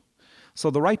good. So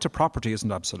the right to property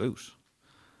isn't absolute.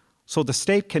 So the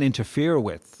state can interfere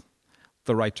with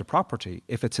the right to property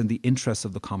if it's in the interests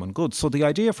of the common good. So the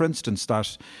idea, for instance,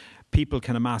 that people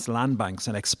can amass land banks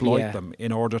and exploit them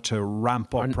in order to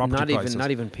ramp up property prices.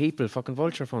 Not even people, fucking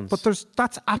vulture funds. But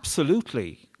that's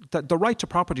absolutely... The right to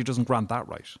property doesn't grant that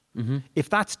right. If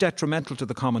that's detrimental to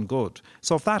the common good,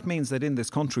 so if that means that in this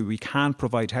country we can't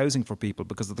provide housing for people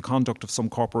because of the conduct of some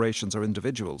corporations or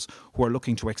individuals who are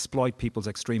looking to exploit people's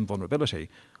extreme vulnerability,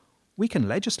 we can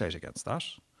legislate against that.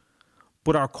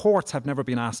 But our courts have never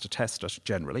been asked to test it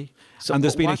generally. So and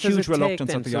there's been a what does huge it take reluctance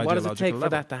then? at the So what does ideological it take level. for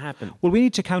that to happen? Well, we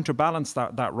need to counterbalance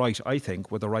that right, I think,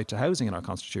 with the right to housing in our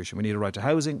Constitution. We need a right to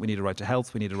housing, we need a right to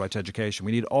health, we need a right to education.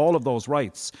 We need all of those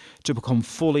rights to become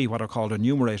fully what are called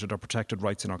enumerated or protected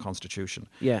rights in our Constitution.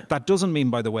 Yeah. That doesn't mean,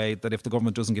 by the way, that if the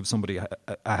government doesn't give somebody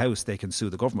a house, they can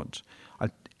sue the government.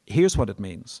 Here's what it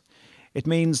means. It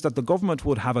means that the government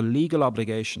would have a legal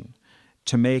obligation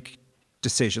to make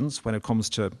decisions when it comes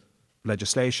to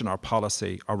legislation or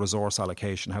policy or resource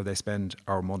allocation, how they spend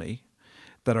our money,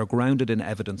 that are grounded in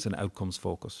evidence and outcomes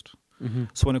focused.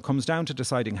 So when it comes down to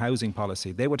deciding housing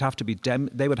policy, they would have to be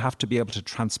able to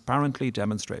transparently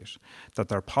demonstrate that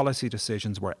their policy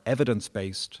decisions were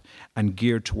evidence-based and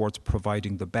geared towards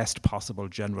providing the best possible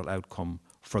general outcome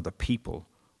for the people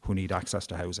who need access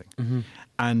to housing.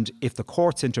 And if the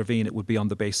courts intervene, it would be on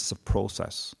the basis of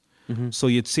process. So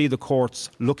you'd see the courts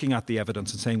looking at the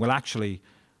evidence and saying, well, actually,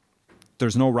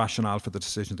 there's no rationale for the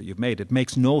decision that you've made. It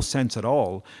makes no sense at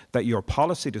all that your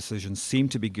policy decisions seem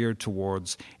to be geared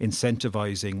towards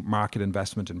incentivising market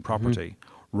investment in property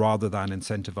rather than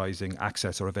incentivising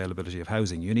access or availability of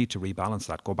housing. You need to rebalance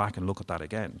that. Go back and look at that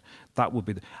again. That would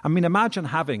be... imagine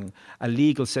having a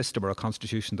legal system or a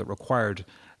constitution that required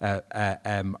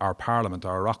our parliament,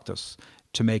 our Oireachtas,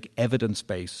 to make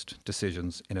evidence-based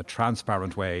decisions in a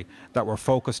transparent way that were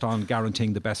focused on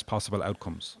guaranteeing the best possible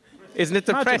outcomes. Isn't it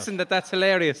depressing that that's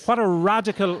hilarious? What a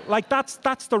radical...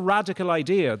 that's the radical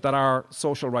idea that are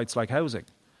social rights like housing.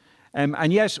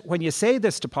 And yet, when you say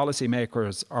this to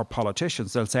policymakers or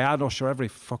politicians, they'll say, no, sure, every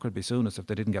fucker would be suing us if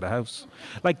they didn't get a house.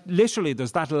 Like, literally,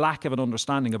 there's that lack of an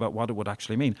understanding about what it would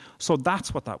actually mean. So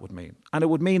that's what that would mean. And it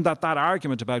would mean that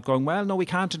argument about going, well, no, we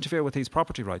can't interfere with these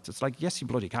property rights. It's like, yes, you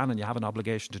bloody can, and you have an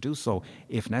obligation to do so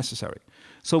if necessary.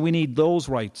 So we need those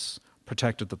rights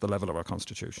protected at the level of our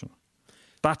Constitution.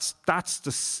 That's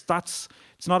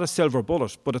it's not a silver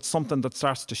bullet, but it's something that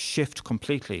starts to shift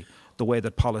completely the way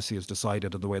that policy is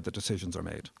decided and the way that decisions are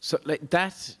made. So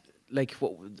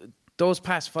those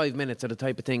past 5 minutes are the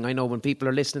type of thing, I know when people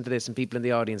are listening to this and people in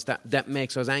the audience, that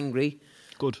makes us angry.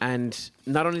 Good. And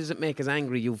not only does it make us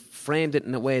angry, you've framed it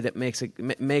in a way that makes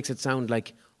it sound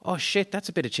like, oh shit, that's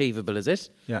a bit achievable, is it?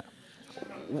 Yeah.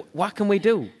 What can we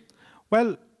do?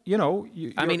 Well, you know,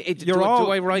 do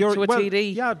I write to a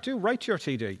TD? Yeah, do write to your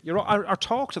TD. Or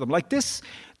talk to them like this.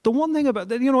 The one thing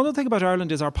about another thing about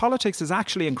Ireland is our politics is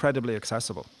actually incredibly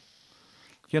accessible.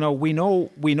 You know, we know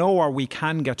or we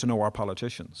can get to know our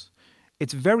politicians.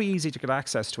 It's very easy to get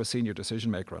access to a senior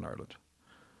decision maker in Ireland.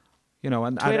 You know,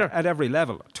 and at every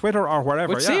level, Twitter or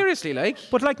wherever. But seriously,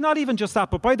 but not even just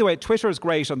that. But by the way, Twitter is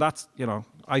great, and that's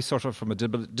I suffer from a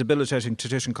debilitating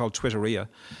tradition called Twitteria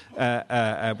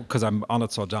because I'm on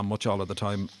it so damn much all of the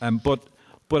time.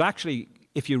 But actually,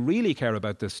 if you really care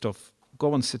about this stuff,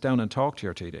 go and sit down and talk to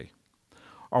your TD.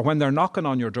 Or when they're knocking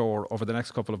on your door over the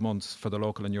next couple of months for the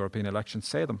local and European elections,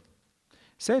 say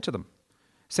to them,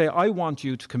 I want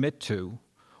you to commit to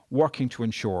working to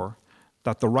ensure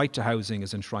that the right to housing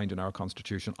is enshrined in our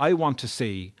Constitution. I want to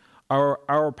see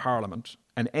our Parliament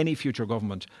and any future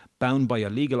government bound by a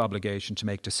legal obligation to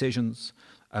make decisions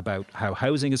about how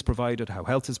housing is provided, how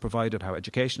health is provided, how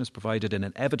education is provided in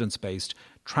an evidence-based,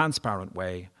 transparent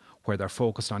way where they're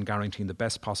focused on guaranteeing the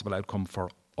best possible outcome for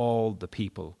all the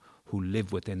people who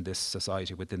live within this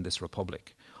society, within this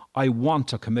republic. I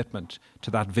want a commitment to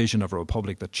that vision of a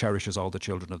republic that cherishes all the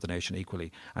children of the nation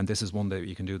equally, and this is one day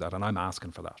you can do that, and I'm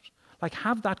asking for that.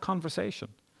 Have that conversation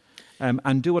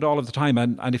and do it all of the time.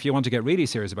 And if you want to get really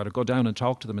serious about it, go down and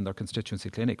talk to them in their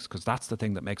constituency clinics, because that's the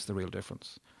thing that makes the real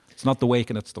difference. It's not the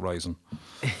waking, it's the rising.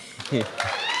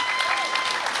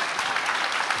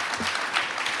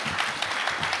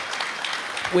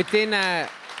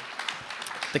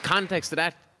 the context of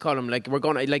that, Colm, like we're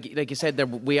going to, like you said there,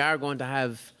 we are going to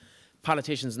have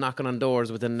politicians knocking on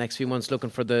doors within the next few months looking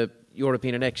for the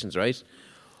European elections, right?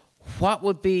 What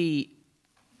would be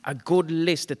a good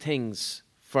list of things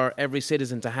for every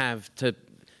citizen to have to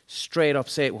straight up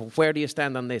say, well, where do you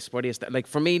stand on this? Where do you stand? Like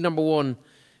for me, number one,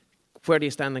 where do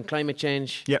you stand on climate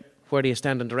change? Yep. Where do you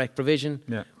stand on direct provision?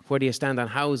 Yeah. Where do you stand on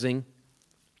housing?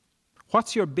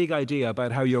 What's your big idea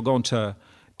about how you're going to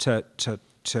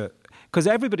because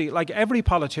everybody, like every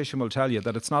politician will tell you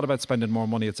that it's not about spending more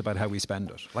money, it's about how we spend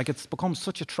it. Like it's become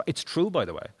such a, it's true by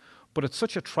the way, but it's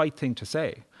such a trite thing to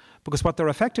say. Because what they're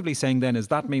effectively saying then is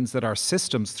that means that our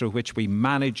systems through which we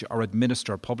manage or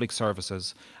administer public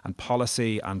services and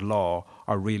policy and law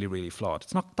are really, really flawed.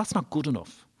 That's not good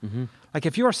enough. Mm-hmm. Like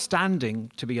if you're standing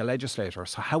to be a legislator,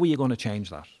 so how are you going to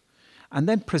change that? And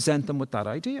then present them with that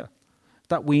idea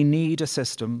that we need a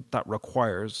system that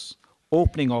requires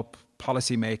opening up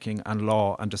policy making and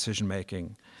law and decision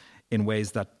making in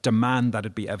ways that demand that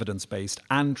it be evidence-based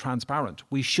and transparent.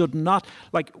 We should not,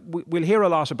 like, we'll hear a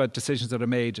lot about decisions that are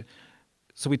made.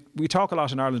 So we talk a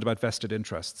lot in Ireland about vested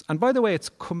interests. And by the way,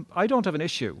 I don't have an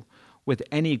issue with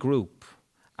any group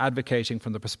advocating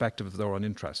from the perspective of their own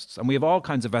interests. And we have all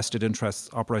kinds of vested interests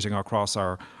operating across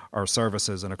our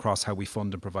services and across how we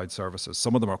fund and provide services.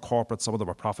 Some of them are corporate, some of them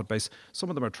are profit-based, some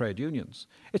of them are trade unions.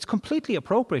 It's completely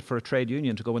appropriate for a trade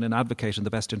union to go in and advocate in the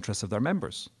best interests of their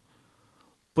members.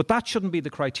 But that shouldn't be the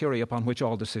criteria upon which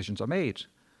all decisions are made.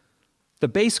 The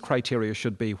base criteria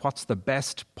should be what's the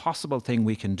best possible thing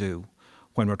we can do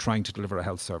when we're trying to deliver a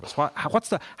health service. How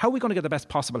are we going to get the best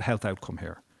possible health outcome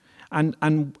here? And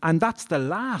that's the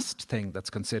last thing that's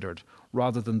considered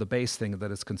rather than the base thing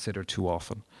that is considered too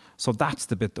often. So that's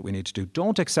the bit that we need to do.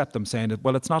 Don't accept them saying that,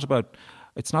 well, it's not about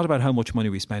how much money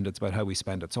we spend, it's about how we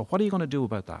spend it. So what are you going to do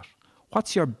about that?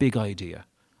 What's your big idea?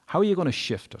 How are you going to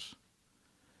shift it?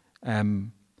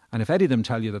 And if any of them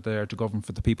tell you that they're there to govern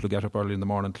for the people who get up early in the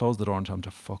morning, close the door and tell them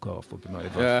to fuck off would be my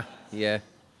advice. Yeah.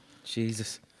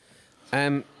 Jesus.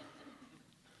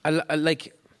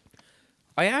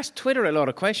 I asked Twitter a lot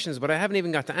of questions, but I haven't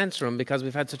even got to answer them because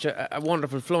we've had such a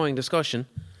wonderful flowing discussion.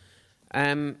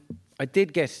 I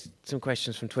did get some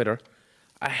questions from Twitter.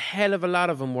 A hell of a lot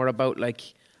of them were about,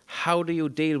 like, how do you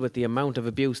deal with the amount of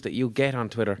abuse that you get on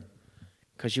Twitter?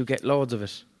 Because you get loads of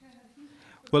it.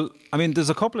 Well, I mean, there's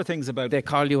a couple of things about... They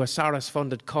call you a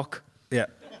Soros-funded cuck. Yeah.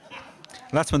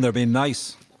 And that's when they're being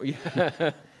nice.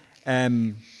 Yeah.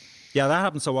 Yeah, that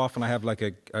happens so often. I have like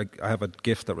I have a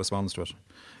GIF that responds to it.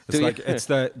 It's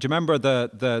do you remember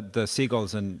the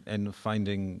seagulls in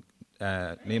Finding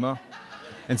Nemo?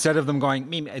 Instead of them going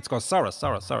Meme, it goes Soros.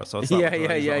 So it's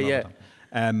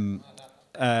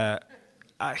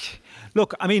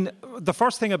look, I mean, the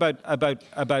first thing about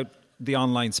the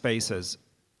online space is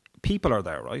people are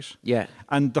there, right? Yeah.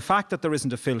 And the fact that there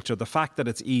isn't a filter, the fact that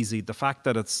it's easy, the fact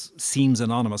that it seems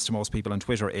anonymous to most people on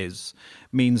Twitter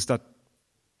means that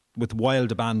with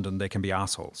wild abandon they can be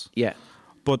assholes. Yeah.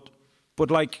 But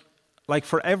like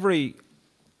for every...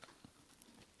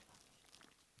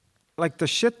 Like the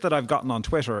shit that I've gotten on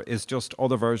Twitter is just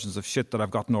other versions of shit that I've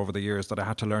gotten over the years that I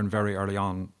had to learn very early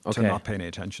on to not pay any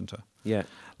attention to. Yeah.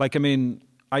 Like, I mean,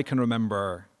 I can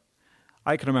remember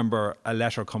a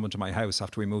letter coming to my house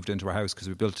after we moved into our house because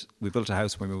we built a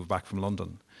house when we moved back from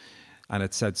London, and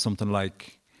it said something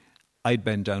like, "I'd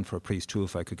bend down for a priest too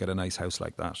if I could get a nice house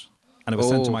like that," and it was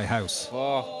sent to my house.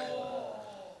 Fuck.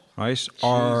 Right?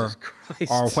 Or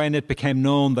when it became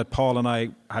known that Paul and I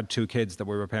had 2 kids, that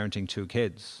we were parenting 2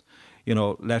 kids, you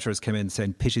know, letters came in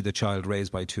saying, "Pity the child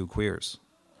raised by 2 queers,"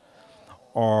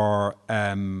 or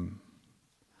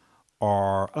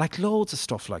like loads of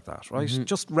stuff like that, right? Mm-hmm.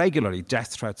 Just regularly,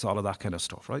 death threats, all of that kind of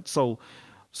stuff, right? So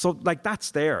like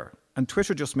that's there, and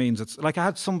Twitter just means it's like I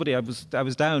had somebody. I was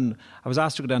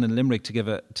asked to go down in Limerick to give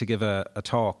a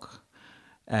talk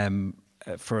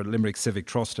for Limerick Civic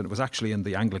Trust, and it was actually in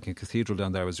the Anglican Cathedral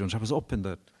down there. I was up in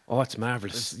the... Oh, it's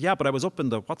marvellous. Yeah, but I was up in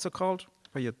the... What's it called?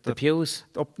 The pews?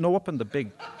 Up in the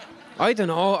big... I don't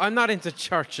know. I'm not into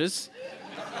churches.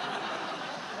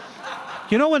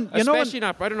 Especially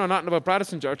not... I don't know nothing about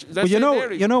Protestant churches. Well,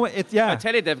 I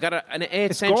tell you, they've got an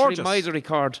 8th century misery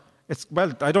card.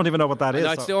 I don't even know what that is.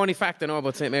 No, it's the only fact I know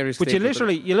about St. Mary's. But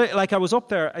like I was up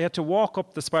there, I had to walk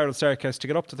up the spiral staircase to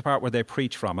get up to the part where they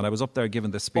preach from, and I was up there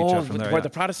giving this speech out from there. Where the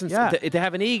Protestants, they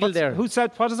have an eagle there. Who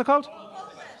said, what is it called?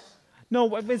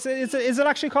 No, is it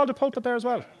actually called a pulpit there as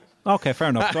well? Okay, fair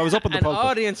enough. So I was up in the pulpit. An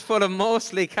audience full of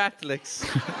mostly Catholics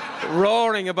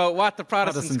roaring about what the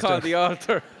Protestants call the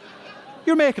altar.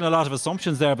 You're making a lot of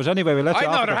assumptions there, but anyway, we'll let you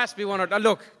off. I know there has to be one or...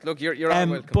 Look, you're all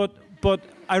welcome. But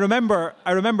I remember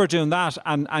doing that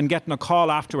and getting a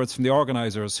call afterwards from the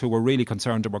organisers who were really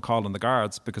concerned and were calling the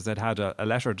guards because they'd had a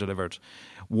letter delivered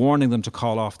warning them to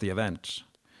call off the event.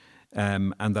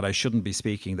 And that I shouldn't be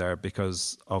speaking there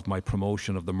because of my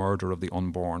promotion of the murder of the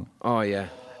unborn. Oh, yeah.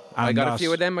 I got a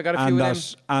few of them.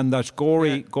 And that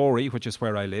Gorey, which is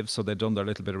where I live, so they'd done their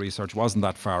little bit of research, wasn't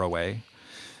that far away.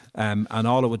 And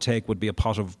all it would take would be a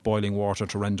pot of boiling water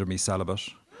to render me celibate.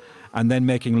 And then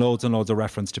making loads and loads of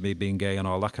reference to me being gay and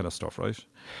all that kind of stuff, right?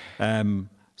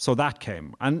 So that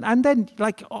came. And then,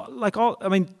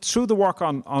 through the work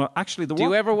on actually the work... Do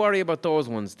you ever worry about those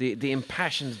ones, the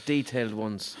impassioned, detailed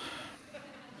ones?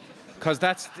 Because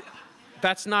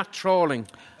that's not trolling.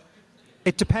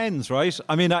 It depends, right?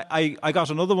 I mean, I got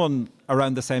another one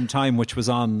around the same time, which was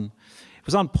on... It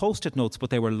was on Post-it notes, but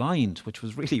they were lined, which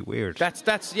was really weird. It's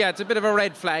a bit of a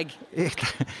red flag.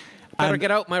 Better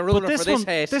get out my ruler for this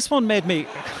hate. This one made me...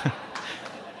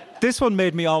 This one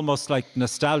made me almost like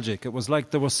nostalgic. It was like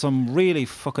there was some really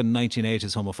fucking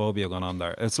 1980s homophobia going on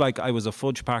there. It's like I was a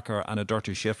fudge packer and a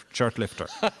dirty shirt lifter.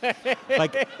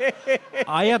 Like,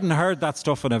 I hadn't heard that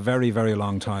stuff in a very, very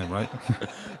long time, right?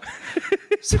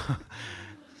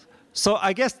 So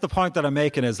I guess the point that I'm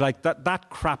making is like that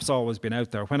crap's always been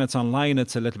out there. When it's online,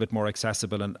 it's a little bit more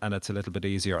accessible and it's a little bit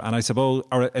easier. And I suppose,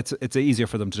 or it's easier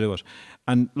for them to do it.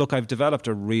 And look, I've developed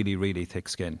a really, really thick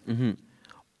skin. Mm-hmm.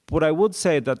 But I would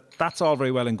say that that's all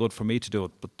very well and good for me to do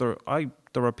it. But there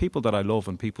are people that I love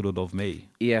and people who love me,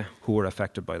 who are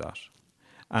affected by that.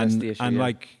 And that's the issue,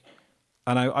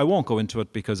 I won't go into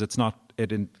it because it's not.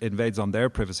 It invades on their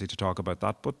privacy to talk about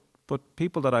that. But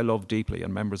people that I love deeply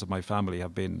and members of my family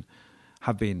have been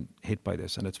hit by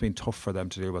this, and it's been tough for them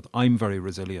to deal with. I'm very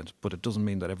resilient, but it doesn't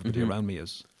mean that everybody around me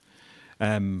is.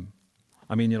 I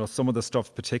mean, you know, some of the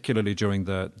stuff, particularly during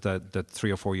the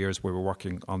 3 or 4 years we were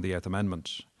working on the 8th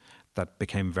Amendment, that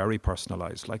became very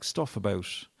personalised, like stuff about,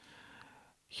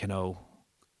 you know,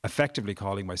 effectively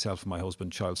calling myself and my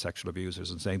husband child sexual abusers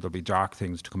and saying there'll be dark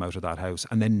things to come out of that house,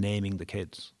 and then naming the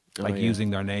kids,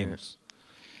 using their names.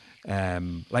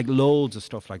 Like loads of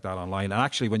stuff like that online. And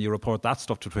actually, when you report that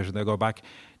stuff to Twitter, they go back,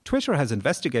 Twitter has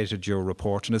investigated your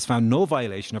report and has found no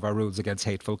violation of our rules against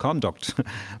hateful conduct.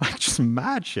 Like just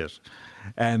mad shit.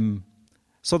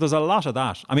 So there's a lot of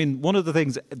that. I mean, one of the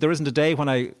things, there isn't a day when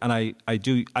I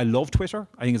love Twitter.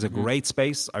 I think it's a great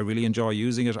space. I really enjoy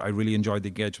using it. I really enjoy the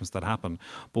engagements that happen.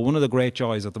 But one of the great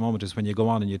joys at the moment is when you go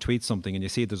on and you tweet something and you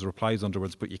see there's replies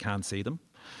underwards, but you can't see them.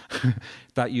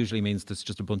 That usually means there's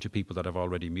just a bunch of people that I've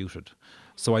already muted.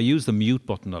 So I use the mute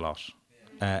button a lot.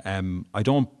 I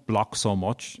don't block so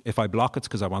much. If I block, it's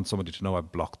because I want somebody to know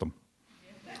I've blocked them.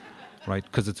 Right?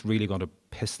 Because it's really going to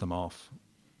piss them off.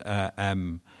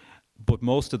 But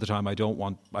most of the time, I don't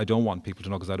want people to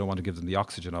know because I don't want to give them the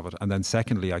oxygen of it. And then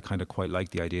secondly, I kind of quite like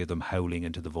the idea of them howling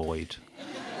into the void.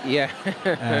 Yeah.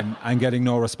 And getting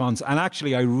no response. And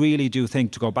actually, I really do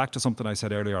think, to go back to something I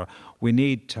said earlier, we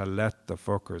need to let the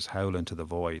fuckers howl into the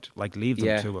void. Like, leave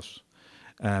them to it.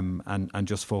 And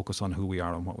just focus on who we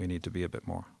are and what we need to be a bit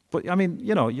more. But, I mean,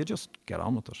 you know, you just get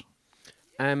on with it.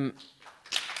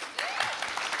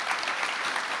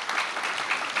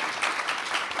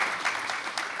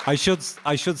 I should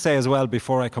say as well,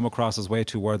 before I come across as way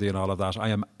too worthy and all of that, I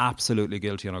am absolutely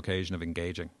guilty on occasion of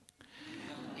engaging.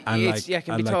 And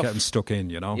getting stuck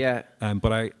in, you know? Yeah.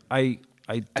 But I do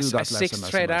that less and less. A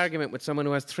 6-thread argument with someone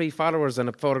who has 3 followers and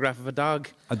a photograph of a dog.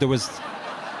 There was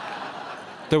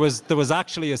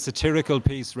actually a satirical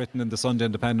piece written in the Sunday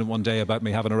Independent one day about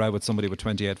me having a row with somebody with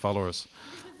 28 followers.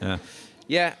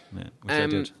 Yeah. Which I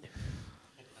did.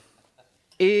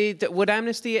 Would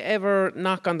Amnesty ever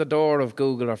knock on the door of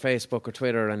Google or Facebook or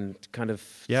Twitter and kind of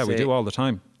say, we do all the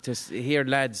time. Here,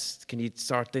 lads, can you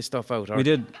sort this stuff out? Or?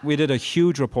 We did a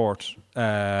huge report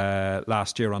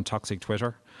last year on toxic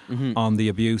Twitter, on the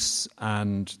abuse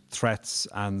and threats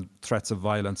of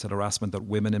violence and harassment that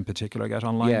women in particular get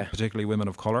online, particularly women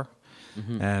of colour.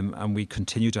 And we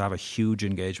continue to have a huge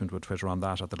engagement with Twitter on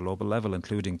that at the global level,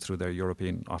 including through their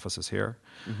European offices here.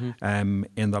 In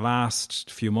the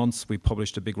last few months, we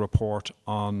published a big report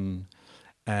on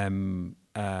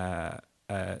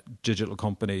digital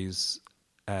companies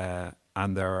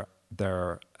and their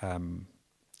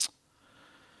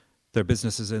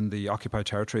businesses in the occupied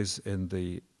territories, in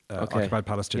the occupied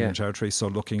Palestinian territory. So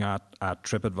looking at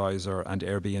TripAdvisor and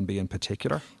Airbnb in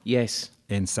particular. Yes.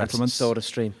 In settlements.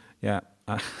 SodaStream. Yeah.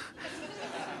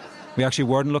 We actually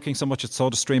weren't looking so much at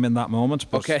SodaStream in that moment,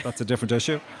 but that's a different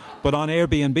issue. But on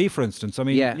Airbnb, for instance, I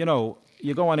mean, you know,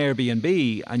 you go on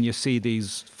Airbnb and you see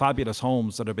these fabulous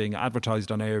homes that are being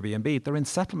advertised on Airbnb. They're in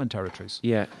settlement territories.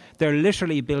 Yeah. They're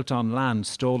literally built on land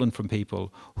stolen from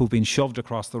people who've been shoved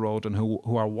across the road and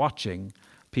who are watching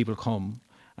people come,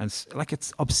 and like,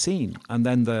 it's obscene. And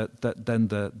then the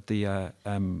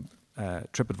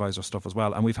TripAdvisor stuff as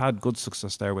well. And we've had good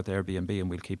success there with Airbnb, and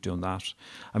we'll keep doing that.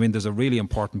 I mean, there's a really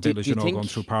important bill, as you know, going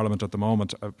through Parliament at the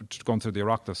moment, going through the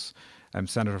Oireachtas.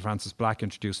 Senator Francis Black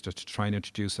introduced it to try and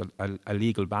introduce a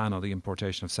legal ban on the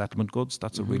importation of settlement goods.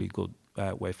 That's a really good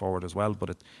way forward as well, but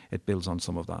it builds on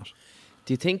some of that.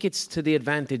 Do you think it's to the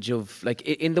advantage of, like,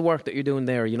 in the work that you're doing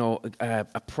there, you know,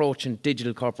 approaching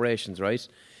digital corporations, right?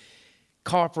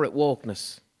 Corporate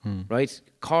wokeness, right?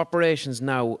 Corporations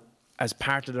now, as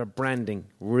part of their branding,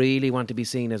 really want to be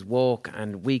seen as woke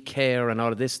and we care and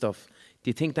all of this stuff. Do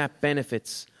you think that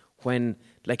benefits when,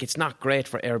 like, it's not great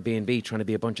for Airbnb trying to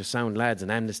be a bunch of sound lads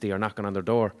and Amnesty are knocking on their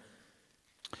door?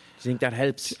 Do you think that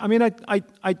helps? I mean,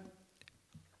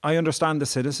 I understand the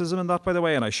cynicism in that, by the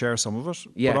way, and I share some of it.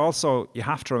 Yeah. But also, you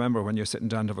have to remember when you're sitting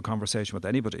down to have a conversation with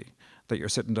anybody that you're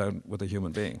sitting down with a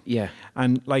human being. Yeah.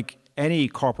 And like any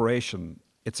corporation,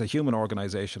 it's a human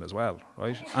organisation as well,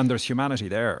 right? And there's humanity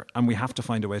there, and we have to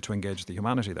find a way to engage the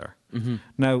humanity there.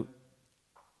 Now,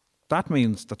 that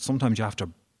means that sometimes you have to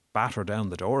batter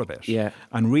down the door a bit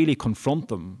and really confront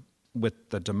them with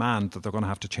the demand that they're going to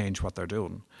have to change what they're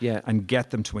doing and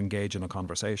get them to engage in a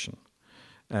conversation.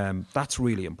 That's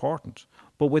really important.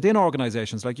 But within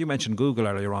organisations, like you mentioned Google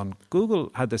earlier on,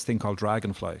 Google had this thing called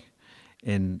Dragonfly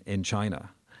in China,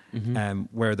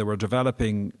 where they were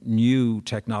developing new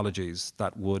technologies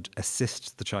that would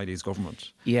assist the Chinese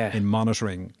government in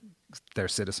monitoring their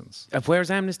citizens. Where's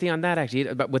Amnesty on that,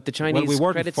 actually? With the Chinese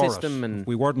credit system? And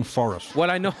we weren't for it. Well,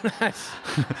 I know that.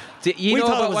 We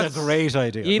thought it was a great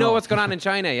idea. You know what's going on in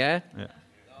China, yeah?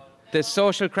 The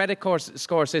social credit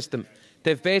score system.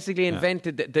 They've basically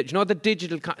invented, the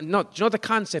digital, the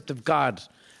concept of God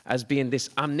as being this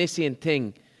omniscient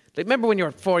thing. Like, remember when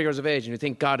you're 4 years of age and you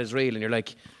think God is real and you're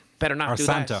like, better not do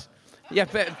Santa.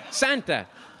 that. Yeah, Santa.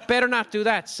 Better not do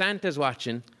that. Santa's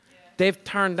watching. They've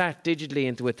turned that digitally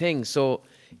into a thing. So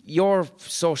your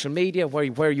social media,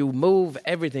 where you move,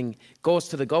 everything goes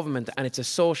to the government, and it's a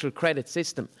social credit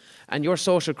system. And your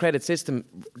social credit system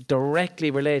directly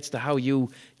relates to how your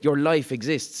life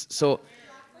exists. So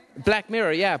Black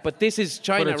Mirror, yeah, but this is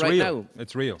China right now.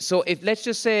 It's real. So if let's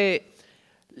just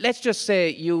say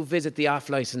you visit the off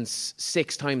license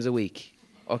 6 times a week,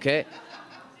 okay?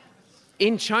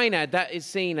 In China, that is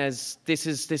seen as this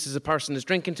is a person who's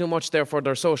drinking too much, therefore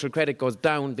their social credit goes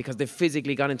down because they've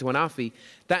physically gone into an offie.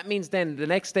 That means then the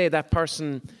next day that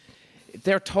person,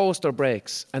 their toaster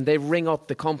breaks and they ring up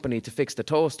the company to fix the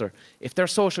toaster. If their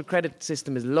social credit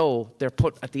system is low, they're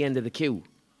put at the end of the queue.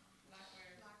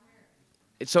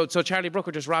 So Charlie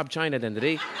Brooker just robbed China then, did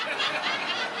he?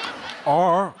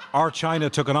 Or China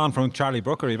took it on from Charlie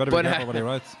Brooker. You better be careful what he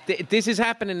writes. This is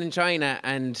happening in China,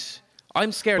 and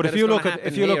I'm scared. But that it's going to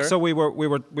happen here. So we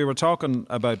were talking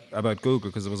about Google,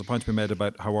 because there was a point to be made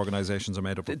about how organisations are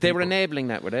made up of They people. were enabling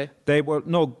that, were they?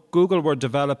 Google were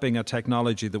developing a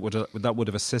technology that would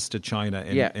have assisted China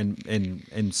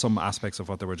in some aspects of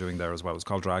what they were doing there as well. It was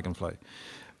called Dragonfly,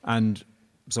 and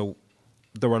so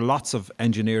there were lots of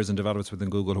engineers and developers within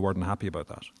Google who weren't happy about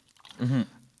that.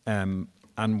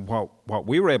 And what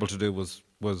we were able to do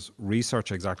was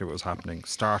research exactly what was happening,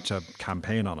 start a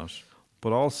campaign on it,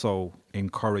 but also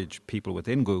encourage people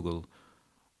within Google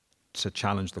to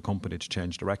challenge the company to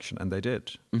change direction, and they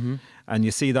did. And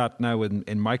you see that now in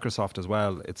Microsoft as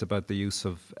well. It's about the use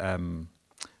of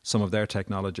some of their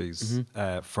technologies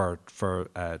for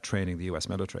training the US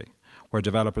military, where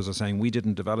developers are saying, we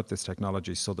didn't develop this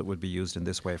technology so that it would be used in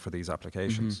this way for these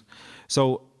applications.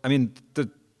 So, I mean,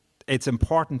 it's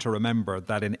important to remember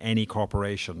that in any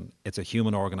corporation, it's a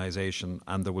human organisation,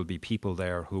 and there will be people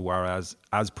there who are as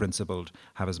principled,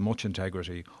 have as much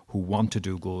integrity, who want to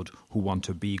do good, who want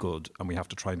to be good, and we have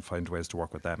to try and find ways to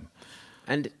work with them.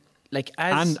 And like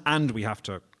and we have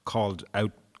to call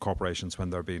out corporations when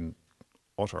they're being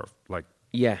utter, like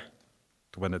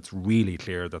when it's really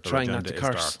clear that their agenda is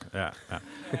dark. Yeah.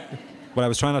 Well, I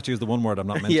was trying not to use the one word I'm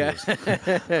not meant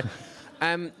to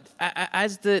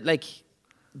use.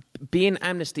 Being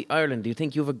Amnesty Ireland, do you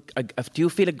think do you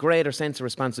feel a greater sense of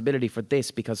responsibility for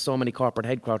this because so many corporate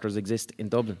headquarters exist in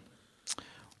Dublin?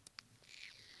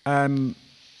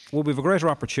 Well, we have a greater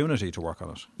opportunity to work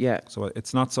on it. Yeah. So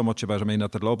it's not so much about,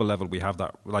 at the global level we have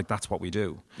that, like that's what we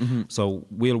do. So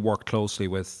we'll work closely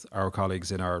with our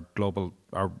colleagues in our global,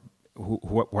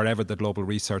 wherever the global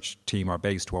research team are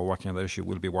based who are working on that issue,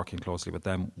 we'll be working closely with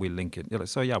them. We'll link it.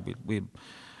 So yeah,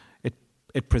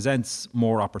 it presents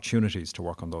more opportunities to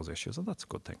work on those issues, and that's a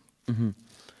good thing.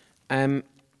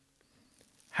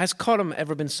 Has Colm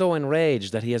ever been so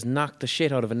enraged that he has knocked the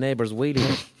shit out of a neighbour's wheelie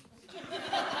bin?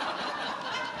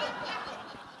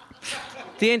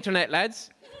 The internet, lads.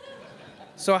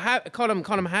 So,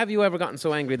 Colm, have you ever gotten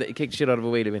so angry that you kicked shit out of a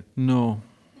wheelie bin? No.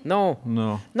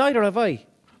 No? Neither have I.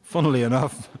 Funnily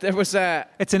enough. There was a...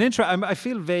 It's an I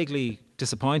feel vaguely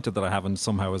disappointed that I haven't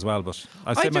somehow as well, but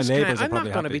I'd say my neighbours are I'm probably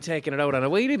not going to happy. be taking it out on a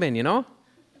wheelie bin, you know?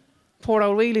 Poor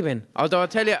old wheelie bin. Although I'll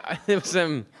tell you, there was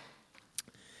a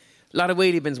lot of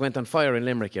wheelie bins went on fire in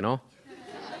Limerick, you know?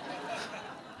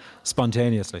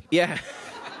 Spontaneously. Yeah.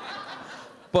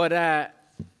 But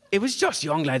it was just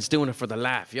young lads doing it for the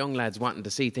laugh. Young lads wanting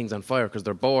to see things on fire because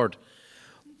they're bored.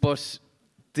 But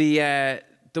the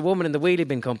woman in the wheelie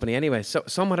bin company, anyway,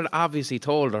 someone had obviously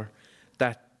told her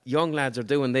that young lads are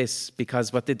doing this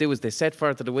because what they do is they set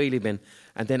fire to the wheelie bin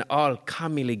and then all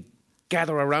communally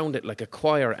gather around it like a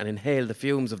choir and inhale the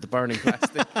fumes of the burning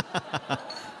plastic.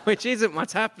 Which isn't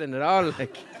what's happening at all,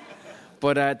 like.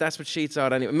 But that's what she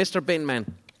thought anyway. Mr. Binman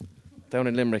down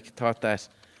in Limerick thought that.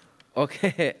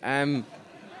 Okay,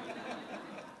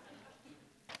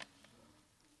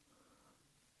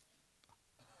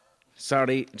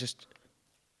 sorry, just...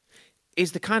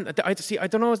 Is the I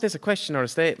don't know, is this a question or a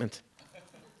statement?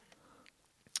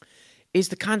 Is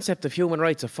the concept of human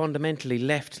rights a fundamentally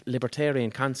left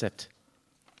libertarian concept?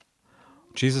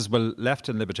 Jesus, well, left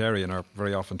and libertarian are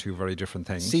very often two very different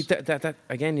things. See, that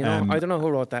again, you know, I don't know who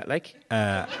wrote that, like.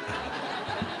 I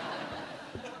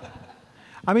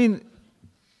mean,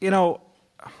 you know,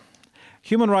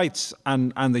 human rights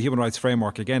and the human rights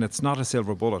framework, again, it's not a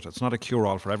silver bullet. It's not a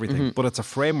cure-all for everything, but it's a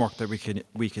framework that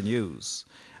we can use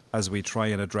as we try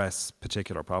and address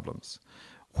particular problems.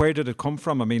 Where did it come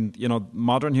from? I mean, you know,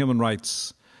 modern human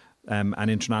rights and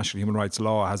international human rights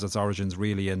law has its origins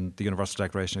really in the Universal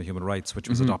Declaration of Human Rights, which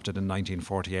was adopted in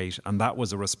 1948, and that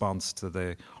was a response to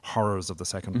the horrors of the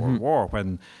Second World War,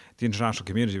 when the international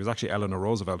community, it was actually Eleanor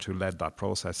Roosevelt who led that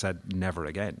process, said never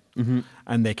again.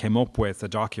 And they came up with a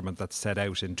document that set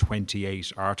out in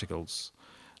 28 articles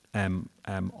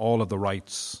all of the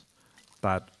rights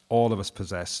that all of us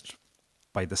possessed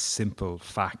by the simple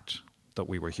fact that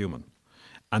we were human,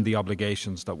 and the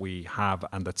obligations that we have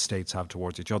and that states have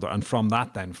towards each other. And from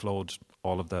that then flowed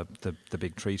all of the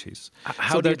big treaties.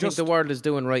 How do you think the world is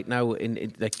doing right now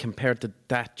in like, compared to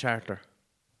that charter?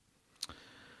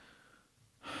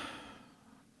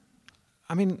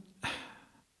 I mean,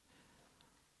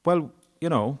 well, you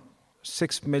know,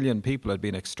 6 million people had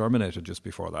been exterminated just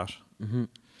before that.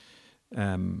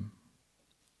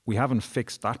 We haven't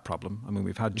fixed that problem. I mean,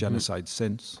 we've had genocide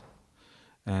since.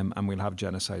 And we'll have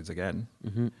genocides again.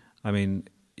 I mean,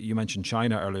 you mentioned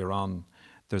China earlier on.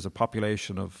 There's a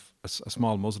population of a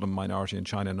small Muslim minority in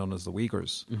China known as the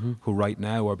Uyghurs, who right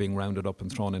now are being rounded up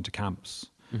and thrown into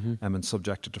camps and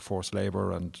subjected to forced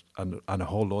labour and a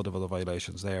whole load of other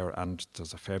violations there. And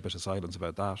there's a fair bit of silence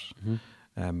about that.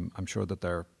 I'm sure that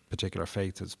their particular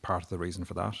faith is part of the reason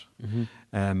for that.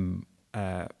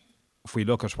 If we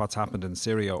look at what's happened in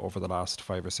Syria over the last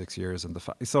 5 or 6 years,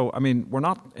 so I mean, we're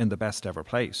not in the best ever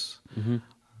place.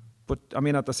 But I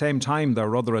mean, at the same time, there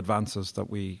are other advances that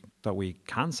we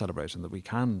can celebrate and that we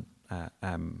can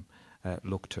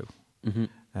look to.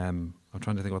 I'm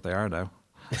trying to think what they are now,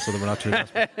 so that we're not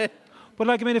too. But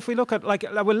like, I mean, if we look at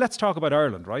well, let's talk about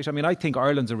Ireland, right? I mean, I think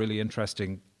Ireland's a really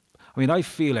interesting. I mean, I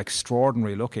feel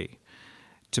extraordinarily lucky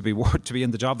to be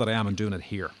in the job that I am and doing it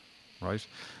here, right?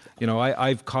 You know,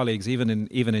 I've colleagues even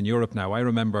in Europe now. I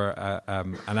remember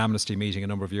an Amnesty meeting a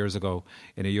number of years ago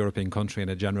in a European country in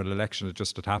a general election that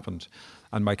just had happened,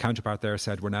 and my counterpart there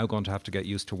said, "We're now going to have to get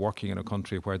used to working in a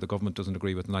country where the government doesn't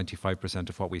agree with 95%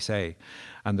 of what we say,"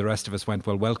 and the rest of us went,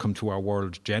 "Well, welcome to our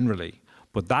world generally."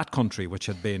 But that country,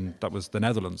 that was the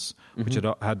Netherlands, which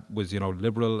was, you know,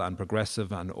 liberal and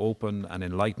progressive and open and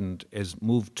enlightened, is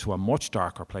moved to a much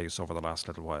darker place over the last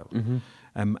little while.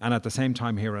 And at the same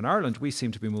time here in Ireland, we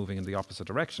seem to be moving in the opposite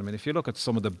direction. I mean, if you look at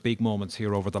some of the big moments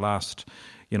here over the last,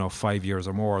 you know, 5 years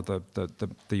or more,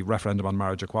 the referendum on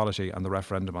marriage equality and the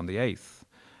referendum on the 8th,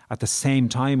 at the same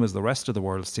time as the rest of the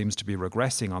world seems to be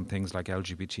regressing on things like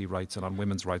LGBT rights and on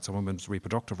women's rights and women's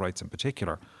reproductive rights in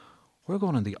particular, we're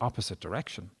going in the opposite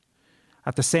direction.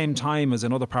 At the same time as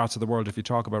in other parts of the world, if you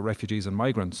talk about refugees and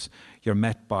migrants, you're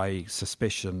met by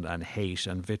suspicion and hate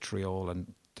and vitriol,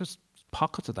 and there's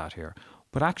pockets of that here.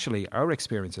 But actually, our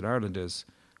experience in Ireland is,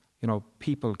 you know,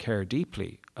 people care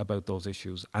deeply about those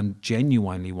issues and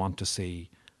genuinely want to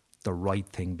see the right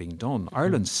thing being done.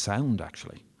 Ireland's sound,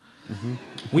 actually.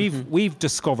 We've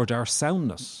discovered our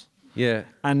soundness. Yeah.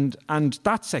 And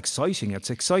that's exciting. It's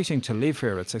exciting to live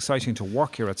here. It's exciting to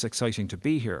work here. It's exciting to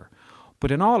be here.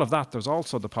 But in all of that, there's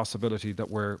also the possibility that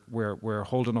we're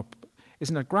holding up.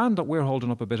 Isn't it grand that we're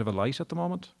holding up a bit of a light at the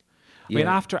moment? I mean,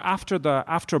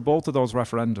 after both of those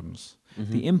referendums,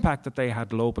 the impact that they had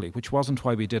globally, which wasn't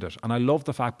why we did it. And I love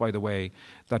the fact, by the way,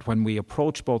 that when we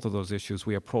approach both of those issues,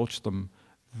 we approach them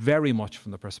very much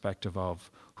from the perspective of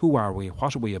who are we,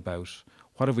 what are we about,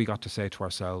 what have we got to say to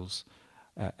ourselves,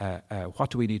 what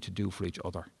do we need to do for each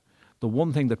other. The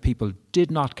one thing that people did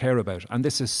not care about, and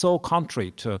this is so contrary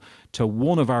to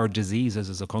one of our diseases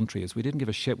as a country, is we didn't give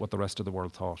a shit what the rest of the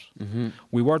world thought.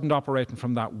 We weren't operating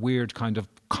from that weird kind of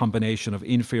combination of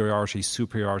inferiority,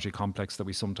 superiority complex that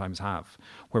we sometimes have,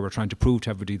 where we're trying to prove to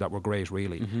everybody that we're great,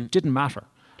 really. Didn't matter.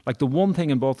 Like, the one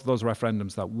thing in both of those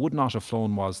referendums that would not have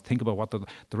flown was, think about what the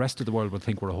rest of the world would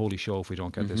think we're a holy show if we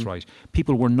don't get this right.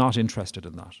 People were not interested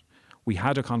in that. We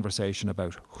had a conversation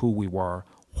about who we were,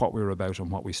 what we were about and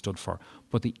what we stood for,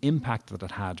 but the impact that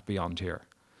it had beyond here.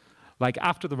 Like,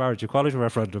 after the marriage equality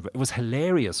referendum, it was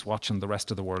hilarious watching the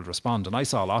rest of the world respond, and I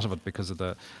saw a lot of it because of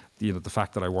the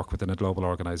fact that I work within a global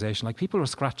organisation. Like, people were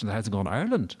scratching their heads and going,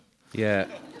 Ireland? Yeah.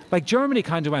 Like, Germany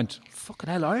kind of went, fucking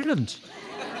hell, Ireland.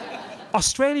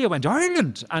 Australia went,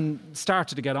 Ireland, and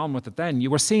started to get on with it then.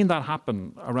 You were seeing that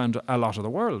happen around a lot of the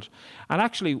world. And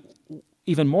actually,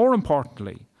 even more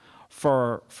importantly,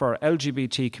 for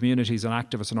LGBT communities and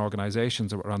activists and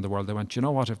organisations around the world, they went, you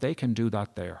know what, if they can do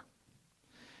that there,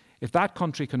 if that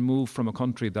country can move from a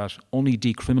country that only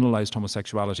decriminalised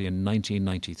homosexuality in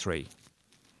 1993,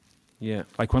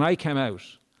 like when I came out,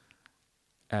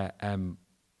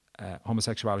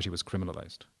 homosexuality was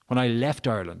criminalised. When I left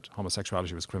Ireland,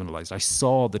 homosexuality was criminalised. I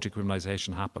saw the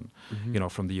decriminalisation happen,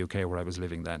 from the UK where I was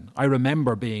living then. I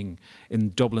remember being in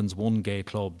Dublin's one gay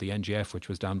club, the NGF, which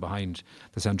was down behind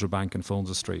the Central Bank in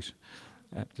Fonza Street.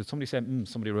 Did somebody say,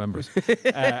 somebody remembers?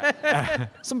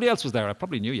 Somebody else was there. I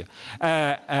probably knew you.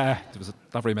 There was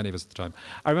not very many of us at the time.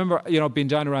 I remember, being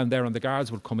down around there, and the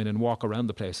guards would come in and walk around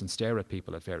the place and stare at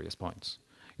people at various points.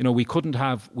 There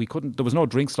was no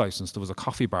drinks license. There was a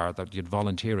coffee bar that you'd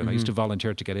volunteer in. I used to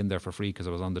volunteer to get in there for free because I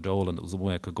was on the dole and it was the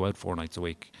way I could go out 4 nights a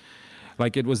week.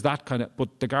 Like, it was that kind of,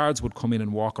 but the guards would come in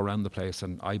and walk around the place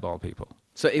and eyeball people.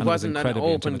 So it wasn't an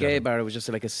open gay bar, it was just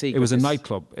like a secret? It was a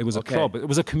nightclub. It was a club. It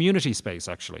was a community space,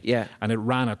 actually. Yeah. And it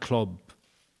ran a club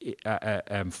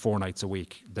 4 nights a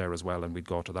week there as well, and we'd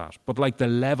go to that. But the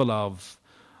level of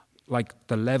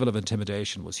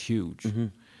intimidation was huge.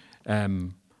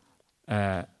 And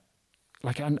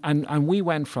we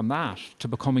went from that to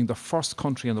becoming the first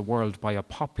country in the world by a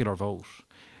popular vote,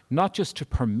 not just to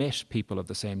permit people of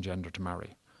the same gender to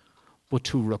marry, but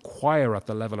to require at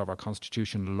the level of our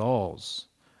constitution laws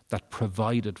that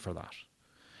provided for that.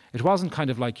 It wasn't kind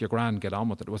of like your grand, get on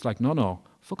with it. It was like, no,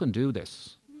 fucking do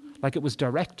this. Like, it was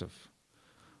directive.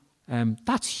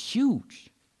 That's huge.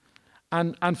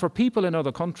 And for people in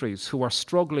other countries who are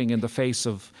struggling in the face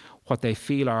of what they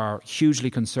feel are hugely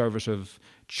conservative,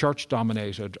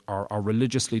 church-dominated or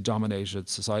religiously dominated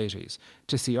societies,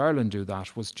 to see Ireland do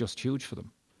that was just huge for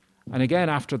them. And again,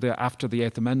 after the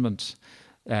Eighth Amendment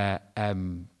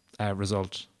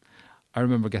result, I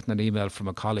remember getting an email from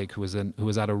a colleague who was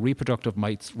at a reproductive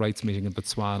rights meeting in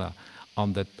Botswana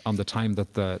on the time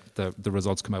that the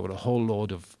results come out, with a whole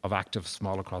load of activists from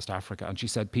all across Africa, and she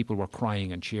said people were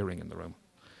crying and cheering in the room.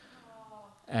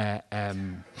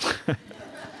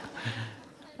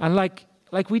 And like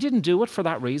we didn't do it for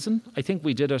that reason. I think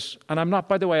we did it, and I'm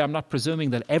not presuming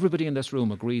that everybody in this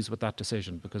room agrees with that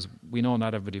decision, because we know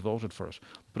not everybody voted for it.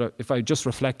 But if I just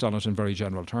reflect on it in very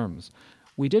general terms,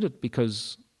 we did it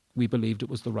because we believed it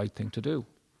was the right thing to do.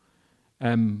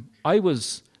 I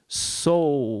was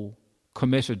so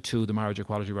committed to the marriage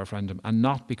equality referendum, and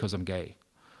not because I'm gay.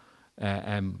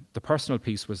 The personal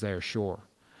piece was there, sure.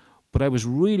 But I was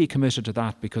really committed to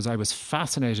that because I was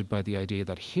fascinated by the idea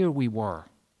that here we were,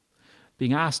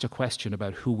 being asked a question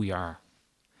about who we are,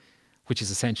 which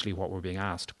is essentially what we're being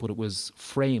asked, but it was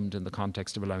framed in the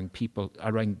context of allowing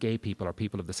gay people or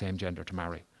people of the same gender to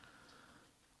marry.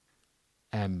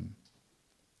 And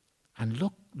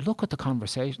look at the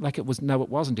conversation. It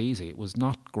wasn't easy. It was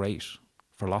not great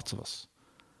for lots of us.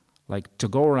 Like, to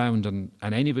go around and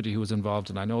anybody who was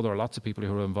involved, and I know there are lots of people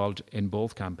who are involved in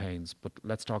both campaigns, but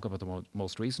let's talk about the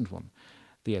most recent one,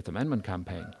 the Eighth Amendment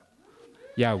campaign.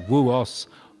 Yeah, woo us.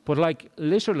 But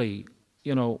literally,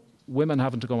 women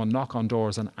having to go and knock on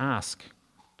doors and ask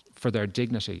for their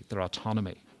dignity, their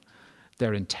autonomy,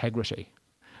 their integrity,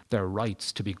 their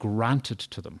rights to be granted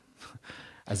to them,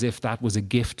 as if that was a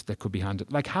gift that could be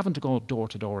handed. Like having to go door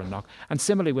to door and knock. And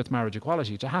similarly with marriage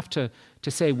equality, to have to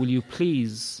say, will you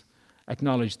please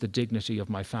acknowledge the dignity of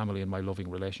my family and my loving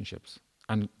relationships?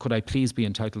 And could I please be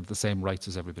entitled to the same rights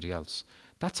as everybody else?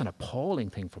 That's an appalling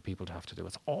thing for people to have to do.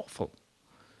 It's awful.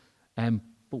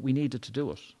 But we needed to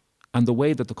do it. And the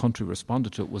way that the country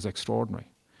responded to it was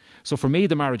extraordinary. So for me,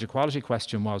 the marriage equality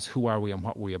question was, who are we and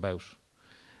what are we about?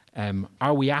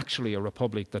 Are we actually a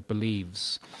republic that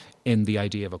believes in the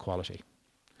idea of equality?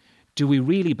 Do we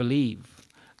really believe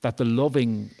that the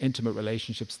loving, intimate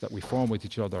relationships that we form with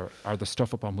each other are the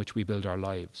stuff upon which we build our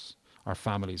lives, our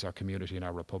families, our community, and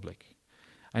our republic?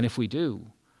 And if we do,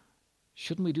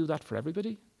 shouldn't we do that for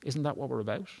everybody? Isn't that what we're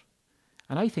about?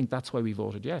 And I think that's why we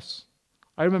voted yes.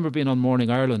 I remember being on Morning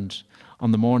Ireland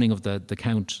on the morning of the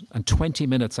count, and 20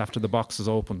 minutes after the boxes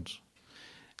opened,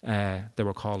 they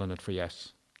were calling it for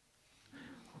yes.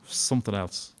 Something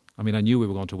else. I mean, I knew we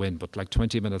were going to win, but like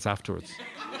 20 minutes afterwards.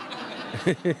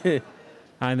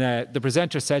 And the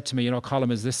presenter said to me,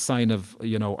 Colm, is this sign of,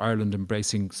 Ireland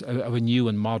embracing a new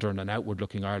and modern and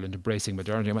outward-looking Ireland embracing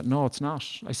modernity? I went, no, it's not.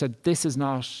 I said, this is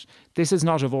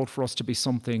not a vote for us to be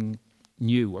something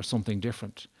new or something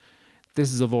different.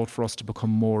 This is a vote for us to become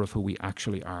more of who we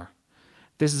actually are.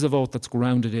 This is a vote that's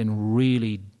grounded in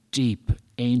really deep,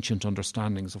 ancient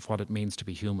understandings of what it means to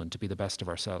be human, to be the best of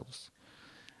ourselves.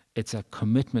 It's a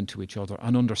commitment to each other,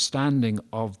 an understanding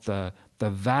of the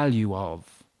value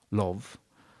of love,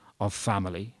 of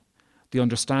family, the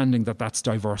understanding that that's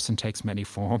diverse and takes many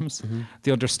forms,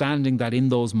 the understanding that in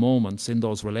those moments, in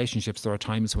those relationships, there are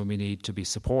times when we need to be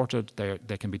supported, there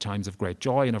can be times of great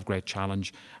joy and of great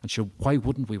challenge, and sure, why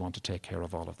wouldn't we want to take care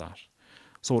of all of that?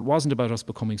 So it wasn't about us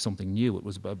becoming something new, it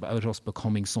was about us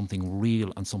becoming something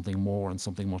real and something more and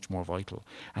something much more vital.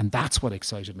 And that's what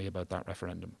excited me about that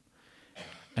referendum.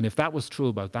 And if that was true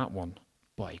about that one,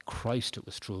 by Christ, it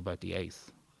was true about the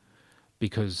 8th.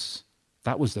 Because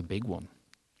that was the big one.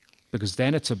 Because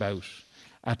then it's about,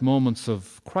 at moments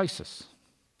of crisis,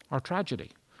 or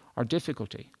tragedy, or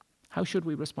difficulty, how should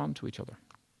we respond to each other?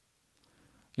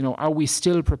 Are we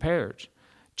still prepared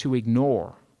to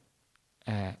ignore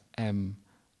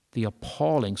the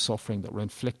appalling suffering that we're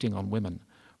inflicting on women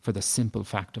for the simple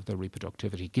fact of their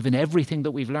reproductivity, given everything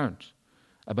that we've learned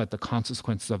about the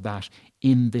consequences of that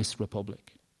in this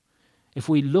republic? If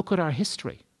we look at our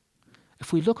history,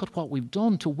 if we look at what we've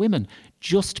done to women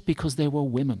just because they were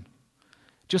women,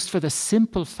 just for the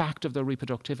simple fact of their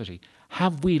reproductivity,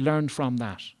 have we learned from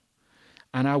that?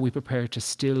 And are we prepared to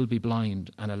still be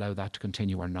blind and allow that to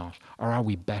continue or not? Or are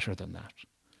we better than that?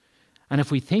 And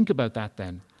if we think about that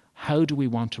then, how do we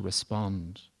want to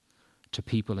respond to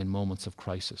people in moments of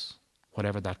crisis,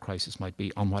 whatever that crisis might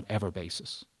be, on whatever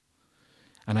basis?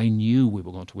 And I knew we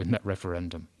were going to win that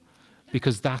referendum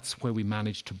because that's where we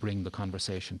managed to bring the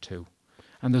conversation to.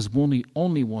 And there's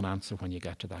only one answer when you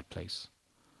get to that place,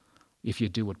 if you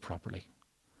do it properly.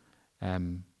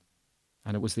 And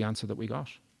it was the answer that we got.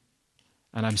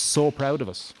 And I'm so proud of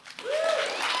us.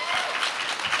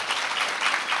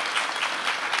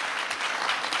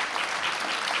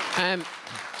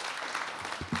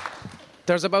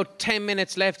 There's about 10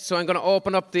 minutes left, so I'm going to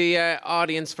open up the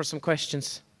audience for some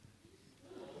questions.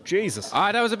 Jesus.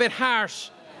 That was a bit harsh.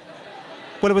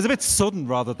 Well, it was a bit sudden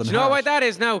rather than Do you know why that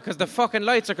is now? Because the fucking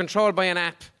lights are controlled by an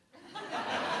app.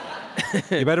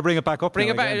 You better bring it back up. Bring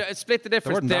now it back. again. Split the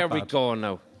difference. There we bad. go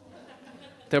now.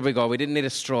 There we go. We didn't need a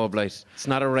strobe light. It's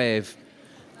not a rave.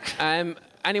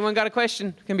 Anyone got a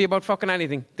question? Can be about fucking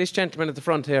anything. This gentleman at the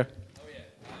front here. Oh,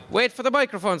 yeah. Wait for the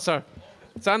microphone, sir.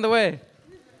 It's on the way.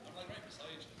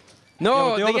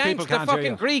 No, the the Yanks, the fucking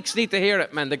you. Greeks need to hear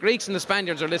it, man. The Greeks and the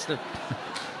Spaniards are listening.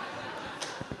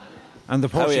 And the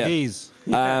Portuguese.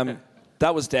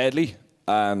 That was deadly.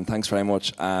 Thanks very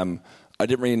much. I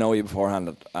didn't really know you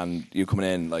beforehand, and you coming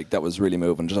in, that was really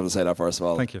moving. Just have to say that first of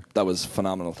all. Thank you. That was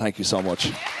phenomenal. Thank you so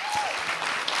much.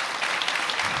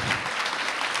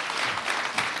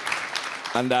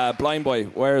 And Blind Boy,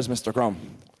 where is Mr. Colm?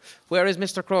 Where is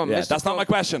Mr. Colm? Yeah, Mr. that's Colm. not my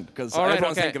question, because All right,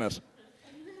 everyone's okay. thinking it.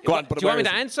 Go on, Do you want me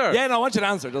to answer? Yeah, no, I want you to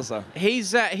answer, just so.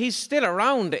 He's still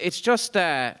around. It's just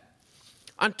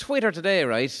on Twitter today,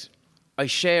 right? I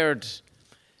shared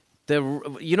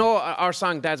our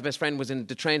song "Dad's Best Friend" was in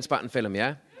the Train Spotting film,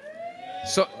 yeah.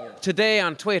 So today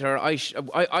on Twitter,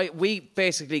 we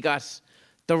basically got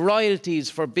the royalties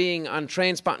for being on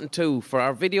Train Spotting 2, for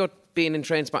our video being in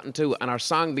Train Spotting 2, and our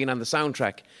song being on the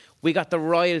soundtrack. We got the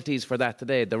royalties for that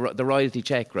today, the royalty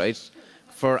check, right,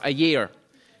 for a year.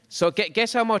 So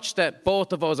guess how much that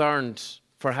both of us earned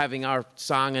for having our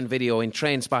song and video in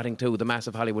Train Spotting 2, the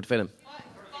massive Hollywood film.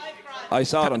 I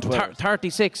saw it on Twitter.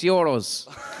 36 euros.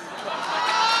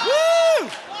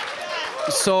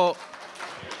 So,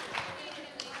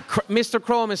 Mr.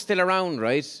 Colm is still around,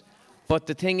 right? But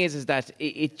the thing is that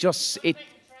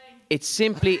it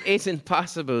simply isn't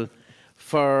possible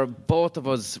for both of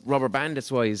us, Rubber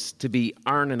Bandits wise, to be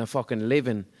earning a fucking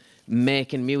living,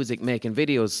 making music, making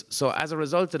videos. So as a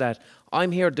result of that,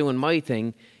 I'm here doing my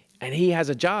thing, and he has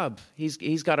a job.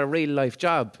 He's got a real life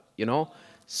job, you know.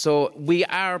 So we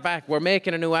are back. We're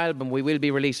making a new album. We will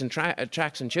be releasing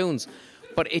tracks and tunes,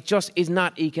 but it just is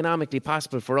not economically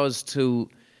possible for us to.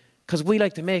 Because we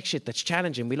like to make shit that's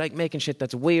challenging. We like making shit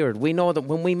that's weird. We know that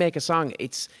when we make a song,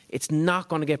 it's not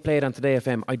going to get played on Today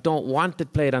FM. I don't want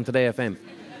it played on Today FM.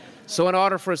 So in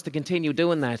order for us to continue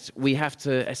doing that, we have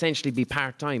to essentially be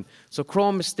part-time. So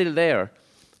Colm is still there.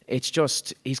 It's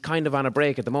just, he's kind of on a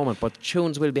break at the moment, but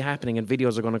tunes will be happening and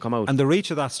videos are going to come out. And the reach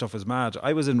of that stuff is mad.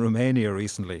 I was in Romania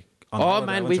recently. Oh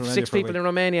man, we've 6 people in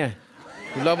Romania.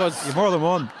 You love us. You're more than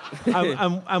one.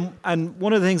 And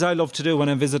one of the things I love to do when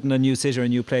I'm visiting a new city or a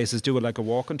new place is do it like a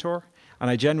walking tour. And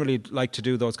I generally like to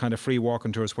do those kind of free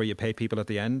walking tours where you pay people at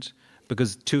the end.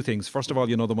 Because two things. First of all,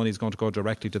 you know the money's going to go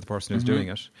directly to the person who's doing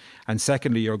it. And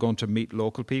secondly, you're going to meet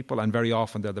local people. And very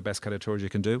often they're the best kind of tours you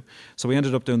can do. So we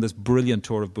ended up doing this brilliant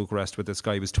tour of Bucharest with this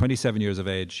guy. He was 27 years of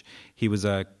age. He was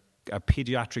a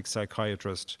paediatric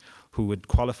psychiatrist who had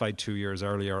qualified 2 years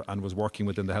earlier and was working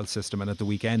within the health system, and at the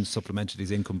weekend supplemented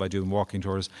his income by doing walking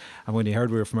tours. And when he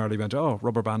heard we were from Ireland, he went, "Oh,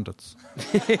 Rubber Bandits."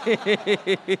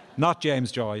 Not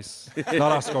James Joyce,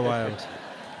 not Oscar Wilde,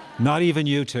 not even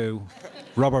you two,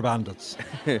 Rubber Bandits.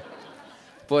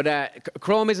 But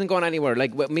Colm isn't going anywhere.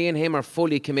 Like, me and him are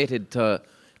fully committed to,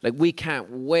 like, we can't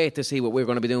wait to see what we're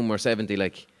going to be doing when we're 70,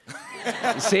 like.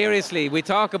 Seriously, we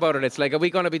talk about it. It's like, are we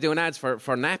going to be doing ads for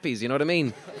nappies? You know what I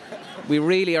mean? We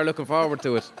really are looking forward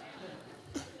to it.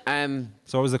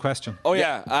 So what was the question? Oh,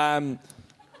 yeah.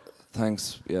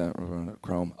 Thanks. Yeah,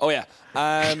 Colm. Oh, yeah.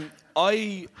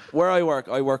 Where I work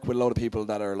with a lot of people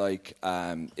that are like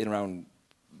in around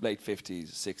late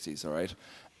 50s, 60s, all right?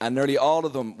 And nearly all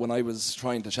of them, when I was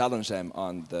trying to challenge them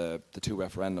on the two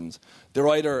referendums, they're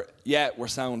either, yeah, we're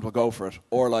sound, we'll go for it,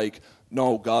 or like,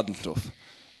 no, God and stuff.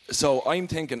 So I'm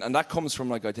thinking, and that comes from,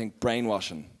 like, I think,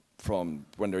 brainwashing from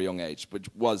when they're a young age, which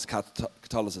was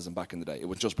Catholicism back in the day. It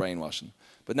was just brainwashing.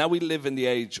 But now we live in the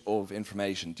age of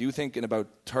information. Do you think in about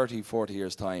 30, 40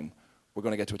 years' time, we're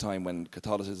going to get to a time when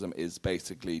Catholicism is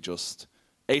basically just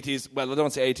atheism? Well, I don't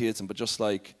want to say atheism, but just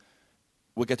like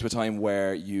we'll get to a time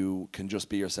where you can just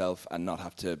be yourself and not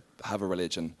have to have a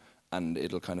religion, and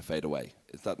it'll kind of fade away.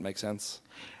 Does that make sense?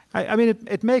 I mean,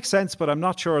 it makes sense, but I'm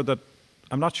not sure that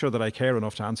I care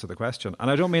enough to answer the question,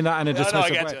 and I don't mean that in a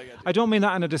dismissive way. I don't mean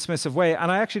that in a dismissive way, and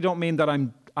I actually don't mean that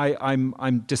I'm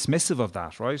dismissive of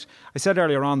that. Right? I said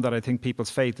earlier on that I think people's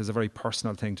faith is a very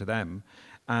personal thing to them,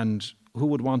 and who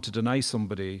would want to deny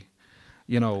somebody,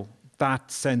 you know,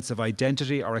 that sense of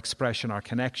identity or expression or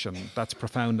connection that's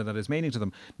profound and that is meaning to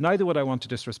them? Neither would I want to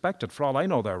disrespect it. For all I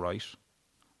know, they're right.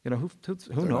 You know,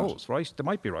 who knows? Not. Right? They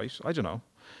might be right. I don't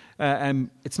know.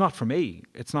 It's not for me.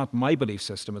 It's not my belief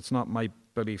system. It's not my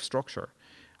belief structure.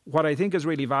 What I think is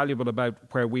really valuable about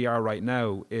where we are right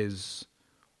now is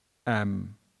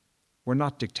we're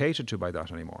not dictated to by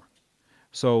that anymore.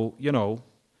 So, you know,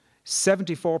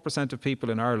 74% of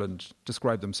people in Ireland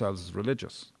describe themselves as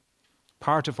religious.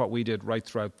 Part of what we did right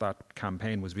throughout that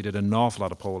campaign was we did an awful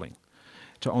lot of polling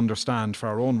to understand, for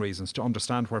our own reasons, to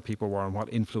understand where people were and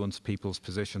what influenced people's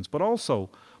positions, but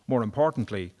also, more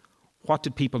importantly, what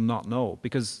did people not know?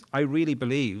 Because I really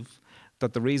believe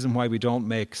that the reason why we don't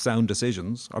make sound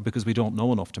decisions are because we don't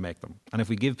know enough to make them. And if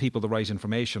we give people the right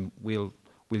information, we'll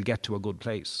get to a good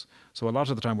place. So a lot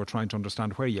of the time we're trying to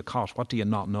understand where you caught, what do you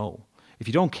not know? If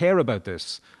you don't care about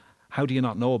this, how do you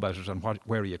not know about it, and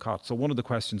where are you caught? So one of the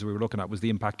questions we were looking at was the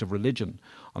impact of religion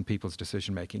on people's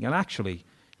decision making, and actually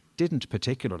didn't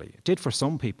particularly. It did for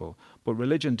some people, but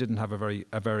religion didn't have a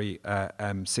very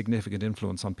significant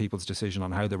influence on people's decision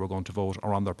on how they were going to vote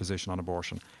or on their position on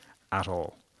abortion at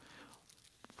all.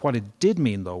 What it did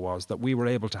mean, though, was that we were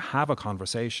able to have a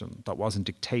conversation that wasn't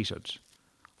dictated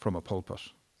from a pulpit,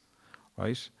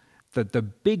 right? The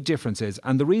big difference is,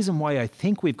 and the reason why I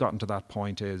think we've gotten to that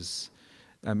point is,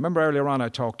 remember earlier on I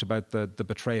talked about the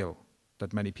betrayal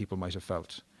that many people might have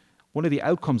felt. One of the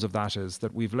outcomes of that is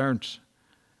that we've learnt,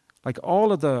 like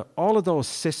all of those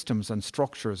systems and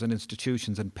structures and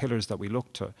institutions and pillars that we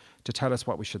look to tell us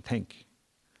what we should think,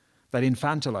 that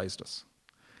infantilized us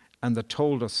and that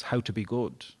told us how to be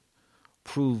good,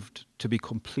 proved to be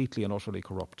completely and utterly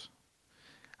corrupt.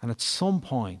 And at some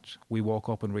point, we woke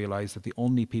up and realized that the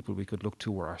only people we could look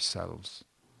to were ourselves.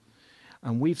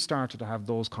 And we've started to have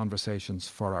those conversations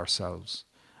for ourselves.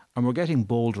 And we're getting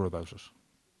bolder about it.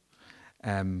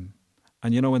 And,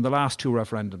 you know, in the last two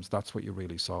referendums, that's what you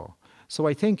really saw. So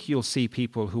I think you'll see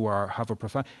people who have a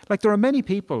profound... Like, there are many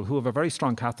people who have a very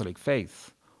strong Catholic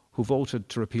faith who voted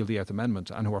to repeal the 8th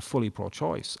Amendment and who are fully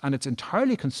pro-choice. And it's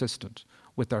entirely consistent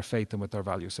with their faith and with their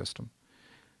value system.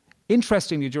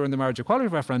 Interestingly, during the marriage equality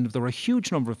referendum, there were a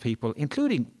huge number of people,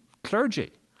 including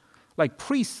clergy, like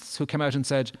priests, who came out and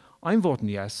said, I'm voting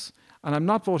yes, and I'm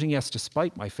not voting yes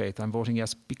despite my faith, I'm voting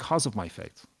yes because of my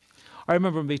faith. I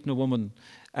remember meeting a woman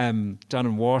down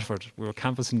in Waterford. We were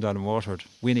campusing down in Waterford.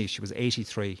 Winnie, she was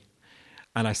 83.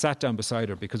 And I sat down beside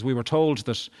her because we were told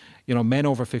that, men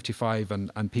over 55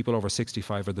 and people over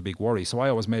 65 are the big worry. So I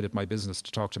always made it my business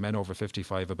to talk to men over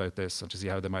 55 about this and to see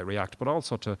how they might react, but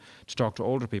also to talk to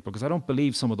older people, because I don't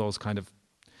believe some of those kind of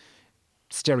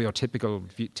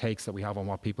stereotypical takes that we have on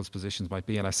what people's positions might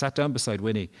be. And I sat down beside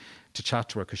Winnie to chat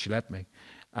to her because she let me.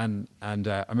 And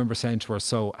I remember saying to her,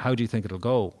 so how do you think it'll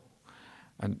go?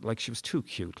 And she was too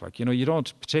cute. You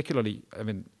don't particularly,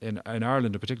 in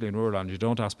Ireland, and particularly in rural Ireland, you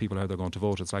don't ask people how they're going to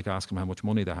vote. It's like asking them how much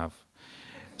money they have.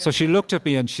 So she looked at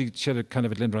me and she had a kind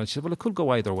of a glint around. She said, well, it could go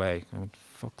either way. I went,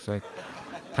 fuck's sake.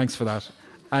 Thanks for that.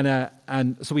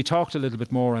 And so we talked a little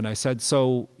bit more, and I said,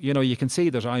 so, you can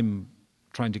see that I'm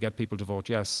trying to get people to vote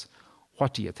yes.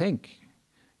 What do you think?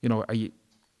 Do you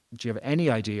have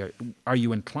any idea? Are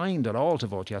you inclined at all to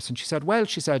vote yes? And she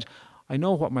said, I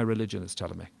know what my religion is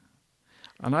telling me.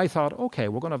 And I thought, okay,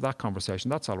 we're going to have that conversation.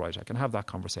 That's all right. I can have that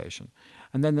conversation.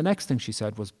 And then the next thing she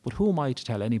said was, but who am I to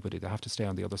tell anybody they have to stay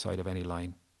on the other side of any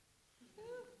line?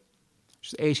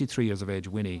 She's 83 years of age,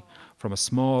 Winnie, from a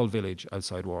small village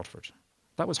outside Waterford.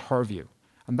 That was her view.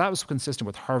 And that was consistent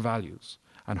with her values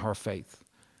and her faith.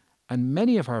 And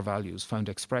many of her values found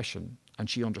expression, and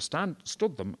she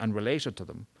understood them and related to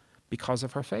them because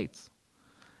of her faith.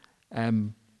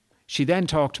 She then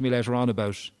talked to me later on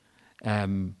about...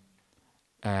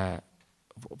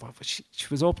 she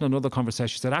was opening another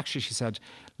conversation. She said,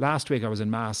 last week I was in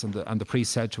Mass and the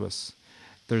priest said to us,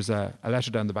 there's a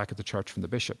letter down the back of the church from the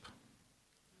bishop.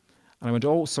 And I went,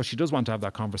 oh, so she does want to have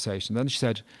that conversation. Then she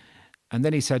said, and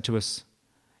then he said to us,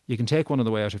 you can take one on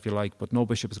the way out if you like, but no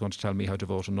bishop is going to tell me how to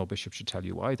vote and no bishop should tell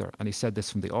you either. And he said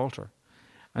this from the altar.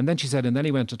 And then she said, and then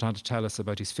he went on to tell us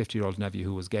about his 50-year-old nephew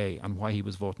who was gay and why he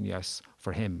was voting yes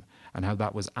for him and how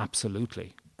that was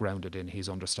absolutely grounded in his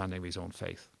understanding of his own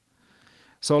faith.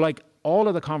 So all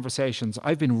of the conversations,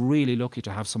 I've been really lucky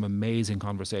to have some amazing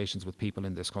conversations with people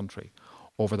in this country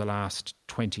over the last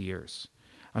 20 years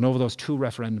and over those 2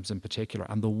 referendums in particular.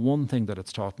 And the one thing that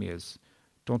it's taught me is,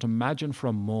 don't imagine for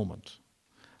a moment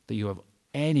that you have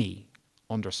any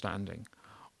understanding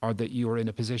or that you are in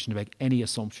a position to make any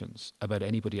assumptions about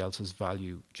anybody else's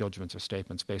value, judgments or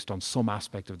statements based on some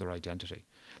aspect of their identity.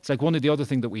 It's like one of the other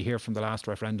things that we hear from the last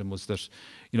referendum was that,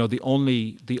 the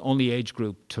only age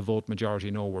group to vote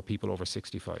majority no were people over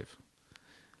 65.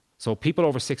 So people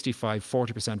over 65,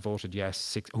 40% voted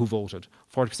yes, who voted,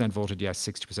 40% voted yes,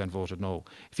 60% voted no.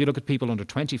 If you look at people under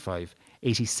 25,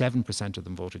 87% of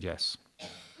them voted yes.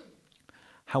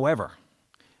 However,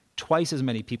 twice as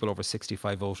many people over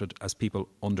 65 voted as people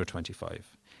under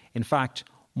 25. In fact,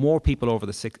 more people over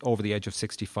the age of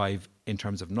 65 in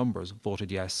terms of numbers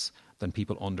voted yes than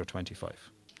people under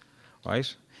 25.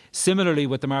 Right? Similarly,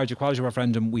 with the marriage equality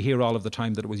referendum, we hear all of the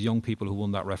time that it was young people who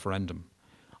won that referendum.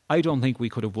 I don't think we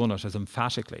could have won it as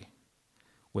emphatically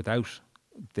without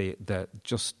the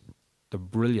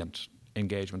brilliant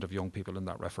engagement of young people in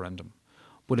that referendum.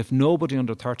 But if nobody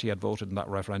under 30 had voted in that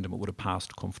referendum, it would have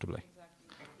passed comfortably.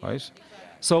 Right?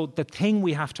 So the thing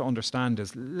we have to understand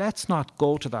is, let's not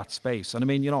go to that space. And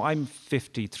I'm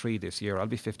 53 this year. I'll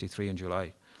be 53 in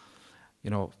July.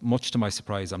 Much to my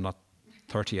surprise, I'm not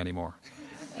 30 anymore.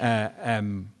 But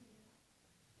I'm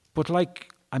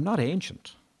not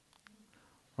ancient.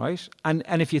 Right? And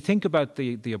if you think about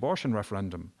the abortion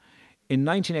referendum, in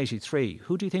 1983,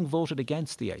 who do you think voted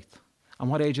against the 8th? And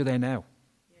what age are they now?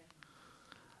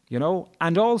 Yeah.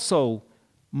 And also,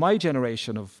 my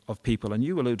generation of people, and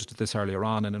you alluded to this earlier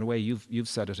on, and in a way you've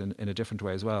said it in a different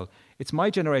way as well. It's my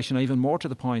generation, even more to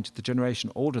the point, the generation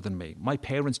older than me, my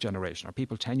parents' generation, or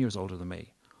people 10 years older than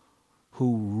me,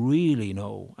 who really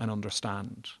know and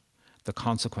understand the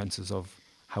consequences of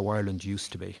how Ireland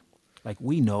used to be.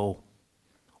 We know.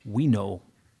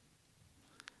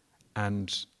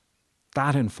 And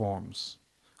that informs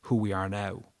who we are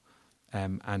now,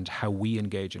 and how we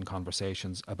engage in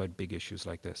conversations about big issues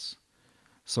like this.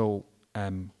 So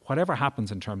whatever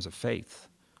happens in terms of faith,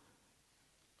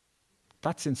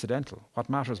 that's incidental. What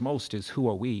matters most is who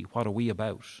are we, what are we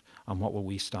about, and what will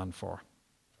we stand for.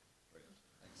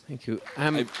 Thank you.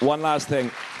 One last thing.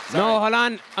 Sorry. No, hold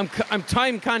on. I'm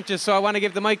time conscious, so I want to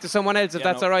give the mic to someone else, if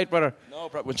that's all right, brother. No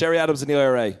problem. Was Jerry Adams in the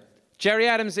IRA? Jerry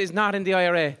Adams is not in the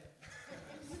IRA.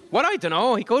 What? I don't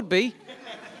know. He could be.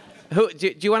 Do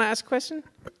you want to ask a question?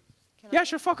 Yeah,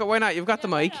 sure. Fuck it. Why not? You've got the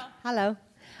mic. Hello.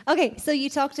 Okay, so you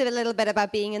talked a little bit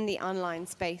about being in the online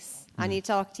space, and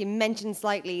you mentioned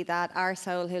slightly that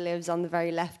arsehole who lives on the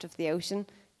very left of the ocean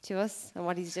to us and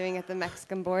what he's doing at the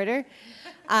Mexican border.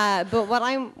 But what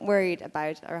I'm worried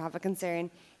about, or have a concern,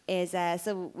 is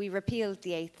so we repealed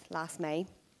the 8th last May,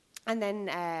 and then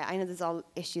I know there's all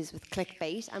issues with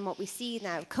clickbait, and what we see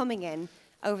now coming in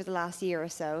over the last year or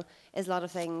so is a lot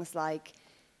of things like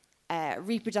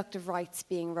reproductive rights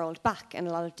being rolled back in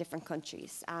a lot of different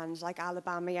countries. And like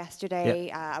Alabama yesterday,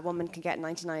 a woman can get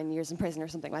 99 years in prison or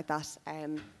something like that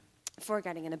for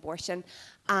getting an abortion.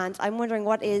 And I'm wondering,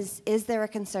 is there a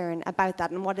concern about that,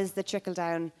 and what is the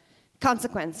trickle-down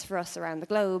consequence for us around the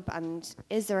globe? And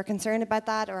is there a concern about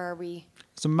that, or are we...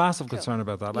 There's a massive concern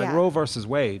about that. Like Roe versus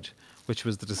Wade, which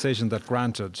was the decision that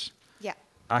granted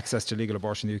access to legal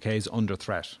abortion in the UK, is under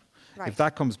threat. Right. If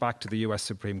that comes back to the US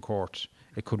Supreme Court,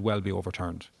 it could well be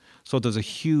overturned. So there's a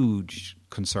huge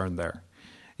concern there.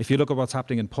 If you look at what's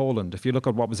happening in Poland, if you look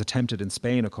at what was attempted in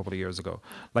Spain a couple of years ago,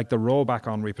 like the rollback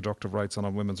on reproductive rights and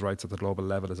on women's rights at the global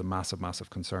level is a massive, massive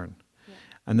concern. Yeah.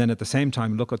 And then at the same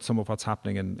time, look at some of what's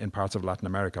happening in parts of Latin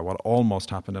America, what almost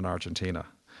happened in Argentina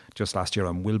just last year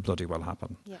and will bloody well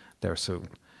happen there soon.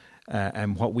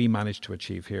 And what we managed to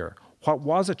achieve here. What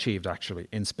was achieved actually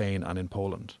in Spain and in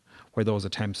Poland, where those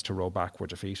attempts to roll back were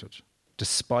defeated,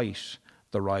 despite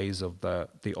the rise of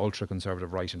the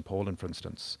ultra-conservative right in Poland, for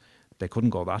instance. They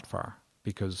couldn't go that far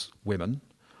because women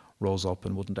rose up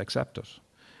and wouldn't accept it.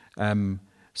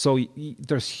 So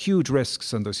there's huge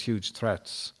risks and there's huge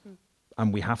threats,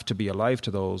 and we have to be alive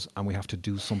to those, and we have to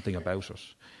do something about it.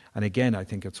 And again, I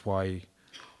think it's why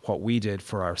what we did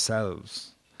for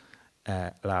ourselves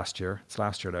last year, it's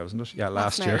last year now, isn't it? Yeah,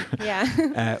 last year,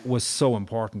 was so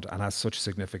important and has such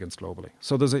significance globally.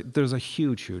 So there's a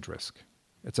huge, huge risk.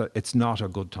 It's not a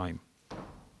good time.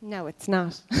 No, it's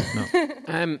not.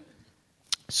 No.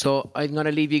 So I'm going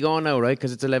to leave you going now, right?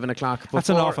 Because it's 11 o'clock. That's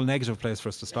an awful negative place for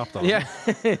us to stop, though. Yeah.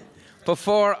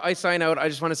 Before I sign out, I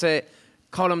just want to say,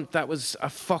 Colm, that was a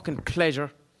fucking pleasure.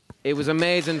 It was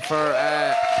amazing for...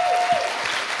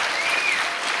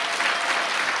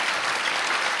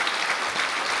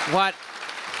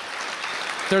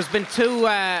 There's been two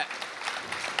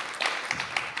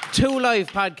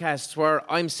live podcasts where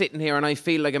I'm sitting here and I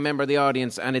feel like a member of the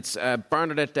audience, and it's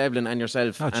Bernadette Devlin and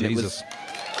yourself. Oh, and Jesus. It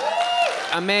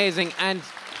was amazing. And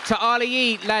to all of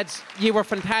ye, lads, you were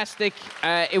fantastic.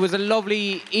 It was a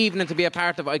lovely evening to be a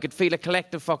part of. I could feel a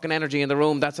collective fucking energy in the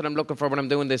room. That's what I'm looking for when I'm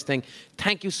doing this thing.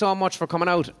 Thank you so much for coming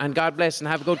out, and God bless, and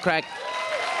have a good crack.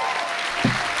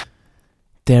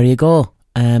 There you go.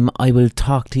 I will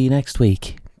talk to you next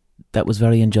week. That was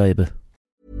very enjoyable.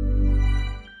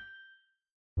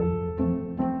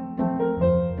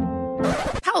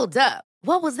 Hold up.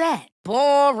 What was that?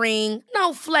 Boring.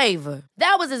 No flavor.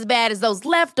 That was as bad as those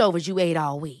leftovers you ate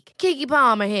all week. Keke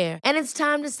Palmer here. And it's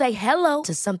time to say hello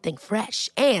to something fresh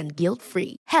and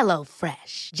guilt-free. Hello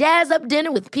Fresh. Jazz up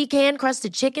dinner with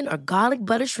pecan-crusted chicken or garlic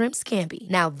butter shrimp scampi.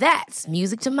 Now that's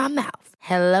music to my mouth.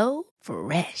 Hello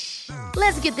Fresh.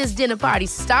 Let's get this dinner party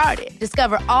started.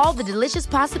 Discover all the delicious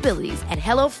possibilities at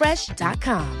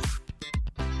HelloFresh.com.